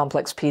had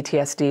complex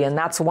PTSD. And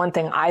that's one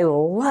thing I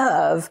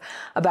love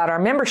about our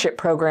membership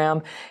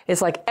program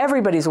is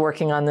everybody's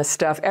working on this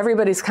stuff.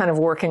 Everybody's kind of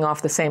working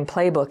off the same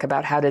playbook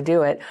about how to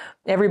do it.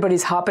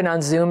 Everybody's hopping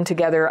on Zoom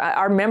together.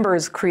 Our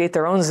members create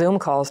their own Zoom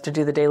calls to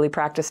do the daily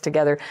practice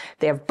together.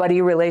 They have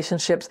buddy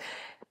relationships.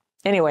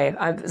 Anyway,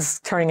 I was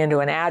turning into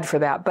an ad for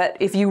that. But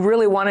if you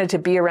really wanted to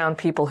be around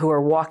people who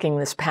are walking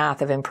this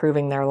path of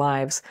improving their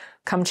lives,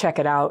 come check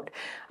it out.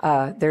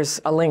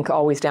 There's a link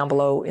always down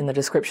below in the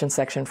description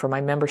section for my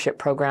membership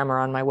program or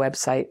on my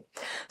website.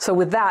 So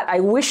with that,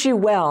 I wish you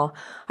well.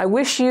 I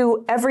wish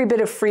you every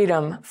bit of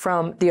freedom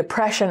from the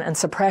oppression and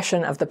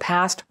suppression of the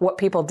past, what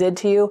people did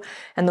to you,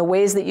 and the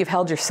ways that you've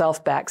held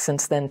yourself back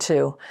since then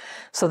too,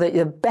 so that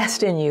the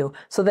best in you,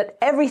 so that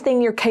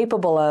everything you're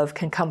capable of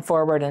can come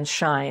forward and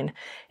shine.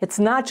 It's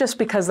not just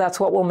because that's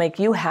what will make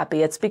you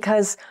happy. It's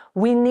because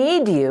we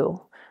need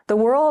you. The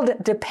world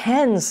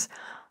depends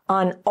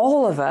on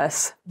all of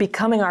us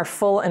becoming our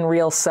full and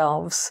real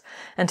selves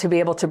and to be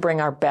able to bring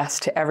our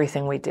best to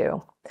everything we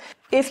do.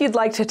 If you'd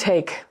like to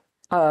take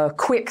a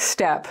quick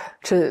step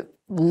to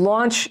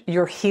launch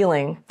your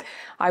healing,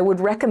 I would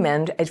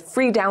recommend a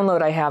free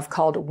download I have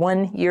called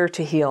 1 Year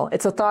to Heal.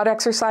 It's a thought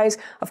exercise.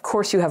 Of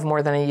course, you have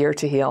more than a year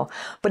to heal.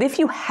 But if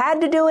you had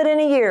to do it in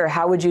a year,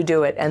 how would you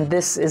do it? And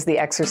this is the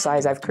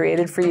exercise I've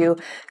created for you.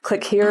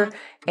 Click here,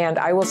 and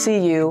I will see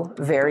you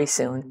very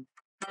soon.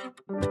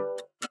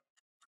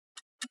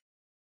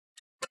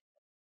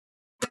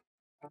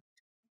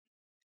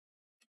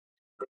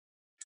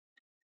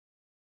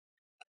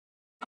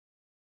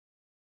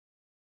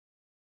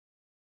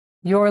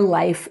 Your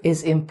life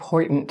is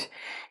important.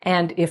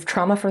 And if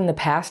trauma from the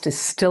past is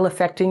still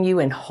affecting you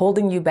and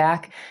holding you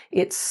back,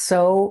 it's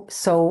so,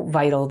 so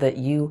vital that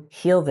you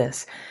heal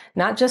this.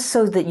 Not just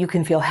so that you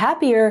can feel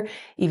happier,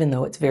 even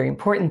though it's very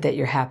important that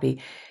you're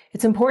happy.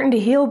 It's important to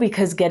heal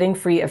because getting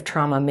free of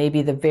trauma may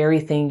be the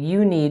very thing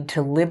you need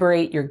to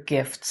liberate your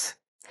gifts.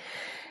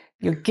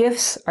 Your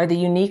gifts are the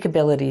unique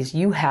abilities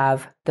you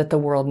have that the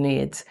world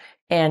needs.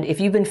 And if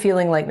you've been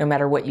feeling like no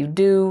matter what you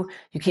do,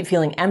 you keep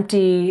feeling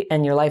empty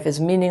and your life is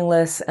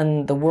meaningless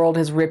and the world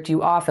has ripped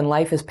you off and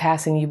life is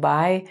passing you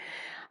by,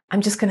 I'm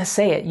just going to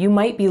say it. You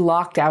might be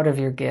locked out of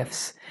your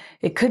gifts.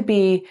 It could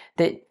be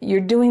that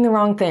you're doing the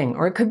wrong thing,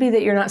 or it could be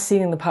that you're not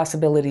seeing the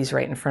possibilities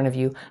right in front of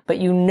you, but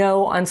you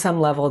know on some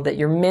level that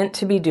you're meant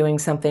to be doing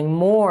something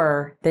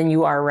more than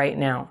you are right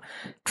now.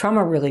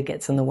 Trauma really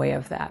gets in the way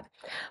of that.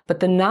 But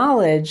the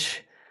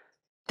knowledge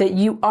that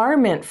you are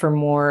meant for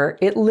more,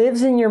 it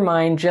lives in your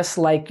mind just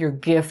like your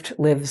gift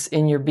lives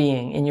in your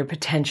being, in your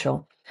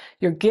potential.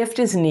 Your gift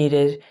is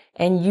needed,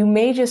 and you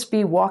may just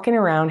be walking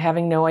around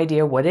having no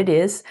idea what it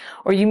is,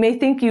 or you may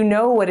think you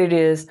know what it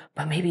is,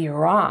 but maybe you're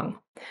wrong.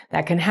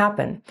 That can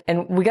happen.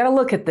 And we got to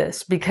look at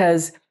this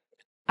because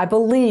I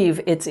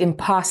believe it's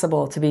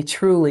impossible to be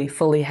truly,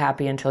 fully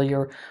happy until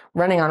you're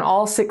running on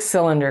all 6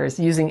 cylinders,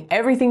 using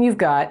everything you've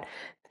got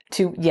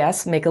to,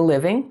 yes, make a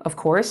living, of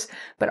course,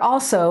 but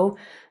also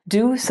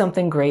do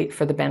something great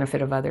for the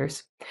benefit of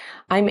others.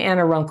 I'm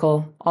Anna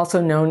Runkle,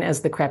 also known as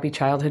the Crappy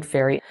Childhood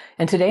Fairy,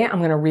 and today I'm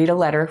going to read a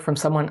letter from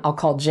someone I'll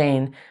call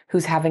Jane,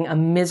 who's having a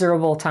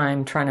miserable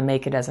time trying to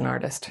make it as an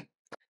artist.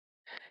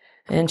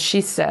 And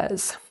she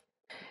says,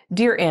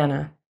 "Dear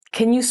Anna,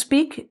 can you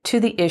speak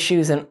to the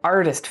issues an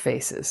artist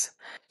faces?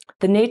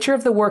 The nature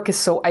of the work is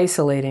so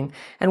isolating,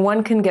 and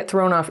one can get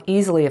thrown off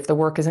easily if the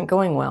work isn't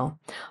going well.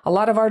 A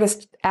lot of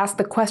artists ask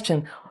the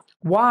question,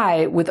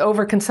 why, with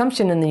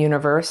overconsumption in the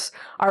universe,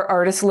 are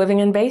artists living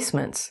in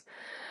basements?"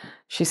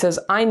 She says,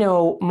 "I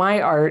know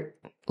my art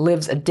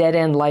lives a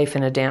dead-end life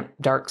in a damp,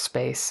 dark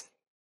space.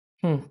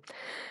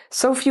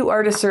 So few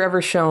artists are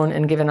ever shown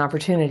and given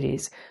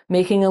opportunities.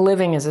 Making a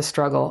living is a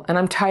struggle, and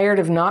I'm tired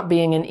of not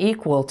being an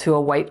equal to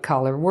a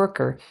white-collar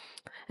worker.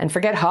 And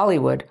forget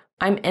Hollywood,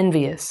 I'm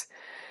envious.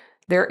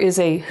 There is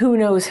a who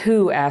knows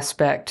who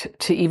aspect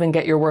to even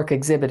get your work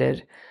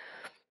exhibited.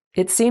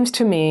 It seems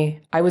to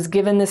me I was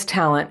given this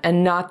talent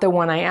and not the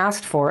one I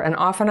asked for, and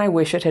often I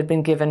wish it had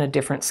been given a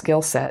different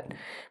skill set.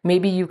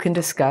 Maybe you can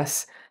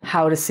discuss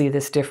how to see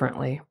this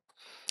differently.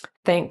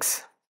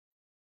 Thanks.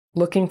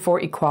 Looking for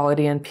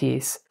equality and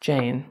peace,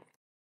 Jane."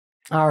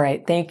 All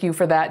right, thank you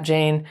for that,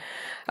 Jane.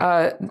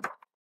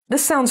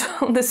 This sounds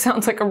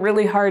like a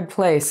really hard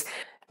place,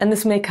 and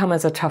this may come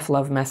as a tough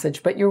love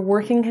message, but your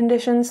working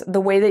conditions, the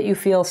way that you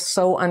feel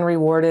so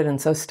unrewarded and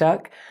so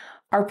stuck,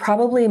 are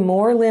probably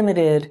more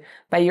limited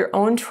by your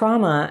own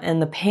trauma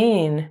and the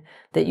pain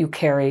that you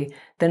carry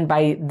than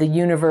by the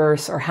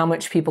universe or how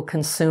much people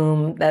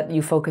consume that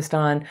you focused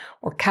on,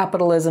 or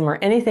capitalism or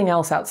anything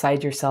else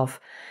outside yourself.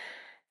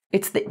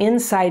 It's the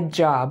inside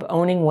job,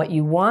 owning what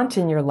you want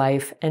in your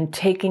life and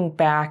taking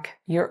back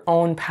your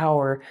own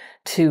power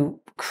to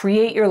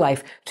create your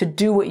life, to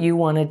do what you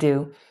want to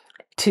do,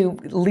 to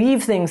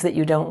leave things that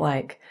you don't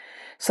like.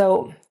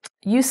 So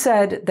you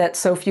said that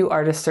so few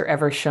artists are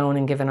ever shown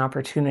and given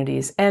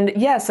opportunities. And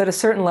yes, at a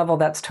certain level,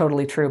 that's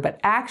totally true. But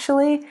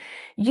actually,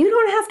 you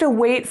don't have to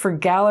wait for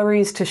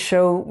galleries to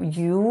show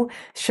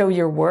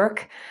your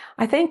work.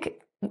 I think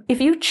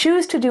if you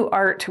choose to do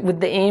art with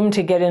the aim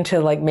to get into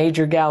like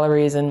major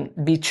galleries and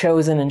be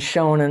chosen and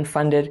shown and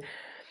funded,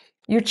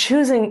 you're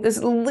choosing this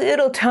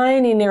little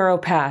tiny narrow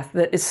path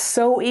that is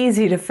so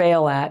easy to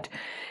fail at.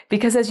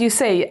 Because as you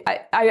say,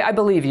 I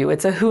believe you,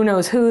 it's a who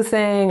knows who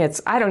thing.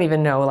 I don't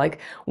even know like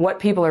what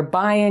people are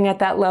buying at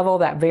that level,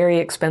 that very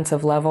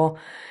expensive level.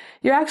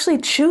 You're actually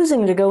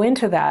choosing to go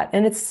into that.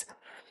 And it's,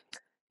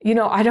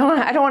 I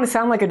don't want to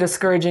sound like a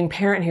discouraging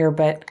parent here,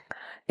 but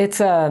it's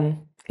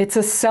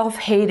a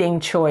self-hating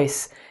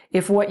choice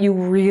if what you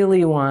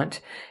really want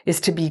is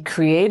to be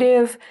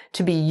creative,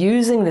 to be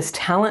using this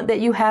talent that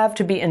you have,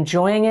 to be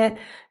enjoying it,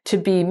 to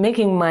be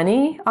making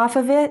money off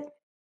of it.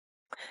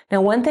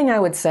 Now, one thing I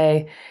would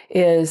say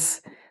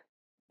is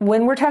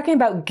when we're talking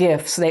about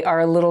gifts, they are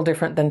a little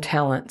different than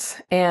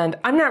talents. And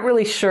I'm not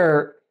really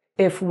sure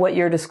if what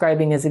you're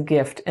describing is a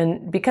gift.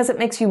 And because it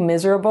makes you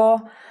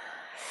miserable,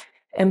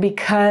 and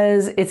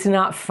because it's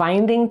not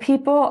finding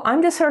people,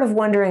 I'm just sort of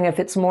wondering if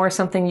it's more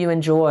something you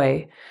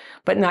enjoy,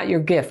 but not your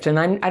gift. And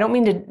I don't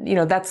mean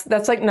to,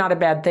 that's like not a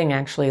bad thing,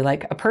 actually.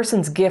 Like a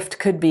person's gift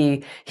could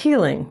be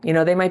healing.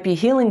 They might be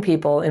healing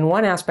people in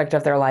one aspect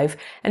of their life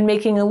and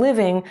making a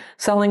living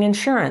selling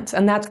insurance.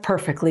 And that's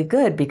perfectly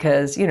good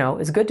because,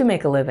 it's good to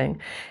make a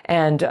living.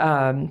 And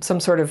some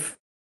sort of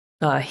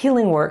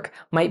healing work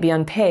might be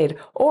unpaid.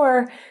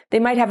 Or they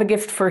might have a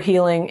gift for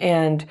healing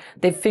and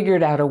they've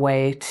figured out a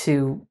way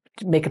to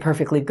make a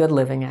perfectly good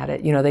living at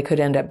it. They could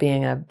end up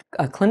being a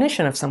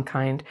clinician of some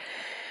kind.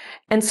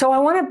 And so I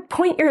want to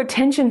point your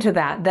attention to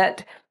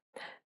that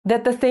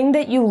the thing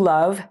that you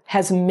love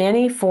has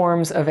many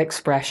forms of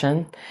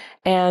expression.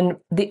 And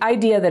the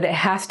idea that it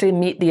has to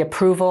meet the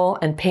approval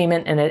and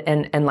payment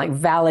and like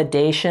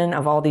validation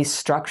of all these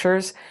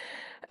structures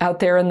out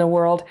there in the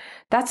world,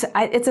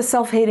 it's a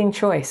self-hating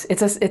choice.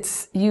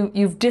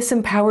 You've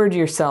disempowered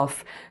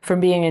yourself from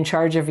being in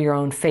charge of your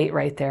own fate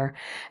right there.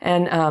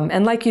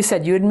 And like you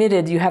said, you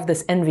admitted you have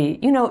this envy.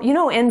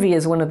 Envy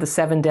is one of the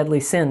 7 deadly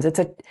sins.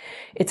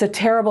 It's a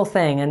terrible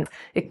thing, and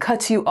it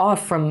cuts you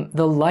off from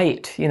the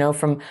light,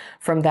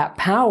 from that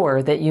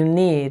power that you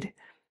need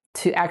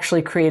to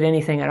actually create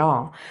anything at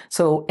all.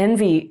 So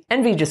envy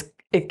just,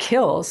 it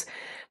kills.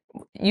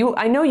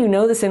 I know you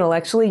know this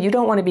intellectually. You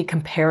don't want to be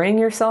comparing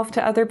yourself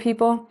to other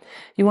people.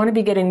 You want to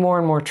be getting more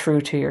and more true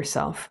to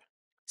yourself.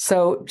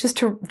 So just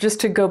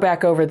to go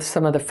back over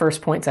some of the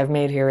first points I've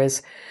made here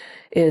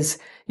is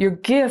your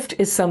gift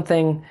is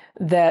something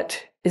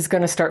that is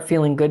going to start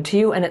feeling good to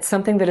you, and it's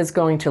something that is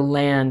going to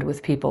land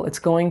with people.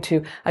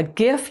 A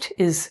gift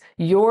is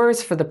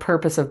yours for the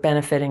purpose of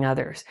benefiting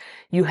others.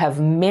 You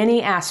have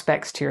many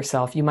aspects to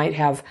yourself. You might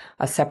have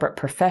a separate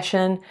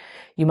profession.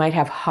 You might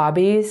have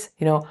hobbies.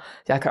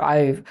 Like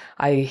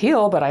I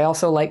heal, but I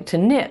also like to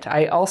knit.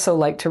 I also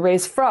like to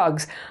raise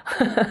frogs.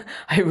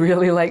 I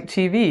really like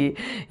TV.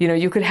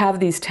 You could have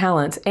these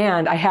talents,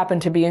 and I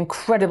happen to be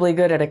incredibly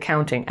good at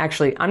accounting.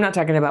 Actually, I'm not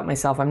talking about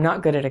myself. I'm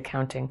not good at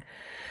accounting.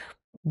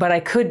 But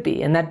I could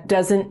be, and that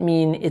doesn't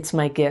mean it's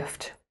my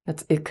gift.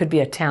 It could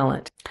be a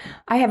talent.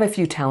 I have a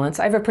few talents.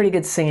 I have a pretty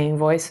good singing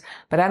voice,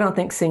 but I don't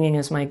think singing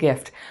is my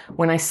gift.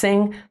 When I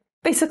sing,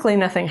 basically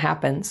nothing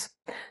happens.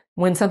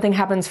 When something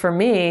happens for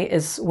me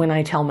is when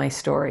I tell my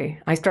story.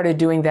 I started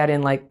doing that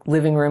in like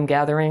living room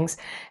gatherings,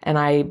 and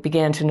I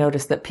began to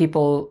notice that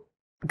people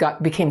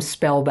became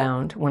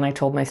spellbound when I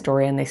told my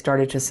story, and they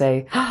started to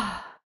say,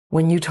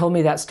 when you told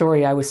me that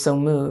story, I was so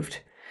moved.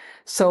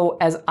 So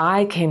as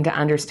I came to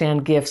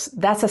understand gifts,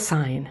 that's a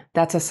sign.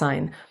 That's a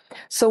sign.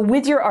 So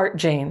with your art,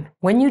 Jane,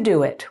 when you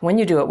do it,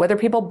 whether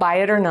people buy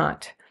it or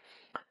not,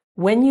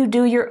 when you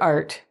do your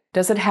art,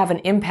 does it have an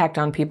impact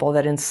on people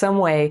that in some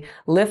way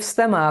lifts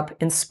them up,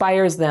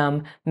 inspires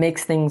them,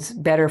 makes things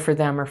better for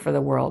them or for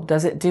the world?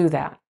 Does it do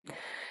that?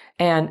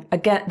 And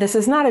again, this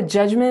is not a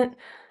judgment.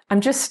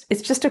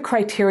 It's just a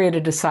criteria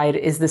to decide,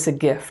 is this a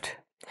gift?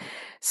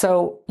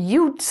 So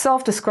you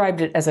self-described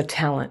it as a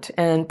talent,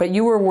 but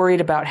you were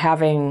worried about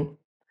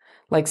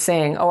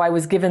saying, oh, I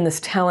was given this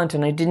talent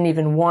and I didn't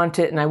even want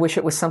it and I wish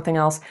it was something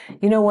else.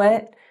 You know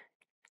what?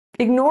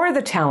 Ignore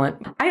the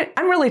talent.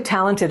 I'm really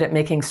talented at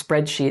making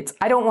spreadsheets.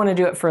 I don't want to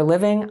do it for a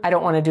living. I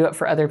don't want to do it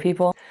for other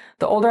people.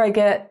 The older I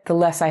get, the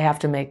less I have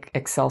to make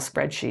Excel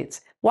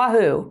spreadsheets.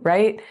 Wahoo,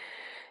 right?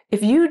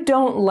 If you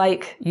don't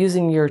like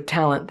using your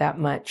talent that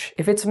much,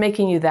 if it's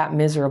making you that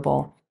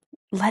miserable,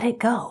 let it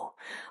go.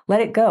 Let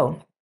it go.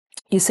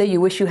 You say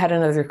you wish you had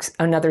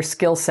another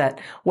skill set.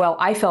 Well,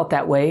 I felt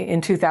that way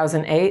in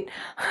 2008.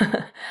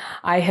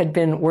 I had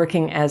been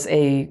working as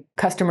a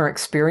customer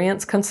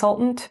experience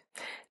consultant.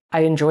 I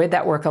enjoyed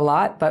that work a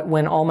lot, but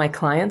when all my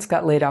clients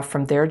got laid off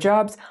from their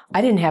jobs,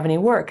 I didn't have any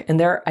work. And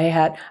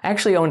I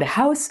actually owned a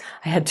house.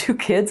 I had 2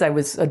 kids. I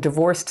was a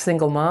divorced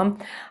single mom.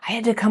 I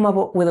had to come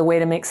up with a way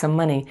to make some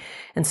money.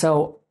 And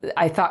so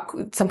I thought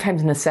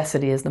sometimes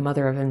necessity is the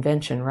mother of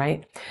invention,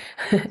 right?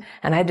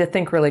 And I had to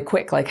think really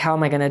quick, like, how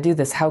am I going to do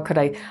this?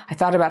 I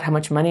thought about how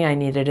much money I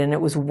needed, and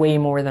it was way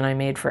more than I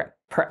made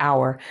per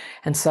hour.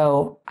 And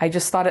so I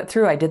just thought it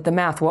through. I did the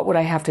math. What would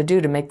I have to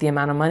do to make the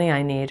amount of money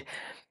I need?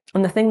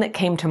 And the thing that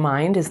came to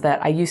mind is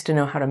that I used to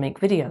know how to make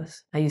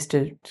videos. I used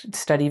to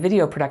study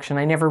video production.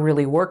 I never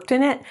really worked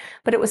in it,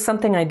 but it was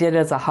something I did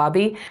as a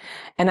hobby.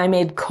 And I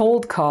made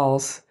cold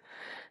calls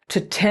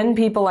to 10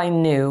 people I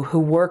knew who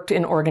worked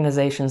in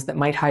organizations that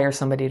might hire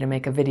somebody to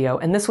make a video.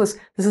 And this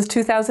is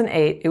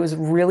 2008. It was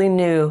really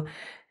new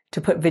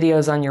to put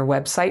videos on your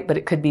website, but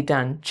it could be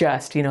done.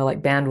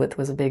 Like bandwidth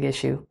was a big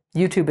issue.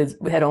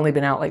 YouTube had only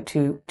been out like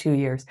two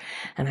years.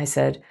 And I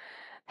said,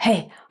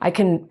 hey, I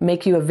can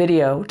make you a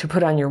video to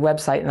put on your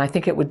website, and I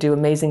think it would do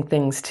amazing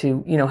things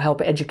to,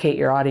 help educate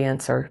your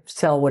audience or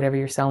sell whatever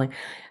you're selling.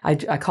 I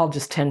called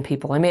just 10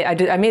 people. I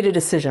made a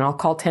decision. I'll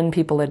call 10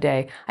 people a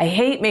day. I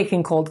hate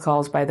making cold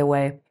calls, by the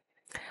way.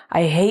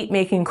 I hate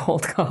making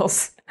cold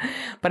calls,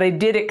 but I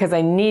did it because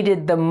I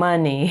needed the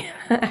money.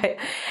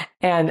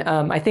 And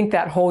I think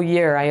that whole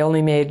year I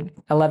only made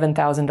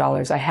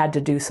 $11,000. I had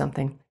to do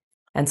something.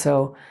 And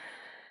so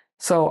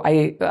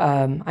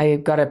I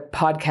got a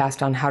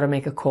podcast on how to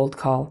make a cold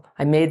call.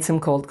 I made some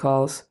cold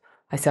calls.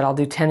 I said, I'll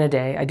do 10 a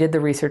day. I did the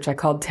research. I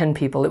called 10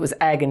 people. It was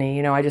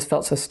agony. I just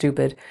felt so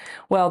stupid.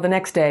 Well, the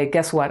next day,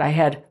 guess what? I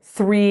had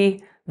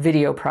 3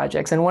 video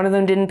projects, and one of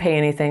them didn't pay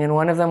anything, and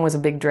one of them was a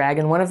big drag,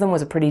 and one of them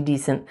was a pretty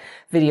decent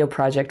video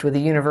project with a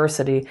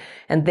university,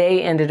 and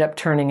they ended up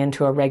turning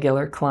into a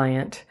regular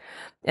client.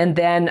 And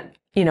then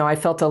I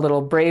felt a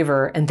little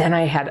braver, and then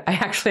I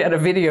actually had a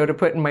video to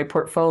put in my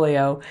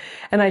portfolio,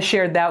 and I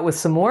shared that with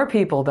some more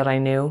people that I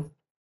knew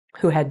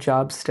who had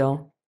jobs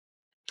still.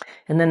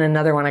 And then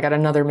another one, I got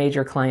another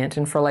major client,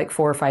 and for like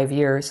 4 or 5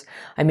 years,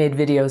 I made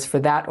videos for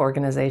that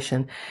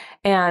organization.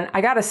 And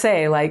I gotta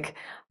say,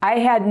 I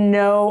had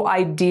no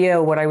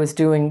idea what I was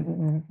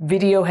doing.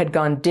 Video had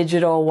gone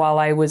digital while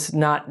I was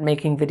not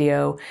making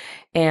video.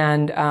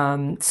 And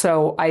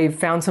so I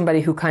found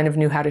somebody who kind of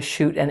knew how to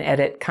shoot and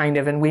edit,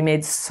 and we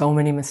made so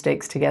many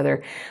mistakes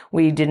together.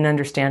 We didn't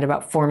understand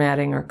about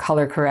formatting or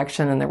color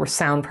correction, and there were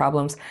sound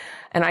problems.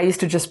 And I used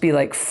to just be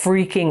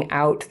freaking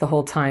out the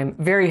whole time,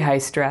 very high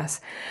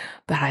stress.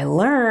 But I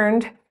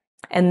learned.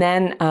 And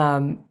then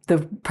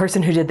the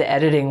person who did the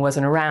editing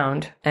wasn't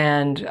around,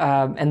 and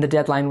the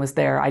deadline was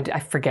there. I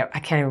forget. I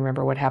can't even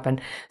remember what happened.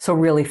 So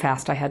really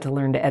fast, I had to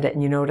learn to edit.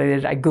 And you know what I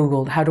did? I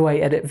Googled, how do I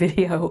edit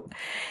video?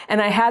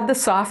 And I had the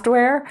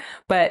software,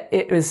 but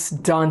it was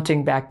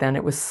daunting back then.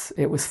 It was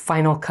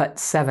Final Cut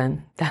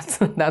 7. That's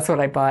what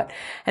I bought.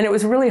 And it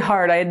was really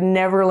hard. I had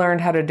never learned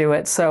how to do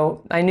it.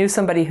 So I knew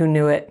somebody who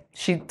knew it.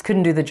 She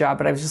couldn't do the job,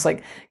 but I was just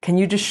like, can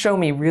you just show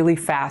me really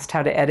fast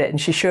how to edit? And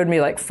she showed me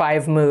like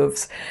 5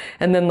 moves.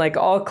 And then like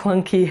all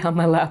clunky on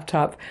my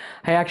laptop,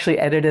 I actually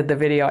edited the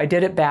video. I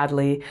did it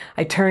badly.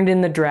 I turned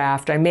in the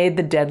draft. I made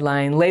the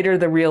deadline. Later,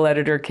 the real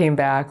editor came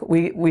back.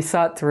 We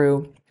saw it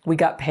through. We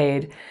got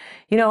paid,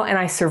 and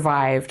I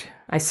survived.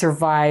 I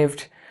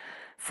survived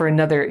for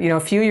another, a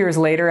few years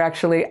later,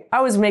 actually,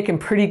 I was making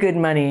pretty good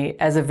money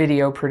as a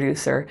video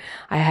producer.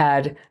 I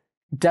had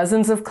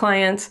dozens of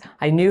clients.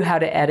 I knew how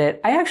to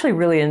edit. I actually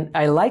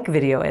I like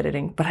video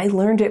editing, but I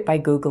learned it by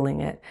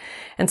Googling it.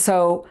 And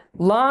so,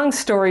 long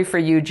story for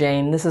you,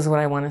 Jane, this is what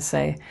I want to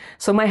say.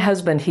 So my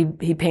husband,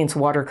 he paints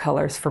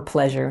watercolors for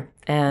pleasure,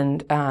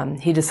 and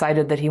he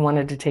decided that he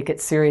wanted to take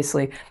it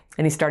seriously,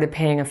 and he started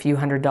paying a few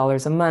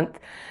 $100s a month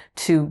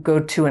to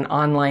go to an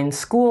online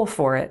school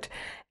for it.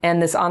 And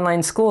this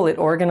online school, it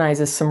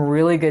organizes some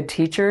really good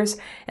teachers,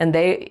 and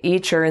they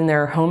each are in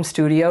their home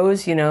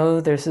studios.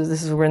 This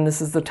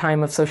is the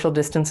time of social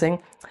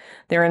distancing.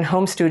 They're in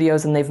home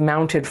studios, and they've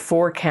mounted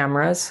 4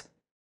 cameras,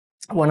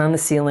 one on the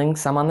ceiling,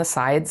 some on the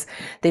sides.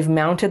 They've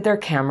mounted their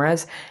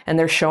cameras, and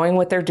they're showing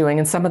what they're doing.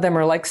 And some of them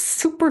are like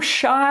super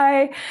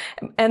shy,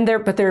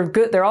 but they're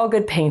good. They're all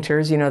good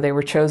painters. They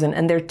were chosen,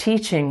 and they're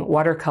teaching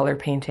watercolor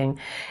painting.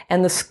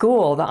 And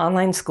the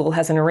online school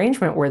has an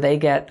arrangement where they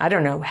get, I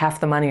don't know, half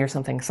the money or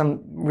something,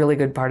 some really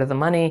good part of the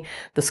money.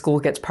 The school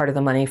gets part of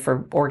the money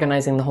for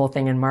organizing the whole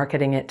thing and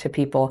marketing it to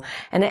people.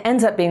 And it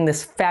ends up being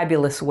this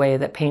fabulous way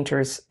that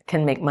painters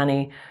can make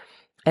money.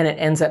 And it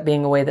ends up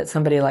being a way that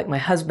somebody like my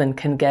husband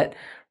can get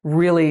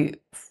really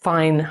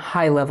fine,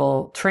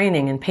 high-level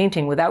training in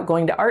painting without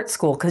going to art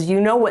school, because you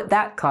know what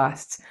that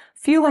costs. A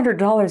few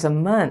 $100s a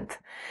month.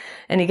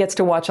 And he gets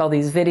to watch all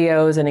these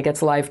videos, and he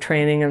gets live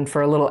training, and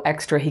for a little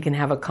extra, he can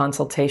have a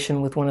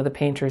consultation with one of the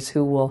painters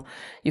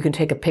you can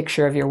take a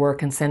picture of your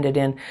work and send it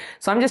in.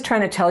 So I'm just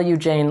trying to tell you,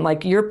 Jane,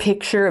 like your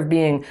picture of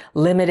being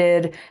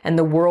limited and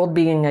the world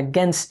being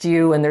against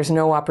you and there's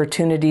no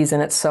opportunities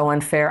and it's so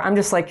unfair. I'm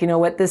just like, you know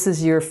what? This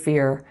is your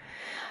fear.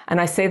 And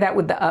I say that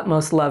with the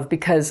utmost love,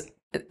 because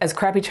as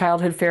Crappy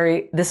Childhood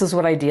Fairy, this is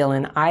what I deal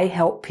in. I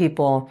help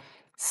people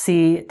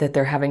see that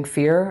they're having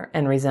fear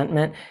and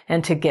resentment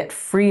and to get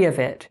free of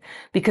it.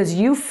 Because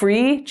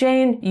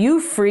Jane,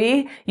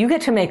 you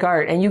get to make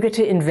art and you get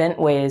to invent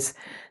ways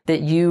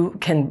that you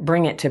can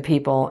bring it to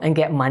people and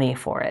get money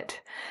for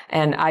it.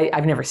 And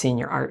I've never seen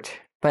your art,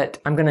 but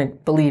I'm going to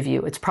believe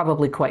you. It's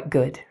probably quite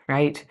good,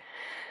 right?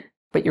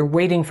 But you're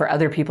waiting for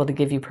other people to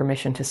give you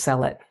permission to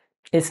sell it.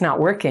 It's not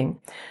working.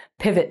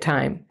 Pivot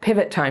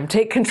time,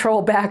 take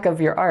control back of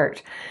your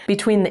art.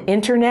 Between the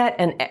internet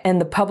and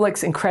the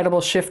public's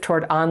incredible shift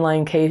toward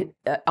online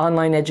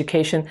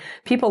education,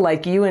 people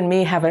like you and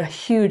me have a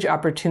huge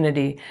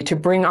opportunity to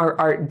bring our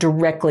art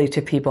directly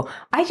to people.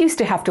 I used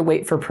to have to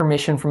wait for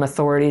permission from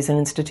authorities and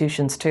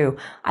institutions too.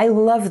 I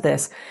love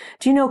this.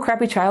 Do you know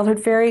Crappy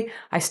Childhood Fairy?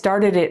 I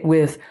started it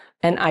with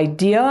an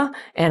idea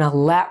and a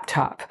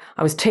laptop.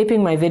 I was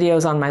taping my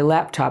videos on my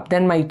laptop.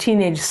 Then my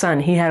teenage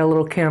son, he had a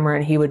little camera,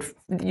 and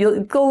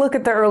you go look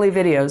at the early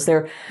videos.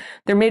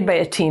 They're made by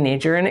a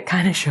teenager, and it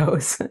kind of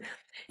shows.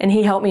 And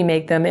he helped me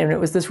make them, and it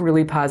was this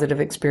really positive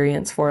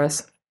experience for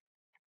us.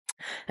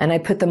 And I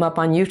put them up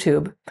on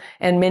YouTube.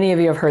 And many of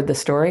you have heard the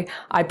story.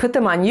 I put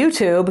them on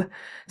YouTube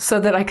so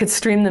that I could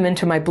stream them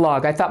into my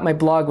blog. I thought my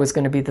blog was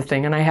going to be the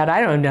thing. And I had, I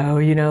don't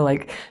know,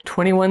 like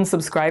 21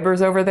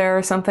 subscribers over there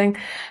or something.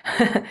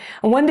 And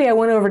one day I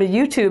went over to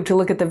YouTube to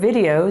look at the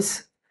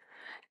videos,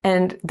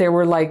 and there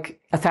were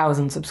like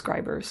 1,000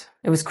 subscribers.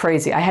 It was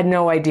crazy. I had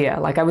no idea.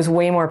 Like, I was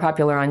way more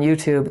popular on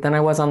YouTube than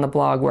I was on the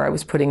blog, where I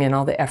was putting in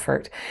all the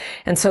effort.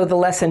 And so the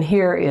lesson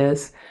here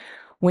is,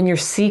 when you're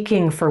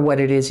seeking for what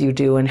it is you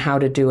do and how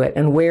to do it,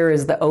 and where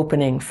is the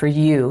opening for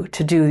you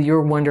to do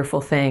your wonderful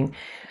thing,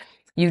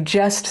 you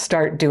just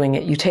start doing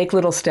it. You take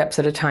little steps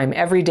at a time.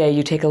 Every day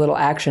you take a little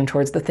action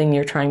towards the thing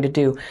you're trying to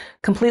do.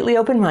 Completely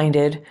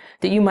open-minded,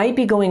 that you might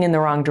be going in the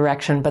wrong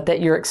direction, but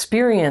that your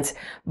experience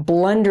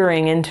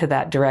blundering into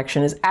that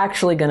direction is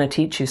actually going to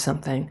teach you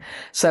something.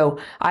 So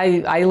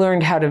I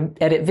learned how to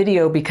edit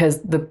video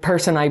because the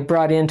person I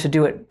brought in to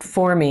do it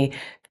for me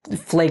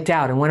flaked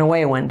out and went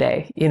away one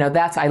day.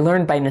 I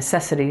learned by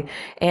necessity.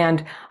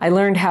 And I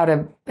learned how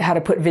to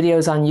put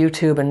videos on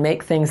YouTube and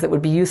make things that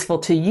would be useful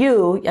to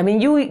you. I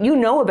mean, you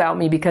know about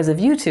me because of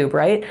YouTube,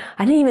 right?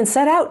 I didn't even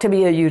set out to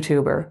be a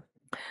YouTuber.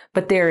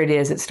 But there it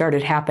is. It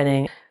started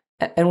happening.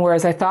 And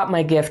whereas I thought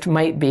my gift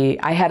might be,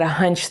 I had a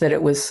hunch that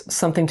it was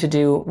something to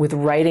do with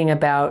writing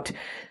about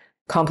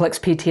complex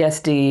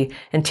PTSD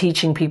and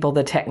teaching people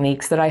the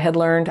techniques that I had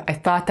learned. I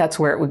thought that's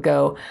where it would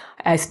go.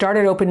 I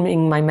started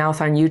opening my mouth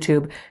on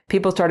YouTube.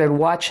 People started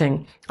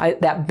watching.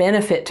 That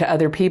benefit to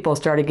other people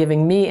started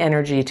giving me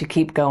energy to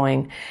keep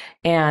going,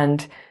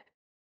 and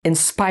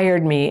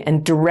inspired me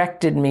and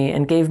directed me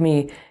and gave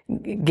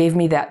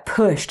me that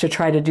push to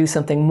try to do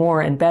something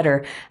more and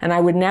better. And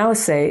I would now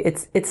say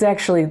it's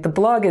actually, the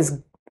blog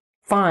is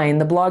fine.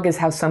 The blog is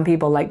how some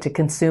people like to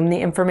consume the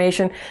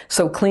information.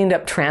 So cleaned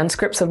up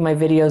transcripts of my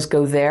videos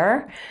go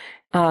there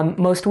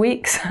most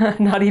weeks,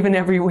 not even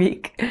every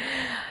week.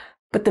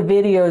 But the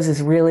videos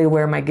is really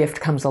where my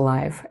gift comes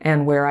alive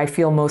and where I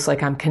feel most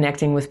like I'm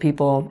connecting with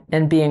people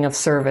and being of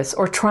service,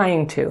 or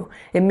trying to.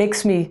 It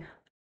makes me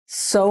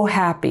so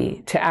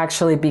happy to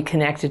actually be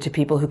connected to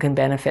people who can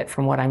benefit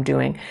from what I'm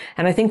doing.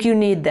 And I think you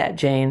need that,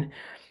 Jane.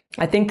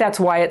 I think that's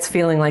why it's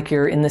feeling like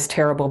you're in this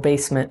terrible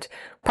basement.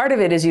 Part of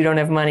it is you don't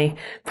have money.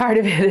 Part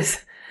of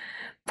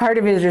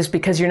it is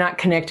because you're not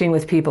connecting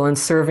with people and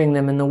serving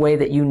them in the way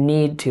that you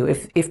need to.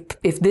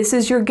 If this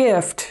is your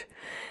gift,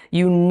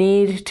 you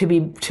need to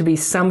be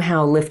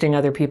somehow lifting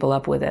other people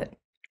up with it.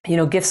 You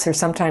know, gifts are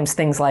sometimes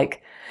things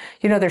like,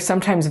 there's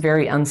sometimes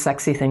very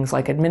unsexy things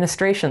like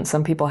administration.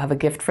 Some people have a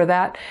gift for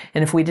that.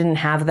 And if we didn't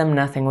have them,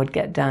 nothing would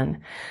get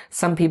done.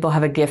 Some people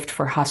have a gift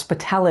for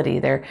hospitality.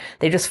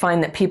 They just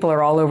find that people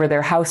are all over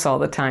their house all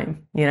the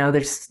time.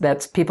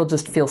 People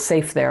just feel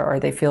safe there, or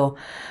they feel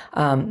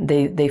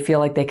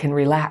like they can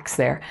relax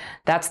there.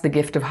 That's the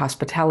gift of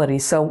hospitality.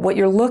 So what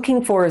you're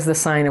looking for is the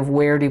sign of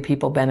where do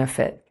people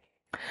benefit.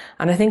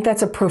 And I think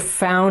that's a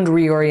profound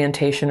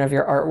reorientation of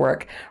your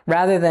artwork.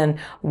 Rather than,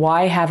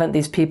 why haven't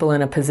these people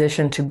in a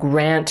position to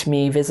grant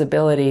me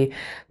visibility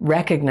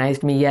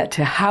recognized me yet,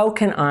 to how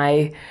can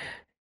I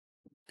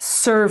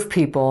serve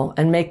people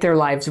and make their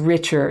lives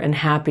richer and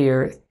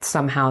happier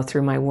somehow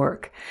through my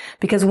work.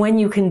 Because when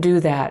you can do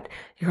that,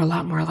 you're a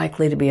lot more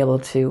likely to be able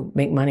to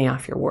make money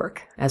off your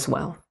work as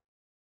well.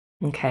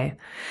 Okay,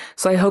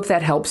 so I hope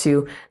that helps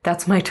you.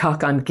 That's my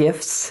talk on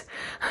gifts.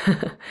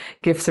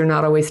 Gifts are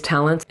not always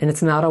talents, and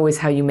it's not always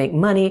how you make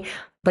money,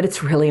 but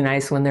it's really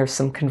nice when there's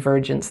some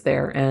convergence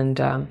there. And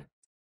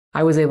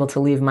I was able to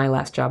leave my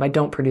last job. I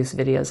don't produce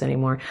videos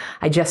anymore.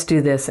 I just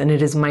do this, and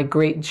it is my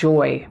great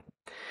joy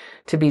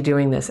to be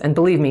doing this. And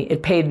believe me,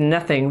 it paid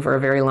nothing for a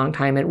very long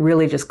time. It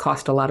really just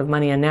cost a lot of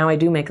money, and now I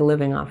do make a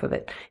living off of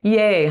it.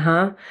 Yay,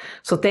 huh?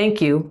 So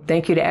thank you.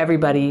 Thank you to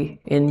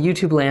everybody in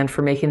YouTube land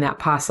for making that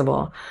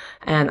possible.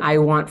 And I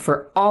want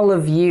for all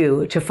of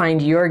you to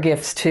find your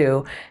gifts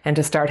too, and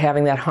to start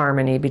having that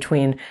harmony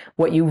between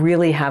what you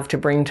really have to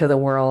bring to the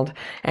world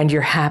and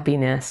your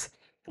happiness,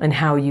 and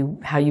how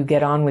you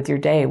get on with your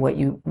day,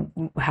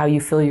 how you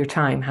fill your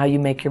time, how you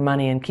make your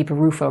money and keep a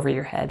roof over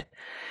your head.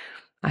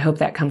 I hope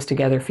that comes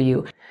together for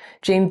you.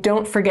 Jane,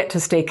 don't forget to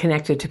stay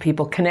connected to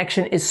people.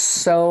 Connection is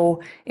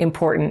so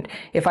important.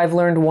 If I've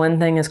learned one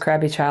thing as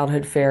Crabby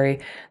Childhood Fairy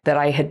that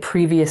I had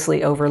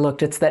previously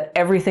overlooked, it's that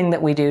everything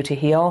that we do to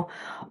heal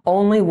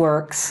only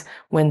works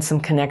when some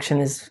connection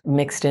is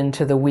mixed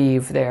into the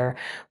weave there.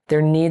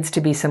 There needs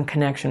to be some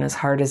connection, as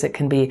hard as it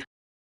can be.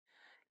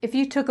 If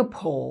you took a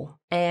poll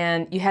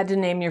and you had to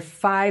name your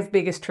 5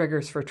 biggest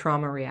triggers for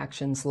trauma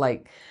reactions,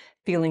 like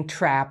feeling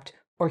trapped,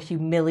 or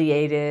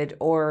humiliated,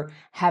 or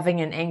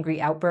having an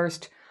angry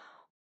outburst,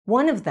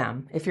 one of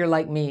them, if you're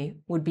like me,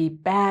 would be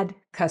bad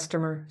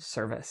customer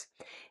service.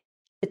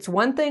 It's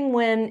one thing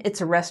when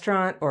it's a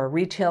restaurant or a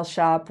retail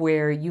shop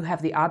where you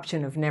have the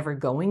option of never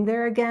going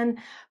there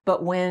again,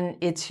 but when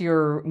it's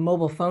your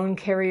mobile phone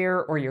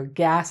carrier, or your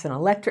gas and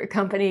electric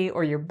company,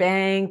 or your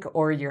bank,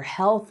 or your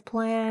health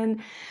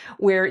plan,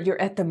 where you're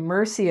at the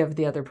mercy of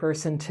the other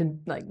person to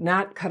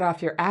not cut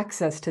off your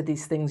access to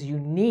these things you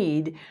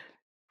need,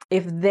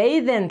 if they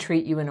then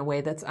treat you in a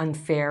way that's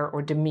unfair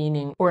or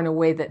demeaning, or in a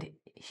way that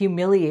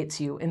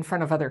humiliates you in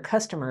front of other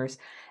customers,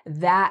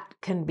 that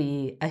can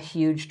be a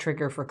huge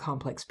trigger for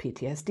complex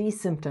PTSD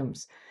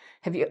symptoms.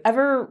 Have you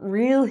ever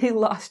really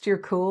lost your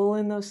cool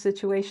in those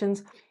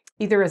situations,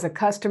 either as a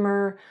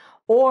customer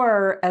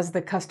or as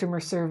the customer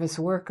service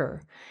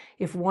worker?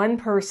 If one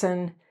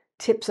person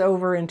tips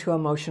over into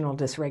emotional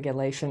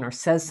dysregulation or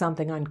says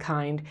something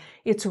unkind,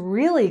 it's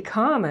really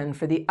common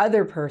for the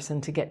other person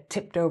to get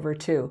tipped over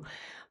too.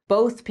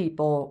 Both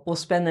people will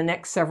spend the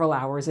next several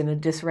hours in a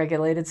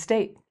dysregulated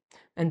state,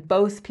 and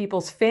both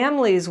people's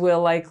families will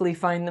likely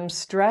find them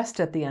stressed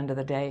at the end of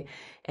the day.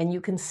 And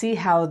you can see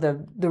how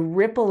the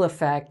ripple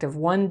effect of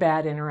one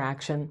bad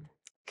interaction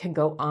can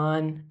go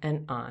on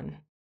and on.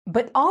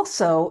 But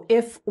also,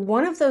 if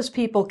one of those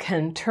people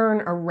can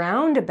turn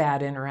around a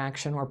bad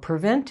interaction or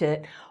prevent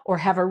it, or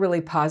have a really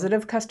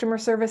positive customer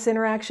service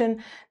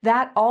interaction,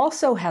 that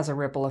also has a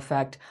ripple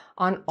effect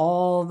on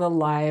all the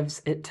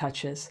lives it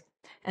touches.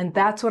 And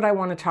that's what I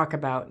want to talk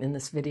about in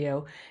this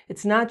video.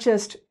 It's not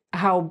just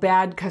how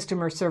bad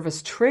customer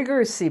service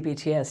triggers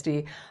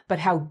CPTSD, but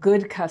how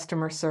good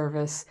customer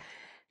service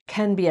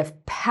can be a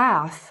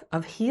path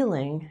of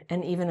healing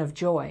and even of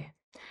joy.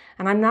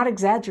 And I'm not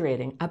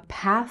exaggerating, a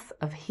path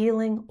of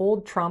healing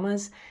old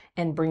traumas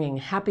and bringing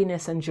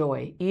happiness and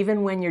joy,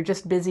 even when you're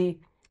just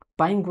busy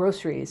buying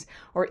groceries,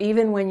 or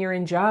even when you're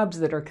in jobs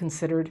that are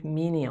considered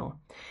menial.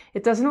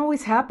 It doesn't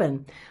always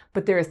happen,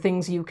 but there are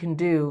things you can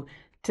do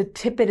to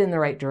tip it in the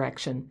right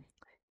direction.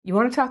 You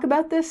want to talk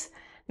about this?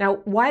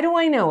 Now, why do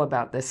I know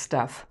about this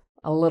stuff?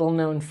 A little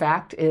known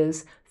fact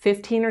is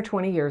 15 or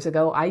 20 years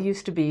ago, I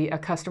used to be a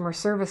customer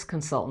service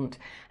consultant,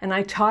 and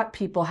I taught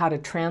people how to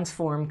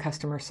transform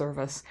customer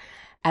service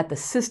at the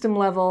system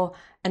level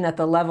and at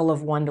the level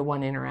of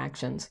one-to-one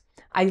interactions.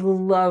 I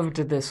loved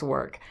this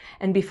work.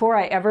 And before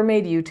I ever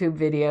made YouTube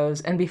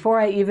videos, and before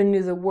I even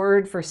knew the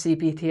word for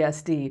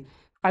CPTSD,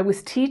 I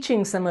was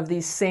teaching some of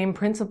these same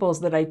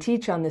principles that I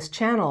teach on this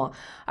channel.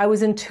 I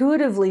was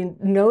intuitively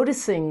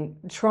noticing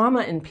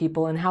trauma in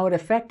people and how it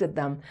affected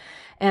them.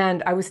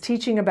 And I was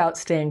teaching about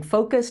staying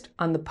focused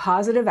on the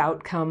positive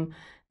outcome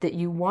that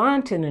you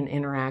want in an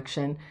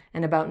interaction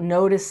and about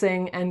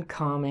noticing and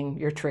calming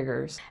your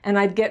triggers. And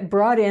I'd get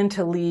brought in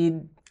to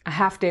lead a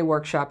half-day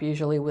workshop,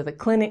 usually with a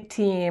clinic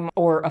team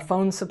or a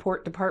phone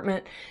support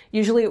department.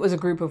 Usually it was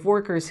a group of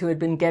workers who had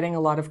been getting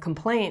a lot of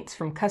complaints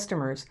from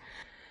customers.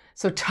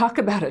 So talk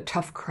about a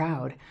tough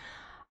crowd.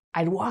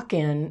 I'd walk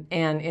in,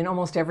 and in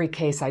almost every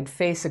case, I'd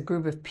face a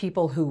group of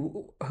people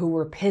who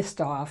were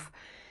pissed off.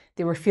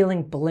 They were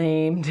feeling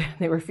blamed,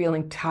 they were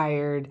feeling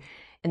tired,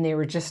 and they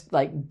were just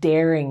like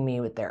daring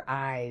me with their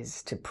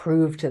eyes to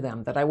prove to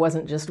them that I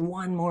wasn't just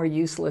one more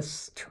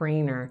useless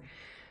trainer.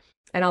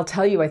 And I'll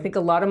tell you, I think a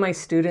lot of my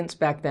students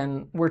back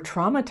then were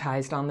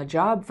traumatized on the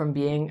job from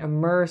being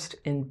immersed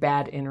in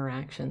bad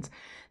interactions.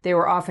 They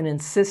were often in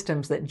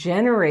systems that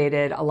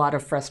generated a lot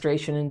of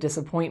frustration and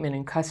disappointment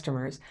in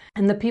customers.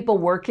 And the people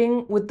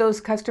working with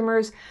those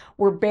customers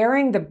were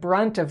bearing the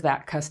brunt of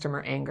that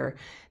customer anger.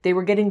 They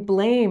were getting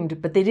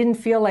blamed, but they didn't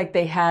feel like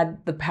they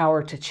had the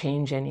power to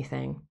change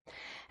anything.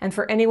 And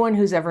for anyone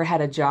who's ever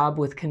had a job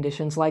with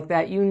conditions like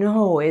that, you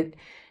know it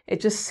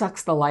just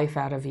sucks the life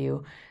out of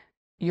you.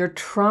 Your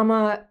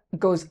trauma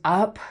goes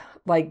up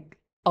like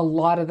a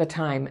lot of the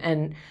time.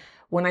 And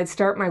when I'd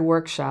start my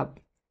workshop,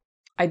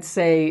 I'd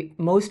say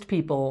most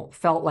people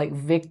felt like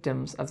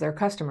victims of their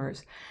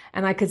customers.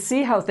 And I could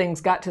see how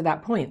things got to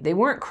that point. They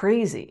weren't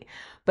crazy,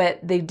 but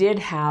they did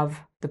have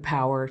the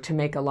power to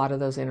make a lot of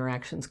those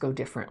interactions go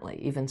differently,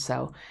 even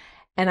so.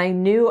 And I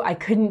knew I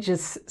couldn't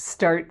just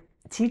start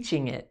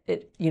teaching it.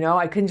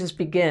 I couldn't just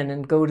begin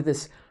and go to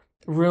this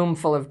room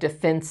full of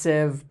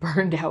defensive,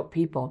 burned out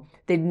people.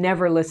 They'd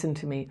never listen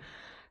to me.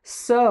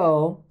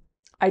 So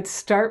I'd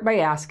start by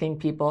asking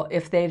people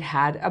if they'd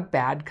had a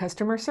bad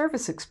customer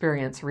service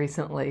experience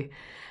recently.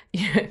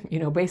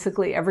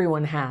 Basically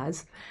everyone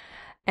has.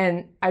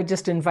 And I'd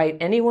just invite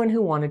anyone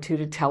who wanted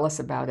to tell us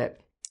about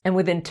it. And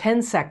within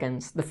 10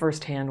 seconds, the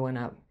first hand went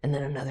up, and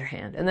then another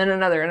hand, and then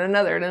another, and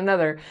another, and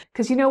another.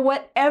 Because you know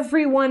what?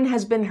 Everyone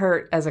has been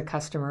hurt as a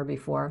customer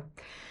before.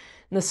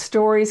 And the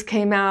stories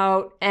came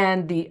out,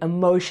 and the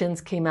emotions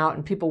came out,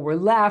 and people were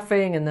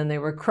laughing, and then they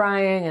were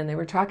crying, and they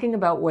were talking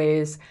about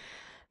ways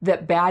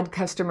that bad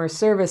customer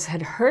service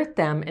had hurt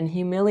them and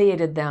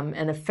humiliated them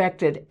and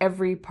affected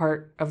every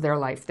part of their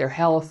life, their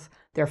health,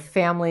 their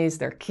families,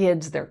 their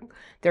kids,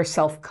 their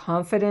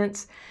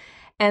self-confidence.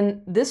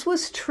 And this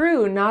was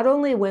true not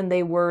only when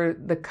they were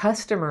the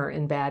customer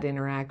in bad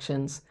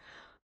interactions,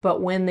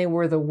 but when they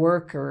were the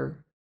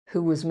worker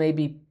who was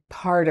maybe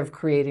part of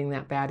creating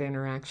that bad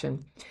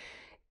interaction.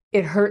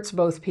 It hurts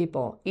both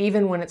people,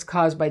 even when it's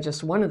caused by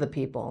just one of the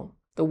people.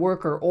 The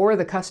worker or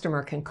the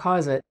customer can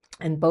cause it,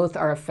 and both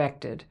are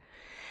affected.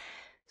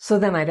 So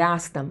then I'd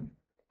ask them,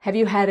 have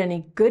you had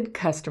any good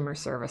customer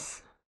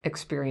service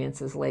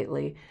experiences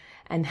lately?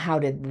 And how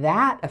did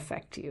that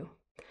affect you?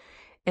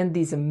 And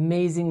these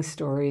amazing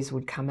stories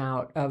would come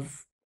out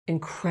of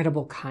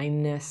incredible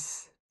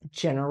kindness,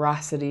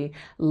 generosity,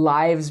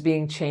 lives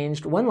being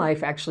changed, one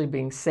life actually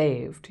being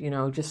saved,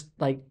 just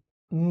like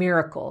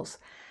miracles.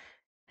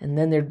 And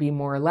then there'd be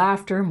more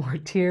laughter, more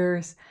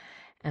tears.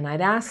 And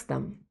I'd ask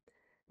them,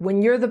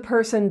 when you're the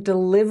person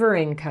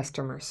delivering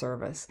customer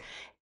service,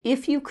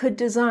 if you could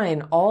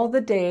design all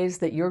the days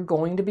that you're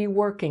going to be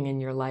working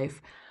in your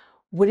life,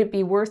 would it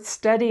be worth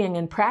studying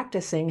and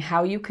practicing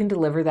how you can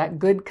deliver that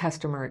good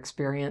customer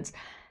experience,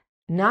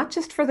 not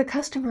just for the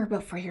customer,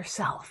 but for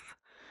yourself?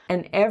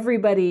 And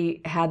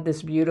everybody had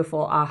this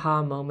beautiful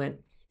aha moment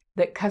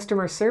that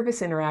customer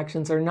service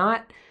interactions are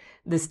not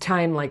this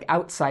time like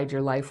outside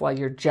your life while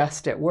you're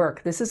just at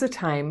work. This is a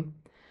time,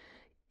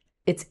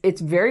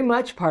 it's very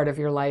much part of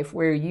your life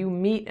where you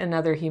meet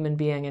another human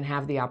being and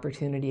have the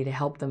opportunity to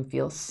help them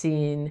feel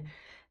seen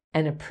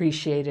and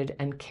appreciated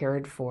and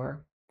cared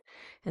for.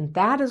 And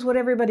that is what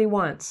everybody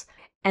wants.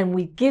 And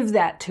we give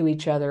that to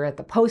each other at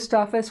the post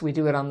office. We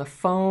do it on the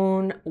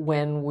phone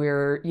when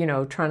we're,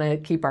 trying to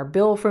keep our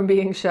bill from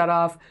being shut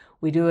off.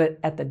 We do it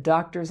at the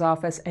doctor's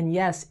office. And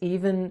yes,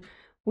 even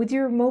with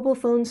your mobile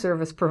phone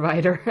service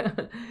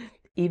provider,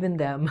 even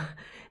them.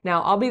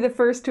 Now, I'll be the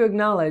first to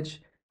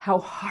acknowledge how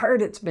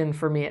hard it's been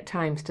for me at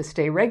times to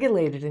stay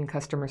regulated in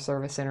customer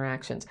service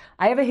interactions.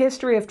 I have a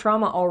history of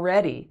trauma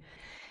already.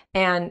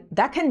 And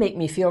that can make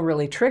me feel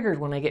really triggered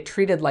when I get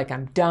treated like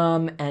I'm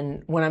dumb,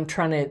 and when I'm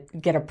trying to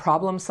get a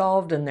problem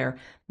solved and they're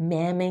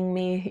ma'aming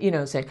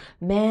me, saying,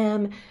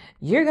 ma'am,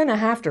 you're going to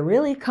have to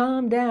really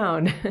calm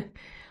down.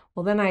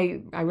 Well, then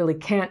I really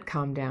can't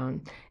calm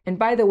down. And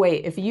by the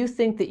way, if you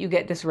think that you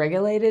get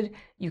dysregulated,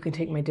 you can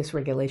take my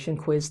dysregulation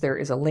quiz. There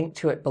is a link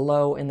to it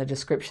below in the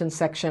description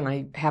section.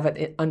 I have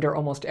it under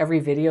almost every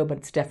video, but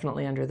it's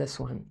definitely under this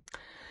one.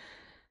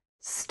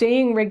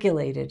 Staying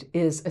regulated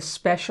is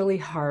especially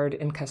hard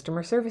in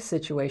customer service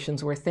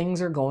situations where things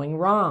are going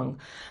wrong,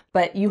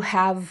 but you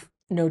have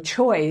no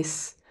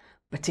choice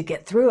but to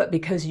get through it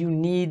because you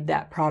need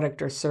that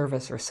product or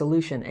service or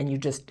solution, and you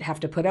just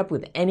have to put up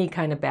with any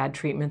kind of bad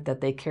treatment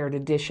that they care to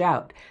dish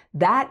out.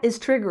 That is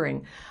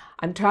triggering.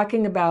 I'm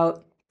talking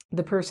about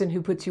the person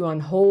who puts you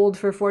on hold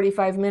for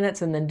 45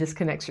 minutes and then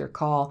disconnects your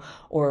call,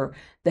 or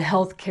the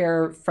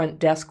healthcare front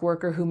desk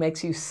worker who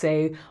makes you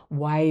say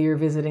why you're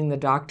visiting the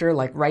doctor,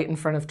 like right in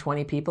front of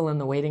 20 people in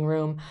the waiting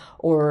room,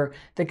 or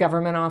the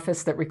government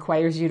office that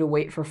requires you to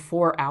wait for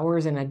 4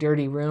 hours in a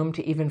dirty room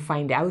to even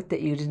find out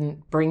that you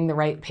didn't bring the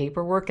right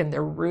paperwork and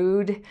they're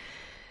rude.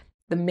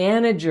 The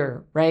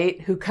manager, right,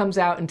 who comes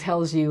out and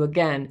tells you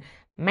again,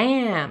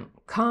 ma'am,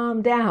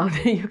 calm down.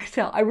 You can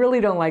tell, I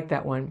really don't like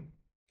that one.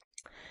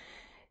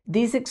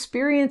 These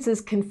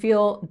experiences can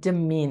feel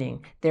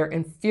demeaning, they're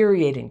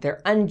infuriating,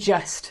 they're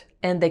unjust,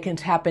 and they can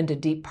tap into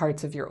deep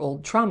parts of your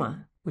old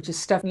trauma, which is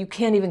stuff you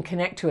can't even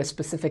connect to a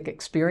specific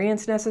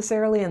experience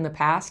necessarily in the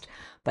past,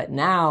 but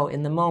now,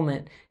 in the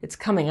moment, it's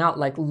coming out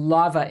like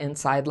lava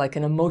inside, like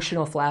an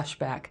emotional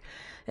flashback.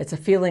 It's a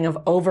feeling of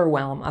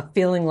overwhelm, a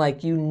feeling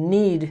like you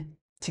need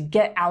to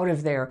get out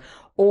of there,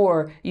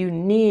 or you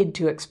need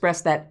to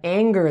express that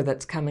anger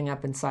that's coming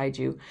up inside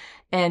you.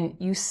 And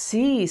you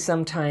see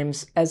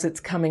sometimes as it's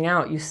coming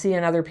out, you see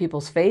in other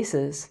people's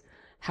faces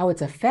how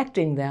it's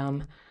affecting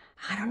them.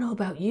 I don't know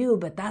about you,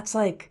 but that's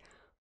like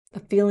a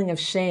feeling of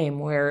shame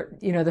where,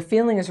 the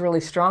feeling is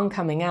really strong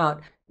coming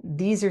out.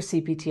 These are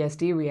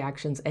CPTSD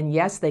reactions, and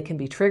yes, they can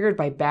be triggered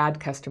by bad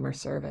customer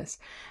service.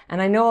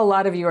 And I know a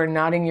lot of you are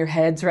nodding your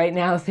heads right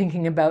now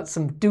thinking about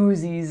some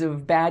doozies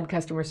of bad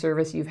customer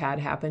service you've had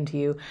happen to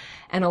you.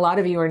 And a lot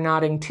of you are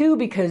nodding too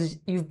because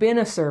you've been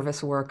a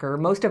service worker.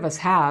 Most of us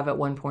have at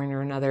one point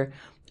or another,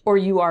 or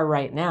you are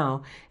right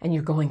now, and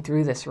you're going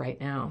through this right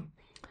now.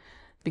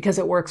 Because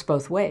it works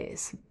both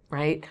ways,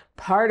 right?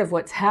 Part of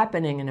what's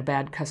happening in a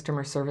bad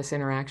customer service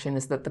interaction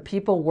is that the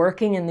people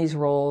working in these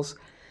roles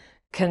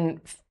can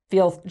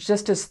feel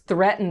just as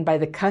threatened by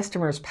the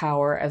customer's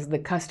power as the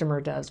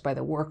customer does by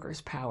the worker's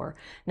power.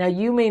 Now,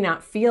 you may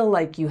not feel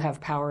like you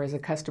have power as a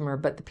customer,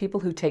 but the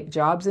people who take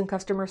jobs in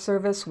customer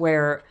service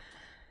where,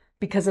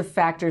 because of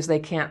factors they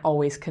can't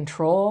always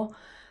control,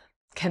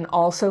 can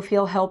also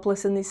feel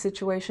helpless in these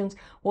situations.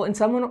 Well, in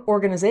some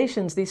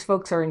organizations, these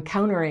folks are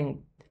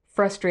encountering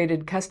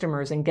frustrated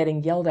customers and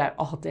getting yelled at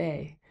all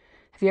day.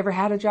 Have you ever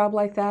had a job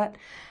like that?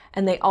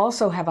 And they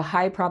also have a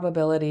high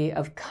probability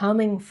of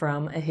coming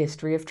from a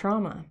history of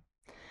trauma.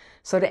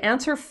 So to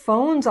answer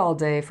phones all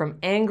day from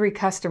angry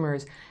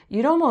customers,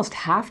 you'd almost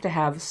have to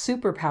have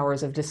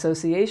superpowers of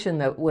dissociation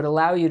that would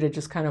allow you to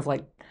just kind of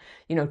like,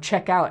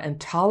 check out and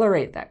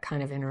tolerate that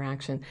kind of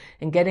interaction,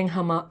 and getting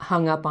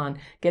hung up on,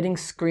 getting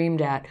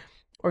screamed at,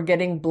 or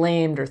getting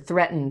blamed or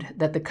threatened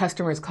that the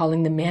customer is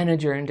calling the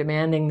manager and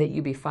demanding that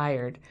you be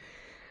fired.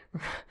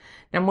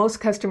 Now, most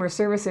customer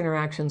service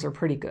interactions are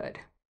pretty good.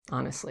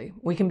 Honestly,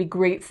 we can be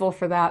grateful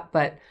for that,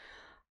 but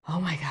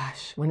oh my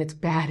gosh, when it's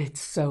bad,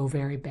 it's so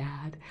very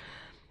bad.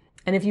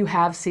 And if you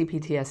have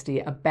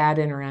CPTSD, a bad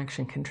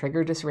interaction can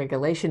trigger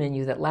dysregulation in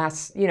you that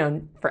lasts,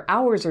 for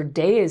hours or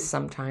days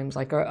sometimes.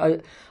 Like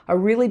a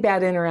really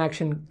bad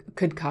interaction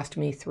could cost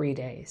me 3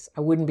 days.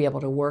 I wouldn't be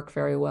able to work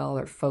very well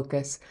or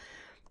focus.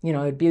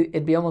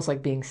 It'd be almost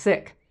like being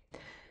sick.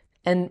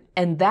 And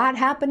that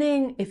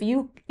happening, if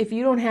you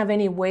don't have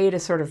any way to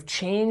sort of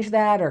change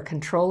that or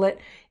control it,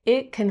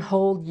 it can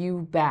hold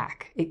you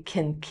back. It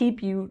can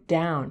keep you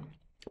down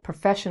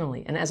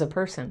professionally and as a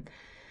person.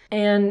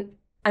 And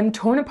I'm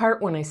torn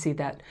apart when I see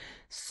that.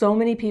 So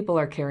many people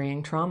are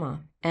carrying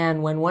trauma.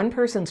 And when one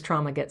person's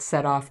trauma gets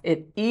set off,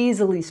 it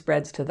easily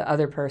spreads to the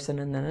other person,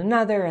 and then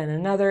another and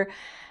another.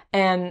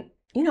 And,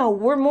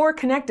 we're more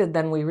connected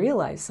than we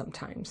realize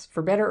sometimes,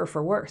 for better or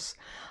for worse.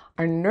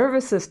 Our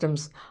nervous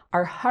systems,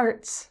 our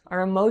hearts,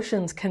 our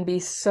emotions can be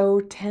so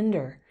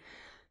tender.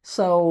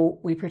 So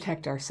we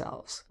protect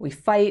ourselves. We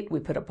fight, we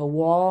put up a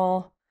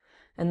wall.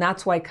 And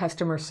that's why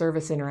customer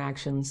service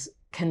interactions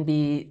can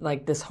be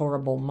like this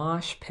horrible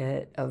mosh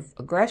pit of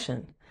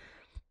aggression.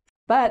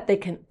 But they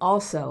can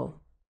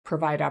also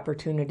provide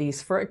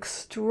opportunities for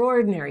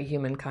extraordinary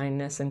human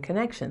kindness and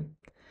connection.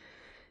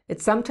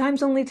 It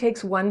sometimes only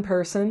takes one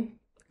person,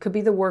 could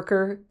be the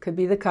worker, could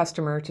be the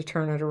customer, to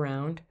turn it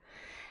around.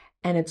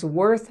 And it's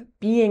worth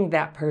being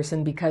that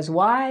person because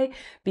why?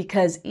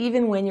 Because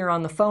even when you're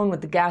on the phone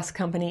with the gas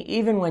company,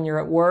 even when you're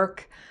at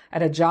work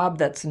at a job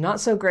that's not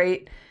so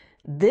great,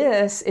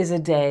 this is a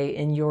day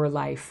in your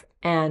life.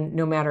 And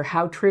no matter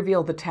how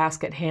trivial the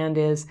task at hand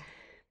is,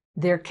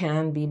 there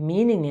can be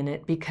meaning in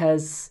it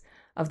because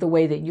of the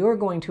way that you're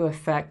going to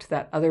affect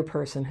that other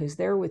person who's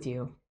there with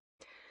you.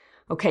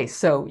 Okay,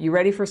 so you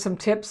ready for some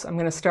tips? I'm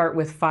going to start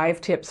with 5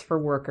 tips for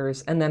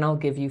workers, and then I'll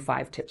give you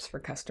 5 tips for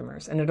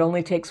customers. And it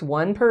only takes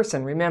one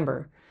person,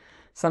 remember,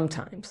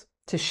 sometimes,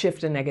 to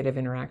shift a negative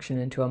interaction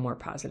into a more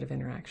positive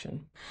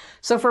interaction.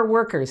 So for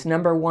workers,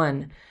 number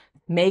 1,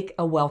 make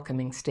a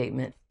welcoming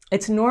statement.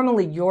 It's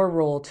normally your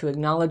role to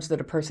acknowledge that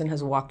a person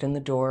has walked in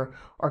the door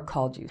or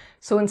called you.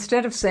 So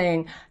instead of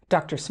saying,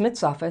 Dr.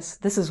 Smith's office,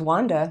 this is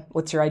Wanda,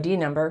 what's your ID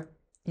number?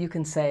 You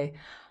can say,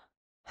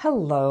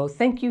 hello,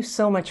 thank you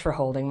so much for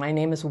holding. My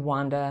name is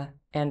Wanda,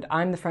 and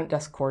I'm the front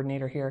desk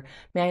coordinator here.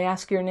 May I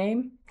ask your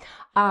name?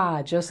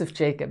 Joseph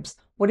Jacobs.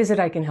 What is it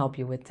I can help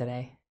you with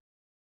today?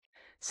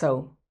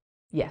 So,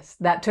 yes,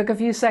 that took a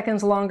few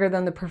seconds longer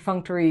than the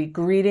perfunctory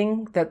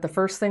greeting that the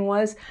first thing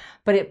was,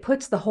 but it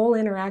puts the whole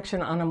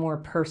interaction on a more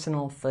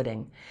personal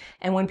footing.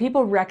 And when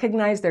people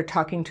recognize they're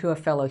talking to a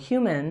fellow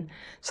human,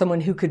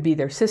 someone who could be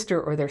their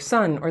sister or their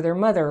son or their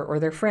mother or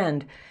their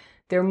friend,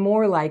 they're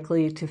more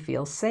likely to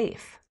feel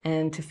safe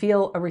and to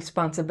feel a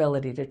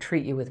responsibility to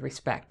treat you with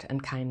respect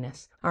and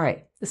kindness. All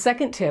right, the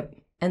second tip,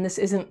 and this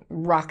isn't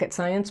rocket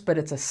science, but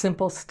it's a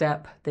simple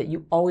step that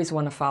you always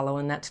want to follow,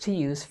 and that's to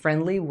use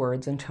friendly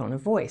words and tone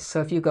of voice. So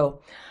if you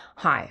go,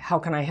 hi, how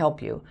can I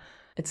help you?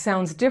 It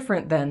sounds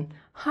different than,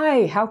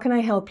 hi, how can I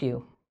help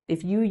you?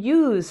 If you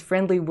use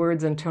friendly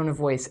words and tone of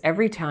voice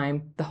every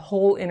time, the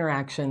whole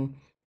interaction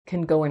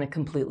can go in a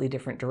completely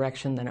different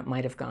direction than it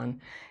might have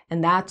gone.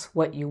 And that's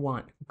what you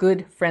want.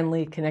 Good,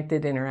 friendly,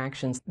 connected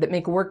interactions that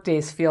make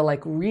workdays feel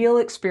like real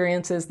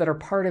experiences that are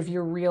part of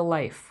your real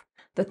life.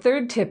 The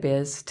third tip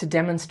is to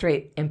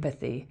demonstrate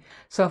empathy.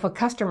 So if a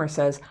customer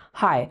says,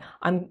 hi,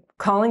 I'm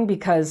calling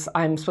because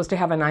I'm supposed to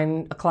have a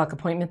 9 o'clock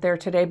appointment there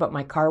today, but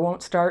my car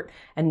won't start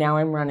and now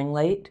I'm running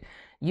late,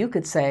 you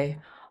could say,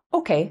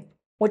 okay,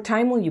 what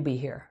time will you be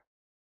here?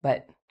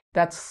 But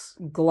that's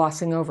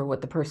glossing over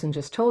what the person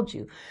just told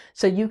you.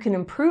 So you can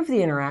improve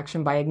the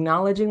interaction by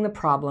acknowledging the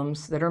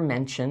problems that are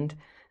mentioned,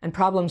 and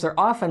problems are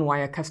often why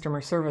a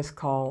customer service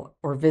call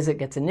or visit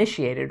gets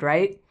initiated,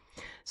 right?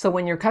 So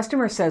when your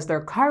customer says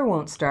their car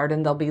won't start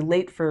and they'll be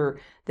late for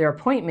their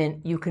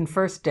appointment, you can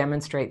first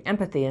demonstrate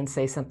empathy and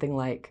say something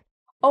like,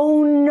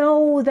 oh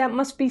no, that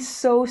must be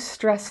so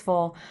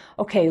stressful.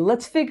 Okay,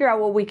 let's figure out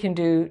what we can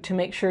do to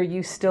make sure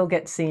you still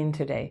get seen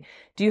today.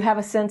 Do you have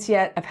a sense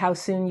yet of how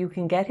soon you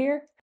can get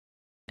here?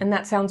 And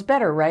that sounds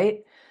better, right?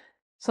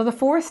 So the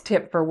fourth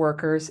tip for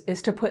workers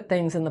is to put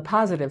things in the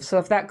positive. So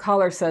if that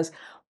caller says,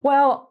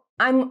 well,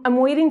 I'm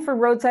waiting for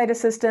roadside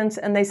assistance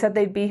and they said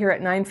they'd be here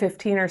at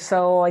 9:15 or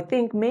so, I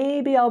think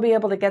maybe I'll be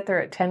able to get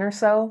there at 10 or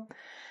so.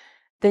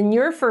 Then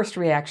your first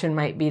reaction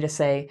might be to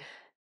say,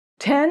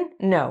 10?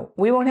 No,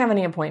 we won't have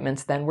any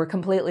appointments then. We're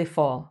completely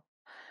full.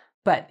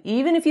 But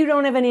even if you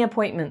don't have any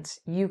appointments,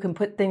 you can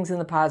put things in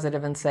the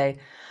positive and say,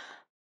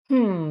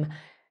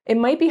 it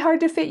might be hard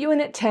to fit you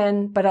in at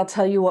 10, but I'll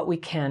tell you what we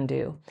can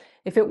do.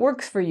 If it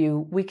works for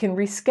you, we can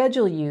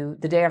reschedule you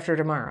the day after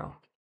tomorrow.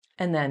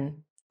 And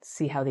then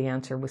see how the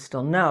answer was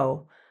still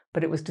no,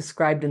 but it was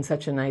described in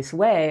such a nice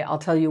way, I'll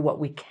tell you what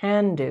we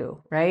can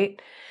do, right?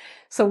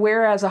 So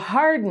whereas a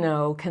hard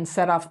no can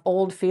set off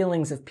old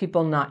feelings of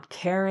people not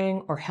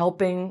caring or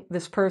helping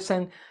this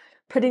person,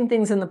 putting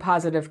things in the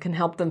positive can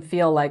help them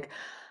feel like,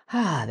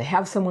 they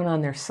have someone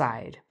on their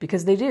side,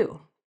 because they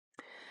do.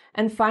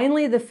 And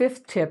finally, the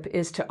fifth tip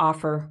is to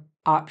offer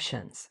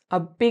options. A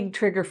big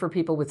trigger for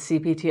people with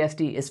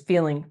CPTSD is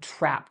feeling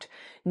trapped,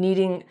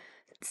 needing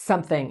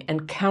something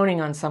and counting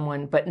on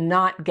someone, but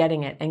not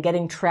getting it and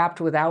getting trapped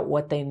without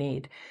what they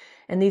need.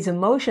 And these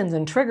emotions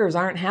and triggers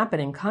aren't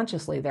happening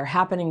consciously. They're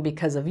happening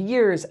because of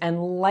years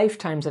and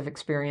lifetimes of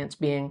experience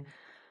being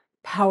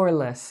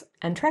powerless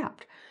and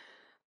trapped.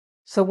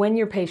 So when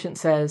your patient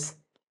says,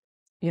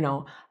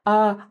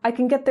 I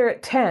can get there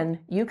at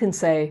 10, you can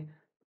say,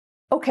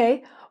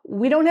 okay,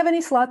 we don't have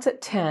any slots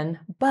at 10,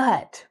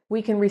 but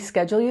we can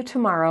reschedule you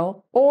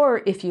tomorrow,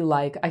 or if you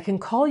like, I can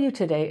call you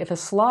today if a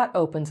slot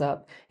opens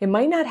up. It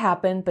might not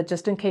happen, but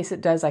just in case it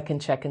does, I can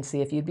check and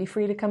see if you'd be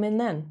free to come in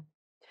then.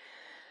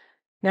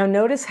 Now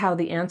notice how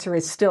the answer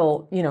is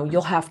still,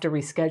 you'll have to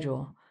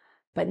reschedule,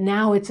 but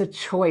now it's a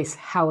choice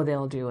how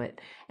they'll do it.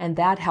 And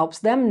that helps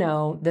them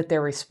know that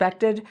they're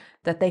respected,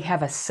 that they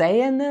have a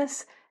say in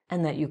this,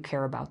 and that you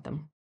care about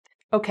them.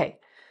 Okay,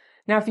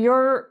 now if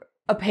you're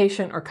a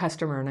patient or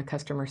customer in a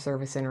customer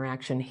service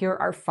interaction, here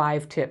are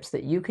 5 tips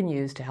that you can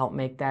use to help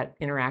make that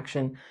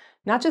interaction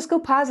not just go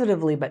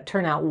positively, but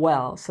turn out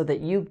well so that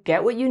you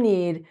get what you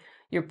need,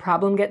 your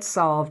problem gets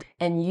solved,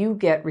 and you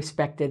get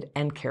respected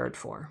and cared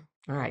for.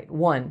 All right,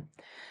 1,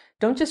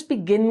 don't just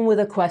begin with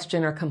a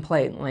question or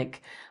complaint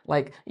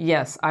like,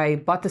 yes, I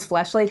bought this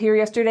flashlight here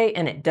yesterday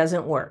and it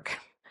doesn't work.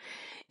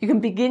 You can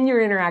begin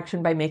your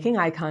interaction by making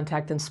eye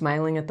contact and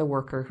smiling at the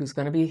worker who's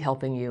going to be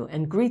helping you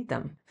and greet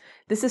them.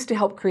 This is to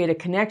help create a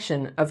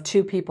connection of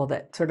 2 people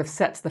that sort of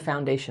sets the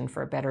foundation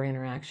for a better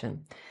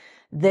interaction.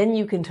 Then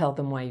you can tell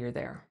them why you're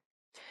there.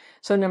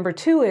 So number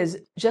 2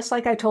 is, just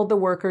like I told the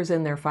workers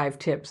in their 5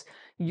 tips,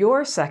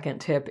 Your second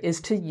tip is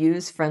to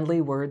use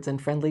friendly words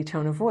and friendly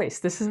tone of voice.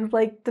 This is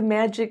like the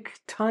magic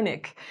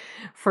tonic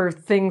for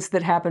things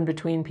that happen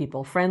between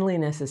people.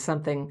 Friendliness is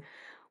something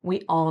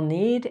we all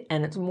need,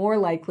 and it's more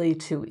likely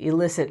to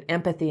elicit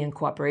empathy and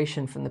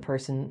cooperation from the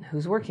person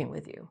who's working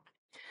with you.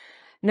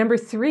 Number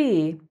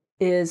 3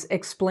 is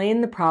explain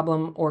the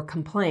problem or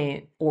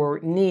complaint or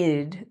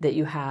need that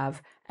you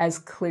have as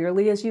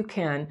clearly as you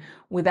can,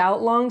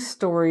 without long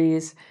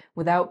stories,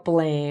 without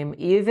blame.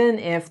 Even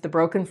if the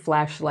broken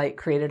flashlight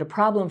created a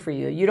problem for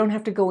you, you don't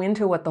have to go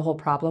into what the whole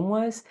problem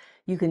was.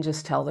 You can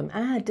just tell them,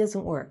 it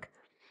doesn't work.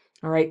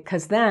 All right,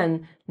 because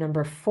then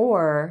number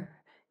 4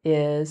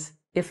 is,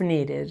 if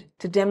needed,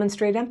 to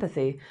demonstrate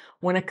empathy.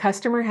 When a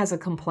customer has a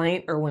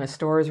complaint, or when a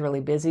store is really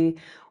busy,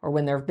 or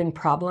when there have been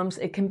problems,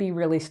 it can be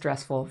really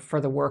stressful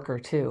for the worker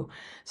too.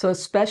 So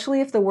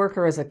especially if the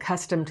worker is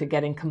accustomed to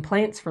getting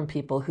complaints from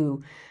people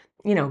who,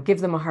 give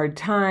them a hard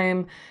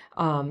time,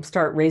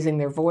 start raising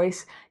their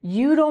voice,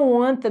 you don't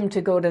want them to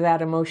go to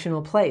that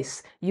emotional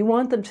place. You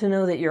want them to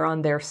know that you're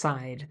on their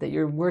side, that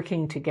you're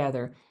working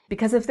together.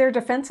 Because if their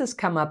defenses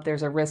come up,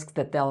 there's a risk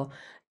that they'll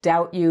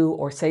doubt you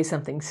or say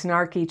something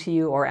snarky to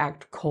you or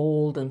act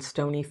cold and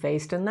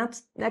stony-faced, and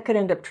that could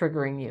end up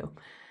triggering you.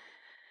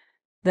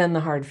 Then the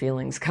hard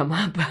feelings come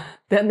up.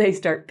 Then they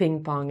start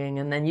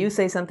ping-ponging, and then you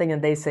say something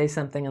and they say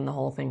something, and the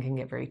whole thing can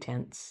get very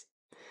tense.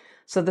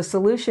 So the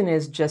solution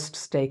is just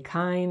stay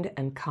kind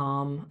and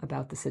calm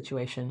about the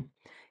situation.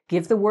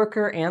 Give the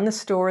worker and the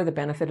store the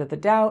benefit of the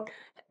doubt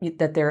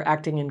that they're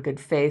acting in good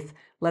faith.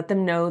 Let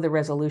them know the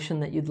resolution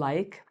that you'd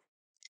like.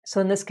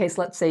 So in this case,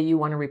 let's say you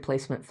want a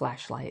replacement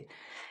flashlight.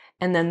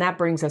 And then that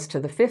brings us to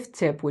the 5th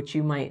tip, which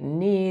you might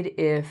need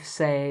if,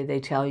 say, they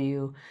tell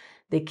you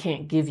they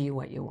can't give you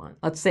what you want.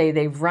 Let's say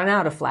they've run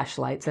out of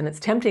flashlights, and it's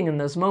tempting in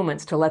those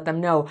moments to let them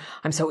know,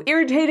 I'm so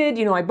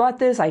irritated, I bought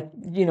this, I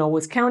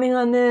was counting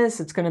on this,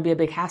 it's going to be a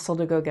big hassle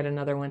to go get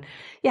another one.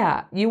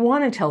 Yeah, you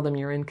want to tell them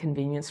you're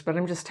inconvenienced, but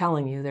I'm just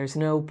telling you, there's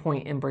no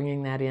point in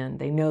bringing that in.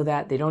 They know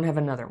that, they don't have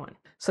another one.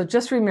 So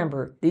just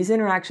remember, these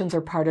interactions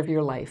are part of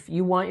your life.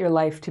 You want your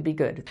life to be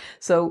good.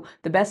 So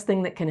the best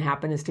thing that can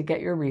happen is to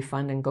get your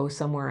refund and go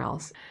somewhere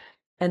else.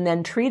 And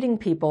then treating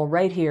people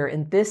right here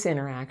in this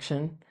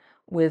interaction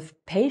with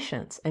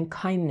patience and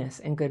kindness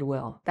and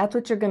goodwill. That's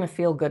what you're going to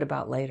feel good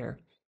about later.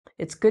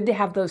 It's good to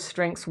have those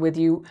strengths with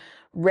you,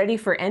 ready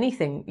for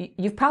anything.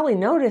 You've probably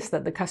noticed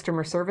that the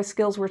customer service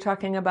skills we're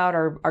talking about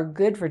are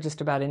good for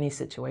just about any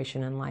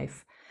situation in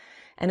life.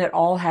 And it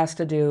all has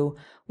to do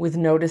with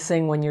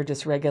noticing when you're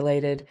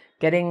dysregulated,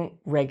 getting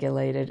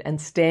regulated, and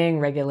staying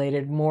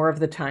regulated more of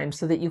the time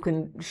so that you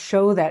can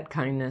show that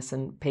kindness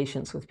and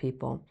patience with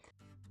people.